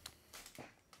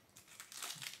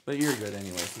 But you're good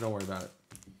anyway, so don't worry about it.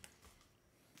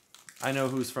 I know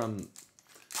who's from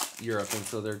Europe, and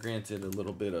so they're granted a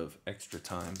little bit of extra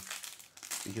time.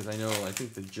 Because I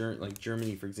think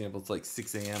Germany, for example, it's like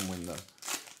 6 a.m.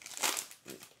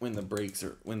 when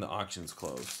the auctions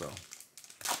close, so.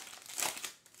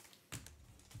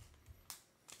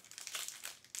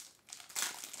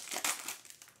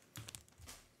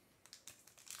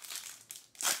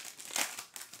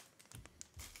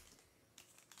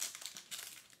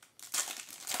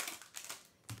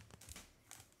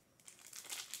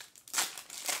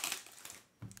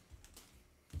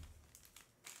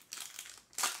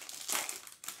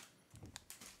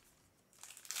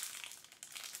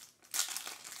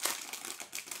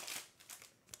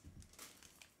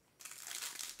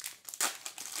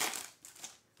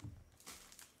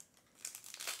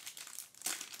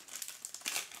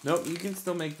 Nope, you can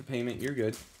still make the payment. You're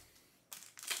good.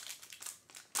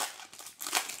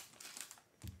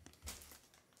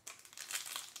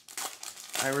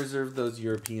 I reserved those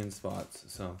European spots,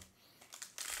 so.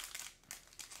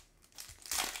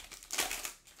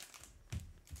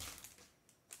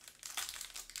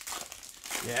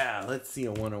 Yeah, let's see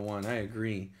a 101. I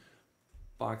agree.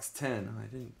 Box 10. Oh, I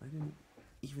didn't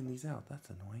even these out.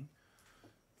 That's annoying.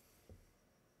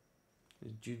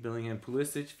 There's Jude Bellingham,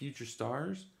 Pulisic, Future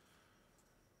Stars.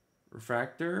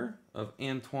 Refractor of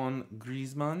Antoine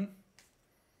Griezmann.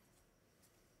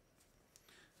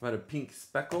 About a pink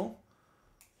speckle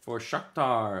for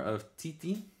Shakhtar of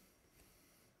Titi.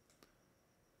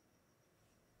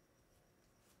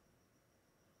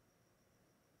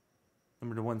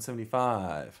 Number to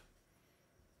 175.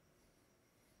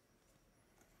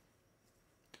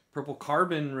 Purple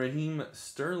Carbon, Raheem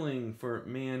Sterling for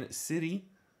Man City.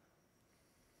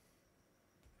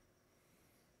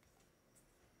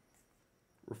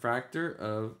 Refractor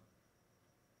of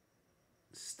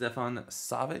Stefan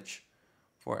Savic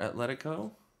for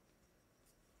Atletico.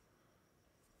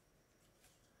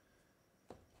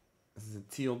 This is a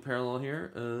teal parallel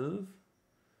here of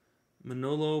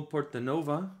Manolo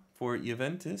Portanova for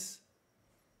Juventus.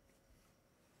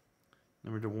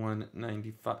 Number to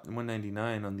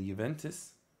 199 on the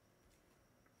Juventus.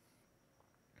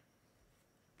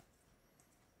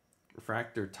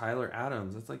 Refractor, Tyler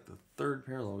Adams. That's like the third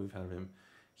parallel we've had of him.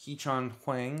 Hee-chan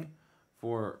Huang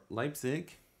for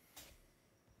Leipzig.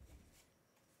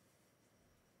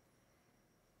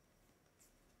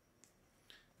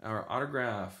 Our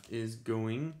autograph is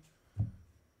going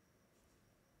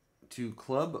to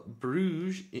Club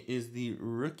Bruges. It is the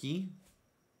rookie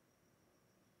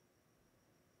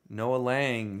Noah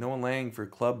Lang. Noah Lang for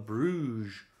Club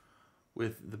Bruges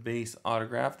with the base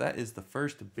autograph. That is the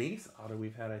first base auto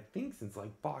we've had, I think, since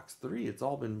like box 3. It's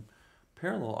all been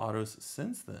parallel autos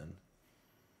since then.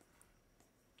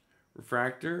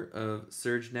 Refractor of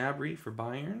Serge Gnabry for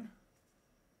Bayern.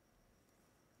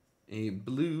 A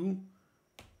blue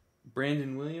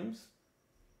Brandon Williams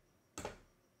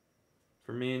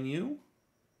for Man U.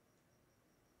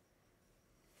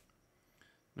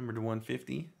 Number to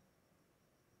 150.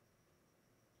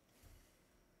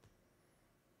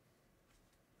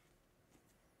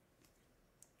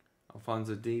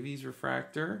 Alphonso Davies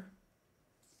refractor.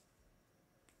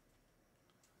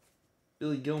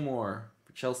 Billy Gilmore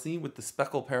for Chelsea with the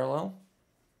speckle parallel.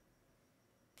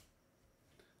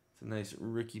 It's a nice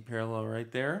rookie parallel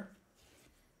right there.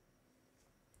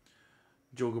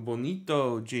 Jogo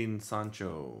Bonito, Jadon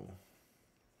Sancho.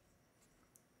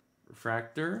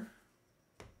 Refractor.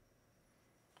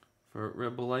 For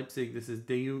Red Bull Leipzig, this is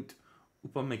Dayot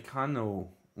Upamecano.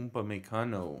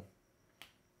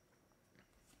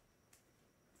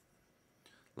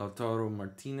 Lautaro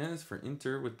Martinez for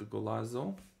Inter with the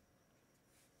Golazo.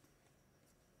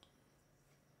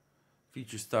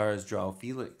 Feature stars Joao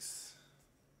Felix.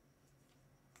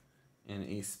 And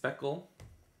a speckle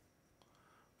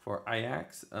for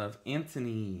Ajax of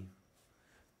Anthony.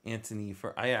 Anthony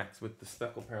for Ajax with the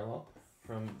speckle parallel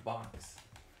from box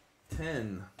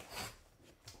 10.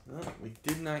 Well, we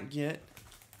did not get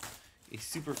a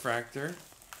superfractor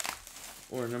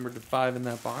or a number to 5 in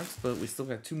that box, but we still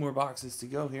got 2 more boxes to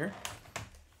go here.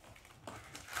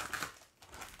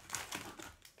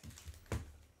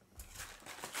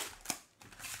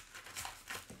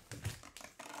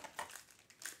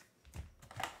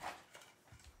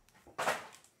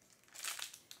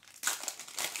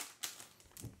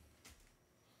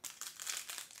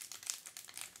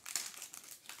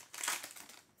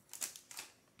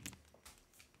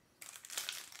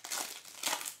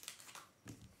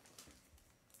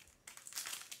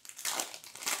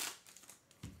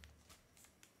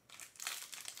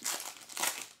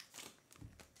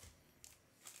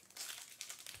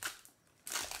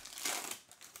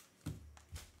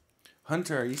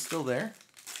 Hunter, are you still there?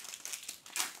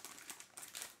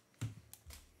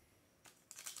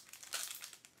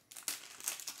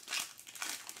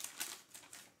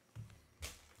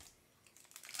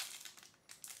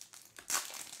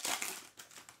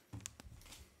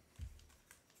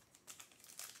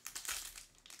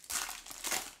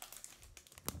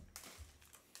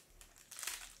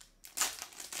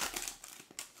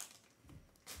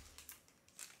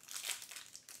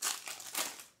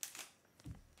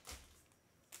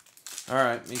 All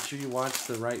right, make sure you watch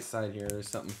the right side here. There's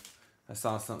something, I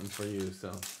saw something for you,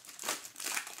 so.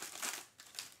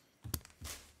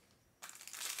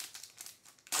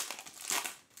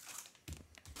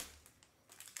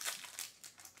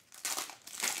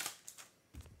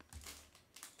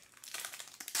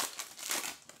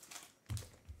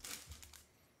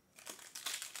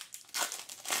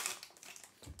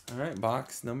 All right,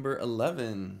 box number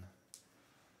 11.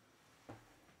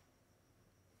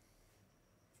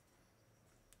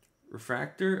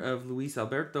 Refractor of Luis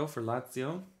Alberto for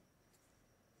Lazio.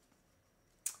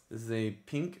 This is a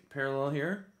pink parallel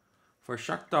here. For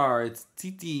Shakhtar, it's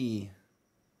Titi.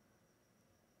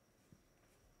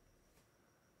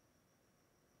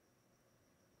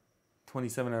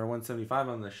 $27 out of 175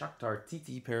 on the Shakhtar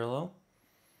Titi parallel.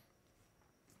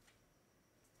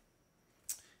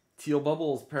 Teal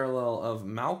Bubbles parallel of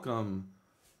Malcolm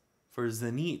for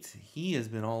Zenit. He has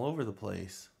been all over the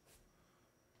place.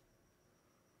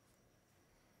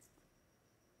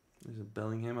 There's a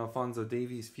Bellingham, Alphonso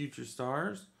Davies, Future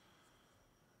Stars.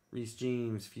 Reece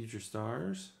James, Future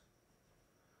Stars.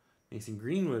 Mason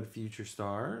Greenwood, Future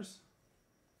Stars.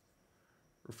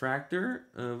 Refractor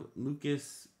of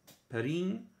Lucas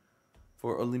Perrin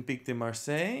for Olympique de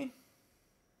Marseille.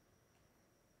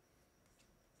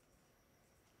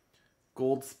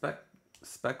 Gold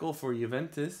speckle for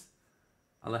Juventus,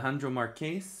 Alejandro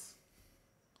Marquez.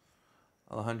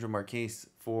 Alejandro Marquez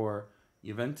for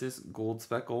Juventus, gold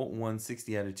speckle,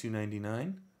 160 out of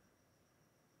 299.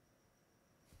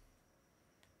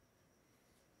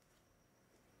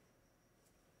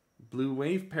 Blue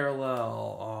Wave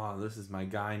parallel. Oh, this is my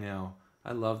guy now.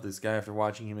 I love this guy after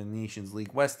watching him in Nations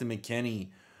League. Weston McKennie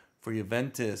for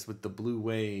Juventus with the Blue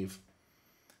Wave.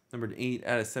 Numbered 8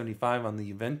 out of 75 on the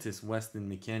Juventus, Weston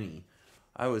McKennie.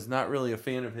 I was not really a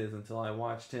fan of his until I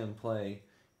watched him play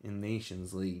in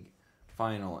Nations League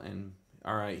final. And,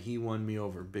 all right, he won me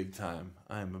over big time.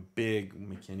 I'm a big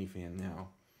McKennie fan now.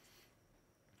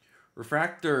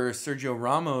 Refractor, Sergio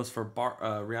Ramos for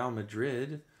Real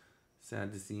Madrid.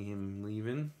 Sad to see him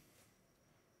leaving.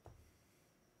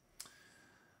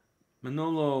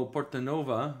 Manolo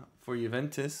Portanova for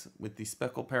Juventus with the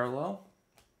speckle parallel.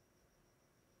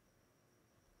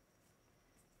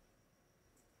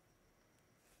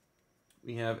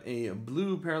 We have a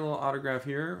blue parallel autograph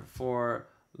here for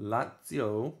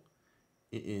Lazio.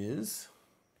 It is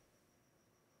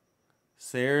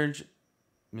Serge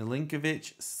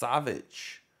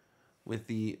Milinkovic-Savic with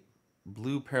the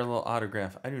blue parallel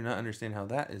autograph. I do not understand how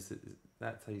that is.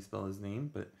 That's how you spell his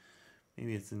name, but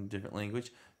maybe it's in a different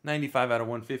language. 95 out of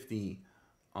 150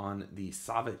 on the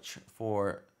Savic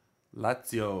for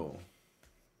Lazio.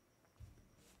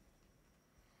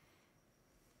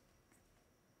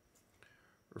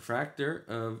 Refractor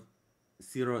of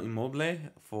Ciro Immobile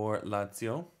for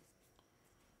Lazio.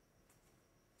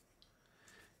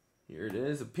 Here it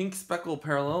is, a pink speckle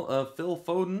parallel of Phil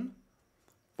Foden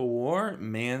for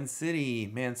Man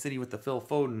City. Man City with the Phil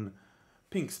Foden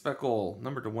pink speckle,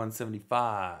 number to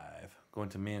 175. Going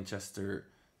to Manchester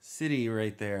City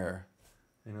right there.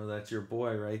 I know that's your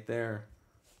boy right there.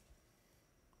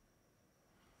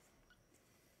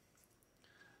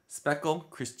 Speckle,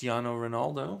 Cristiano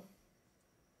Ronaldo.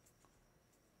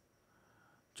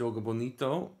 Joga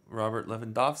Bonito, Robert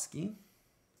Lewandowski.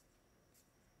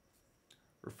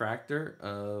 Refractor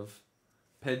of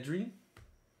Pedri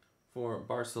for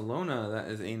Barcelona. That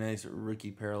is a nice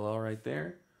rookie parallel right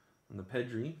there on the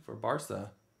Pedri for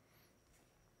Barca.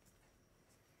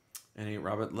 And a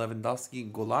Robert Lewandowski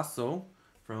Golazo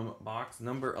from box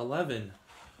number 11.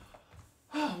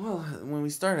 Oh, well, when we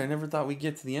started, I never thought we'd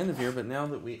get to the end of here, but now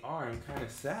that we are, I'm kind of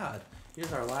sad.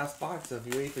 Here's our last box of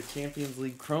UEFA Champions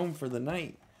League Chrome for the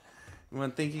night. We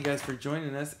want to thank you guys for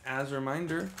joining us. As a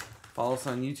reminder, follow us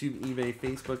on YouTube, eBay,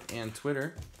 Facebook, and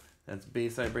Twitter. That's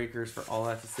Bayside Breakers for all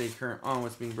that to stay current on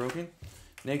what's being broken.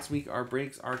 Next week, our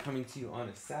breaks are coming to you on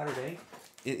a Saturday.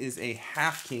 It is a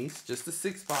half case, just a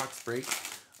 6-box break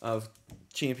of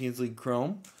Champions League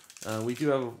Chrome. We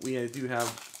do have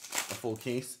a full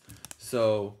case,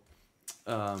 so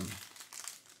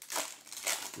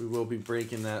we will be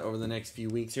breaking that over the next few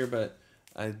weeks here, but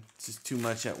just too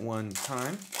much at one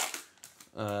time.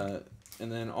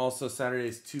 And then also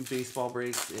Saturday's 2 baseball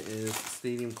breaks. It is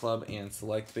Stadium Club and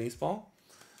Select Baseball.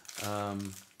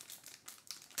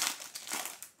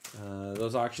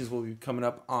 Those auctions will be coming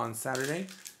up on Saturday.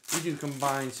 We do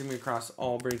combine shimming across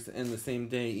all breaks in the same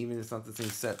day, even if it's not the same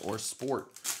set or sport.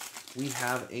 We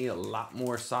have a lot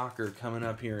more soccer coming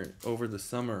up here over the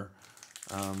summer.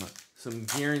 Some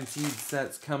guaranteed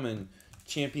sets coming.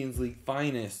 Champions League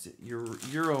Finest,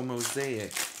 Euro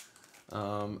Mosaic,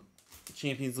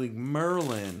 Champions League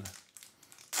Merlin.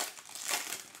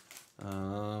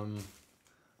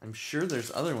 I'm sure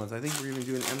there's other ones. I think we're even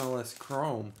doing MLS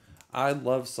Chrome. I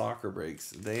love soccer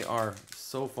breaks. They are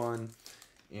so fun.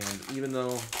 And even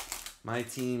though my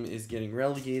team is getting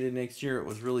relegated next year, it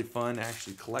was really fun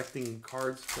actually collecting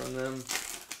cards from them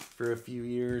for a few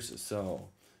years. So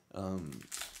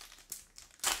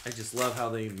I just love how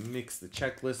they mix the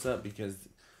checklist up because,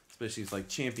 especially it's like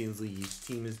Champions League, each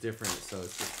team is different. So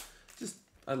it's just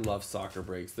I love soccer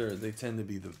breaks. They tend to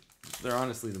be they're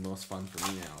honestly the most fun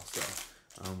for me now. So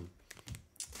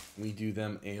we do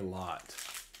them a lot.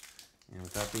 And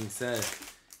with that being said,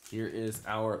 here is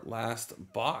our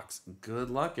last box. Good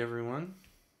luck, everyone.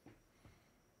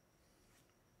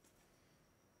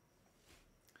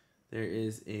 There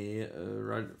is a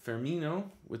Firmino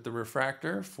with the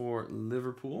refractor for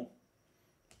Liverpool.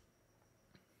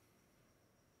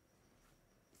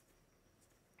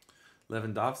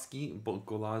 Lewandowski,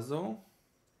 Golazo.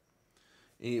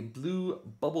 A blue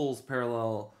bubbles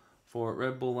parallel for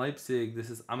Red Bull Leipzig. This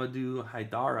is Amadou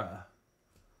Haidara.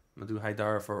 Amadou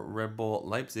Haidara for Red Bull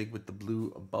Leipzig with the blue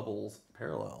bubbles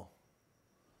parallel.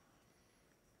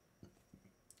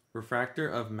 Refractor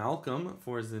of Malcolm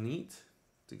for Zenit.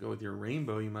 To go with your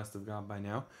rainbow, you must have got by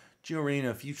now. Gio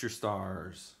Reyna, Future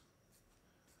Stars.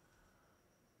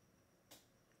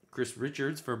 Chris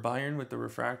Richards for Bayern with the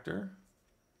refractor.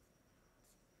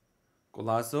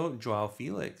 Golazo, Joao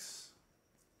Felix.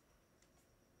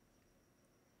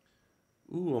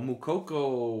 Ooh, a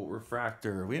Mukoko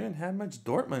refractor. We haven't had much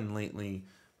Dortmund lately,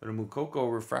 but a Mukoko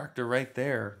refractor right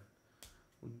there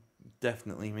will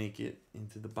definitely make it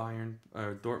into the Bayern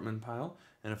or Dortmund pile.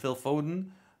 And a Phil Foden,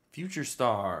 Future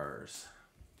Stars.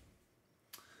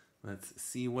 Let's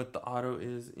see what the auto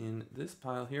is in this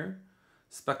pile here.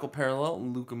 Speckle Parallel,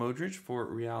 Luka Modric for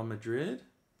Real Madrid.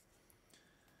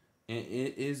 And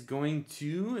it is going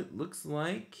to, it looks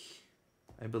like,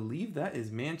 I believe that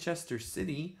is Manchester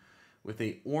City with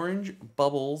a orange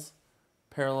bubbles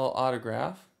parallel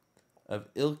autograph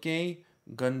of Ilkay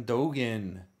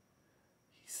Gundogan.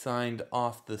 He signed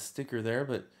off the sticker there,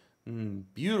 but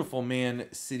beautiful Man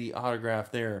City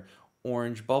autograph there.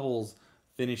 Orange bubbles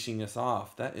finishing us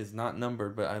off. That is not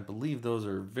numbered, but I believe those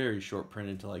are very short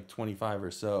printed to like 25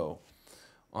 or so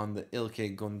on the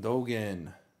Ilkay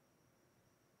Gundogan.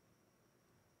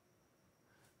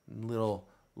 Little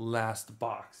last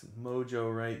box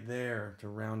mojo right there to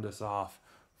round us off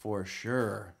for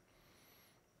sure.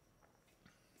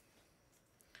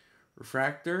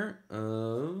 Refractor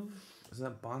of, is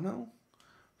that Bono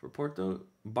for Porto?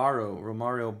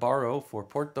 Romario Barro for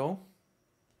Porto.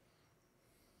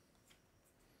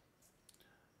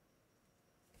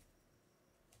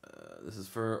 This is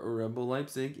for Red Bull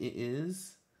Leipzig. It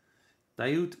is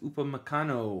Dayot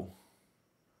Upamecano.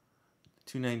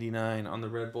 $2.99 on the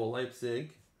Red Bull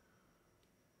Leipzig.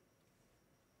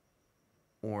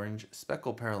 Orange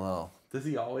speckle parallel. Does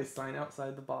he always sign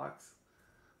outside the box?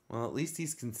 Well, at least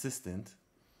he's consistent.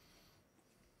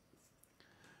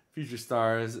 Future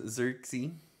Stars,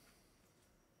 Xerxes.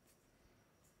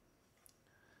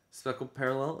 Speckle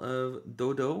parallel of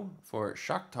Dodo for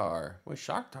Shakhtar. Boy,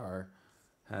 Shakhtar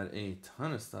had a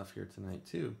ton of stuff here tonight,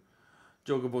 too.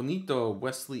 Joga Bonito,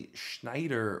 Wesley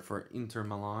Schneider for Inter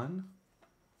Milan.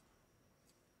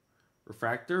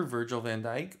 Refractor, Virgil van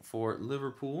Dijk for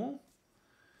Liverpool.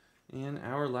 And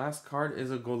our last card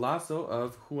is a golazo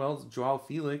of who else? Joao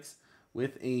Felix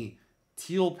with a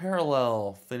teal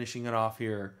parallel finishing it off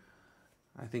here.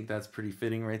 I think that's pretty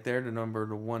fitting right there to number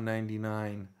to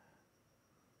 199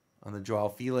 on the Joao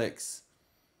Felix.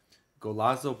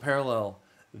 Golazo parallel.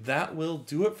 That will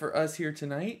do it for us here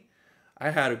tonight. I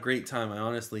had a great time. I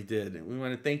honestly did. And we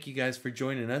want to thank you guys for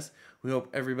joining us. We hope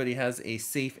everybody has a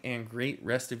safe and great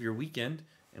rest of your weekend.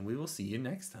 And we will see you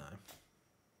next time.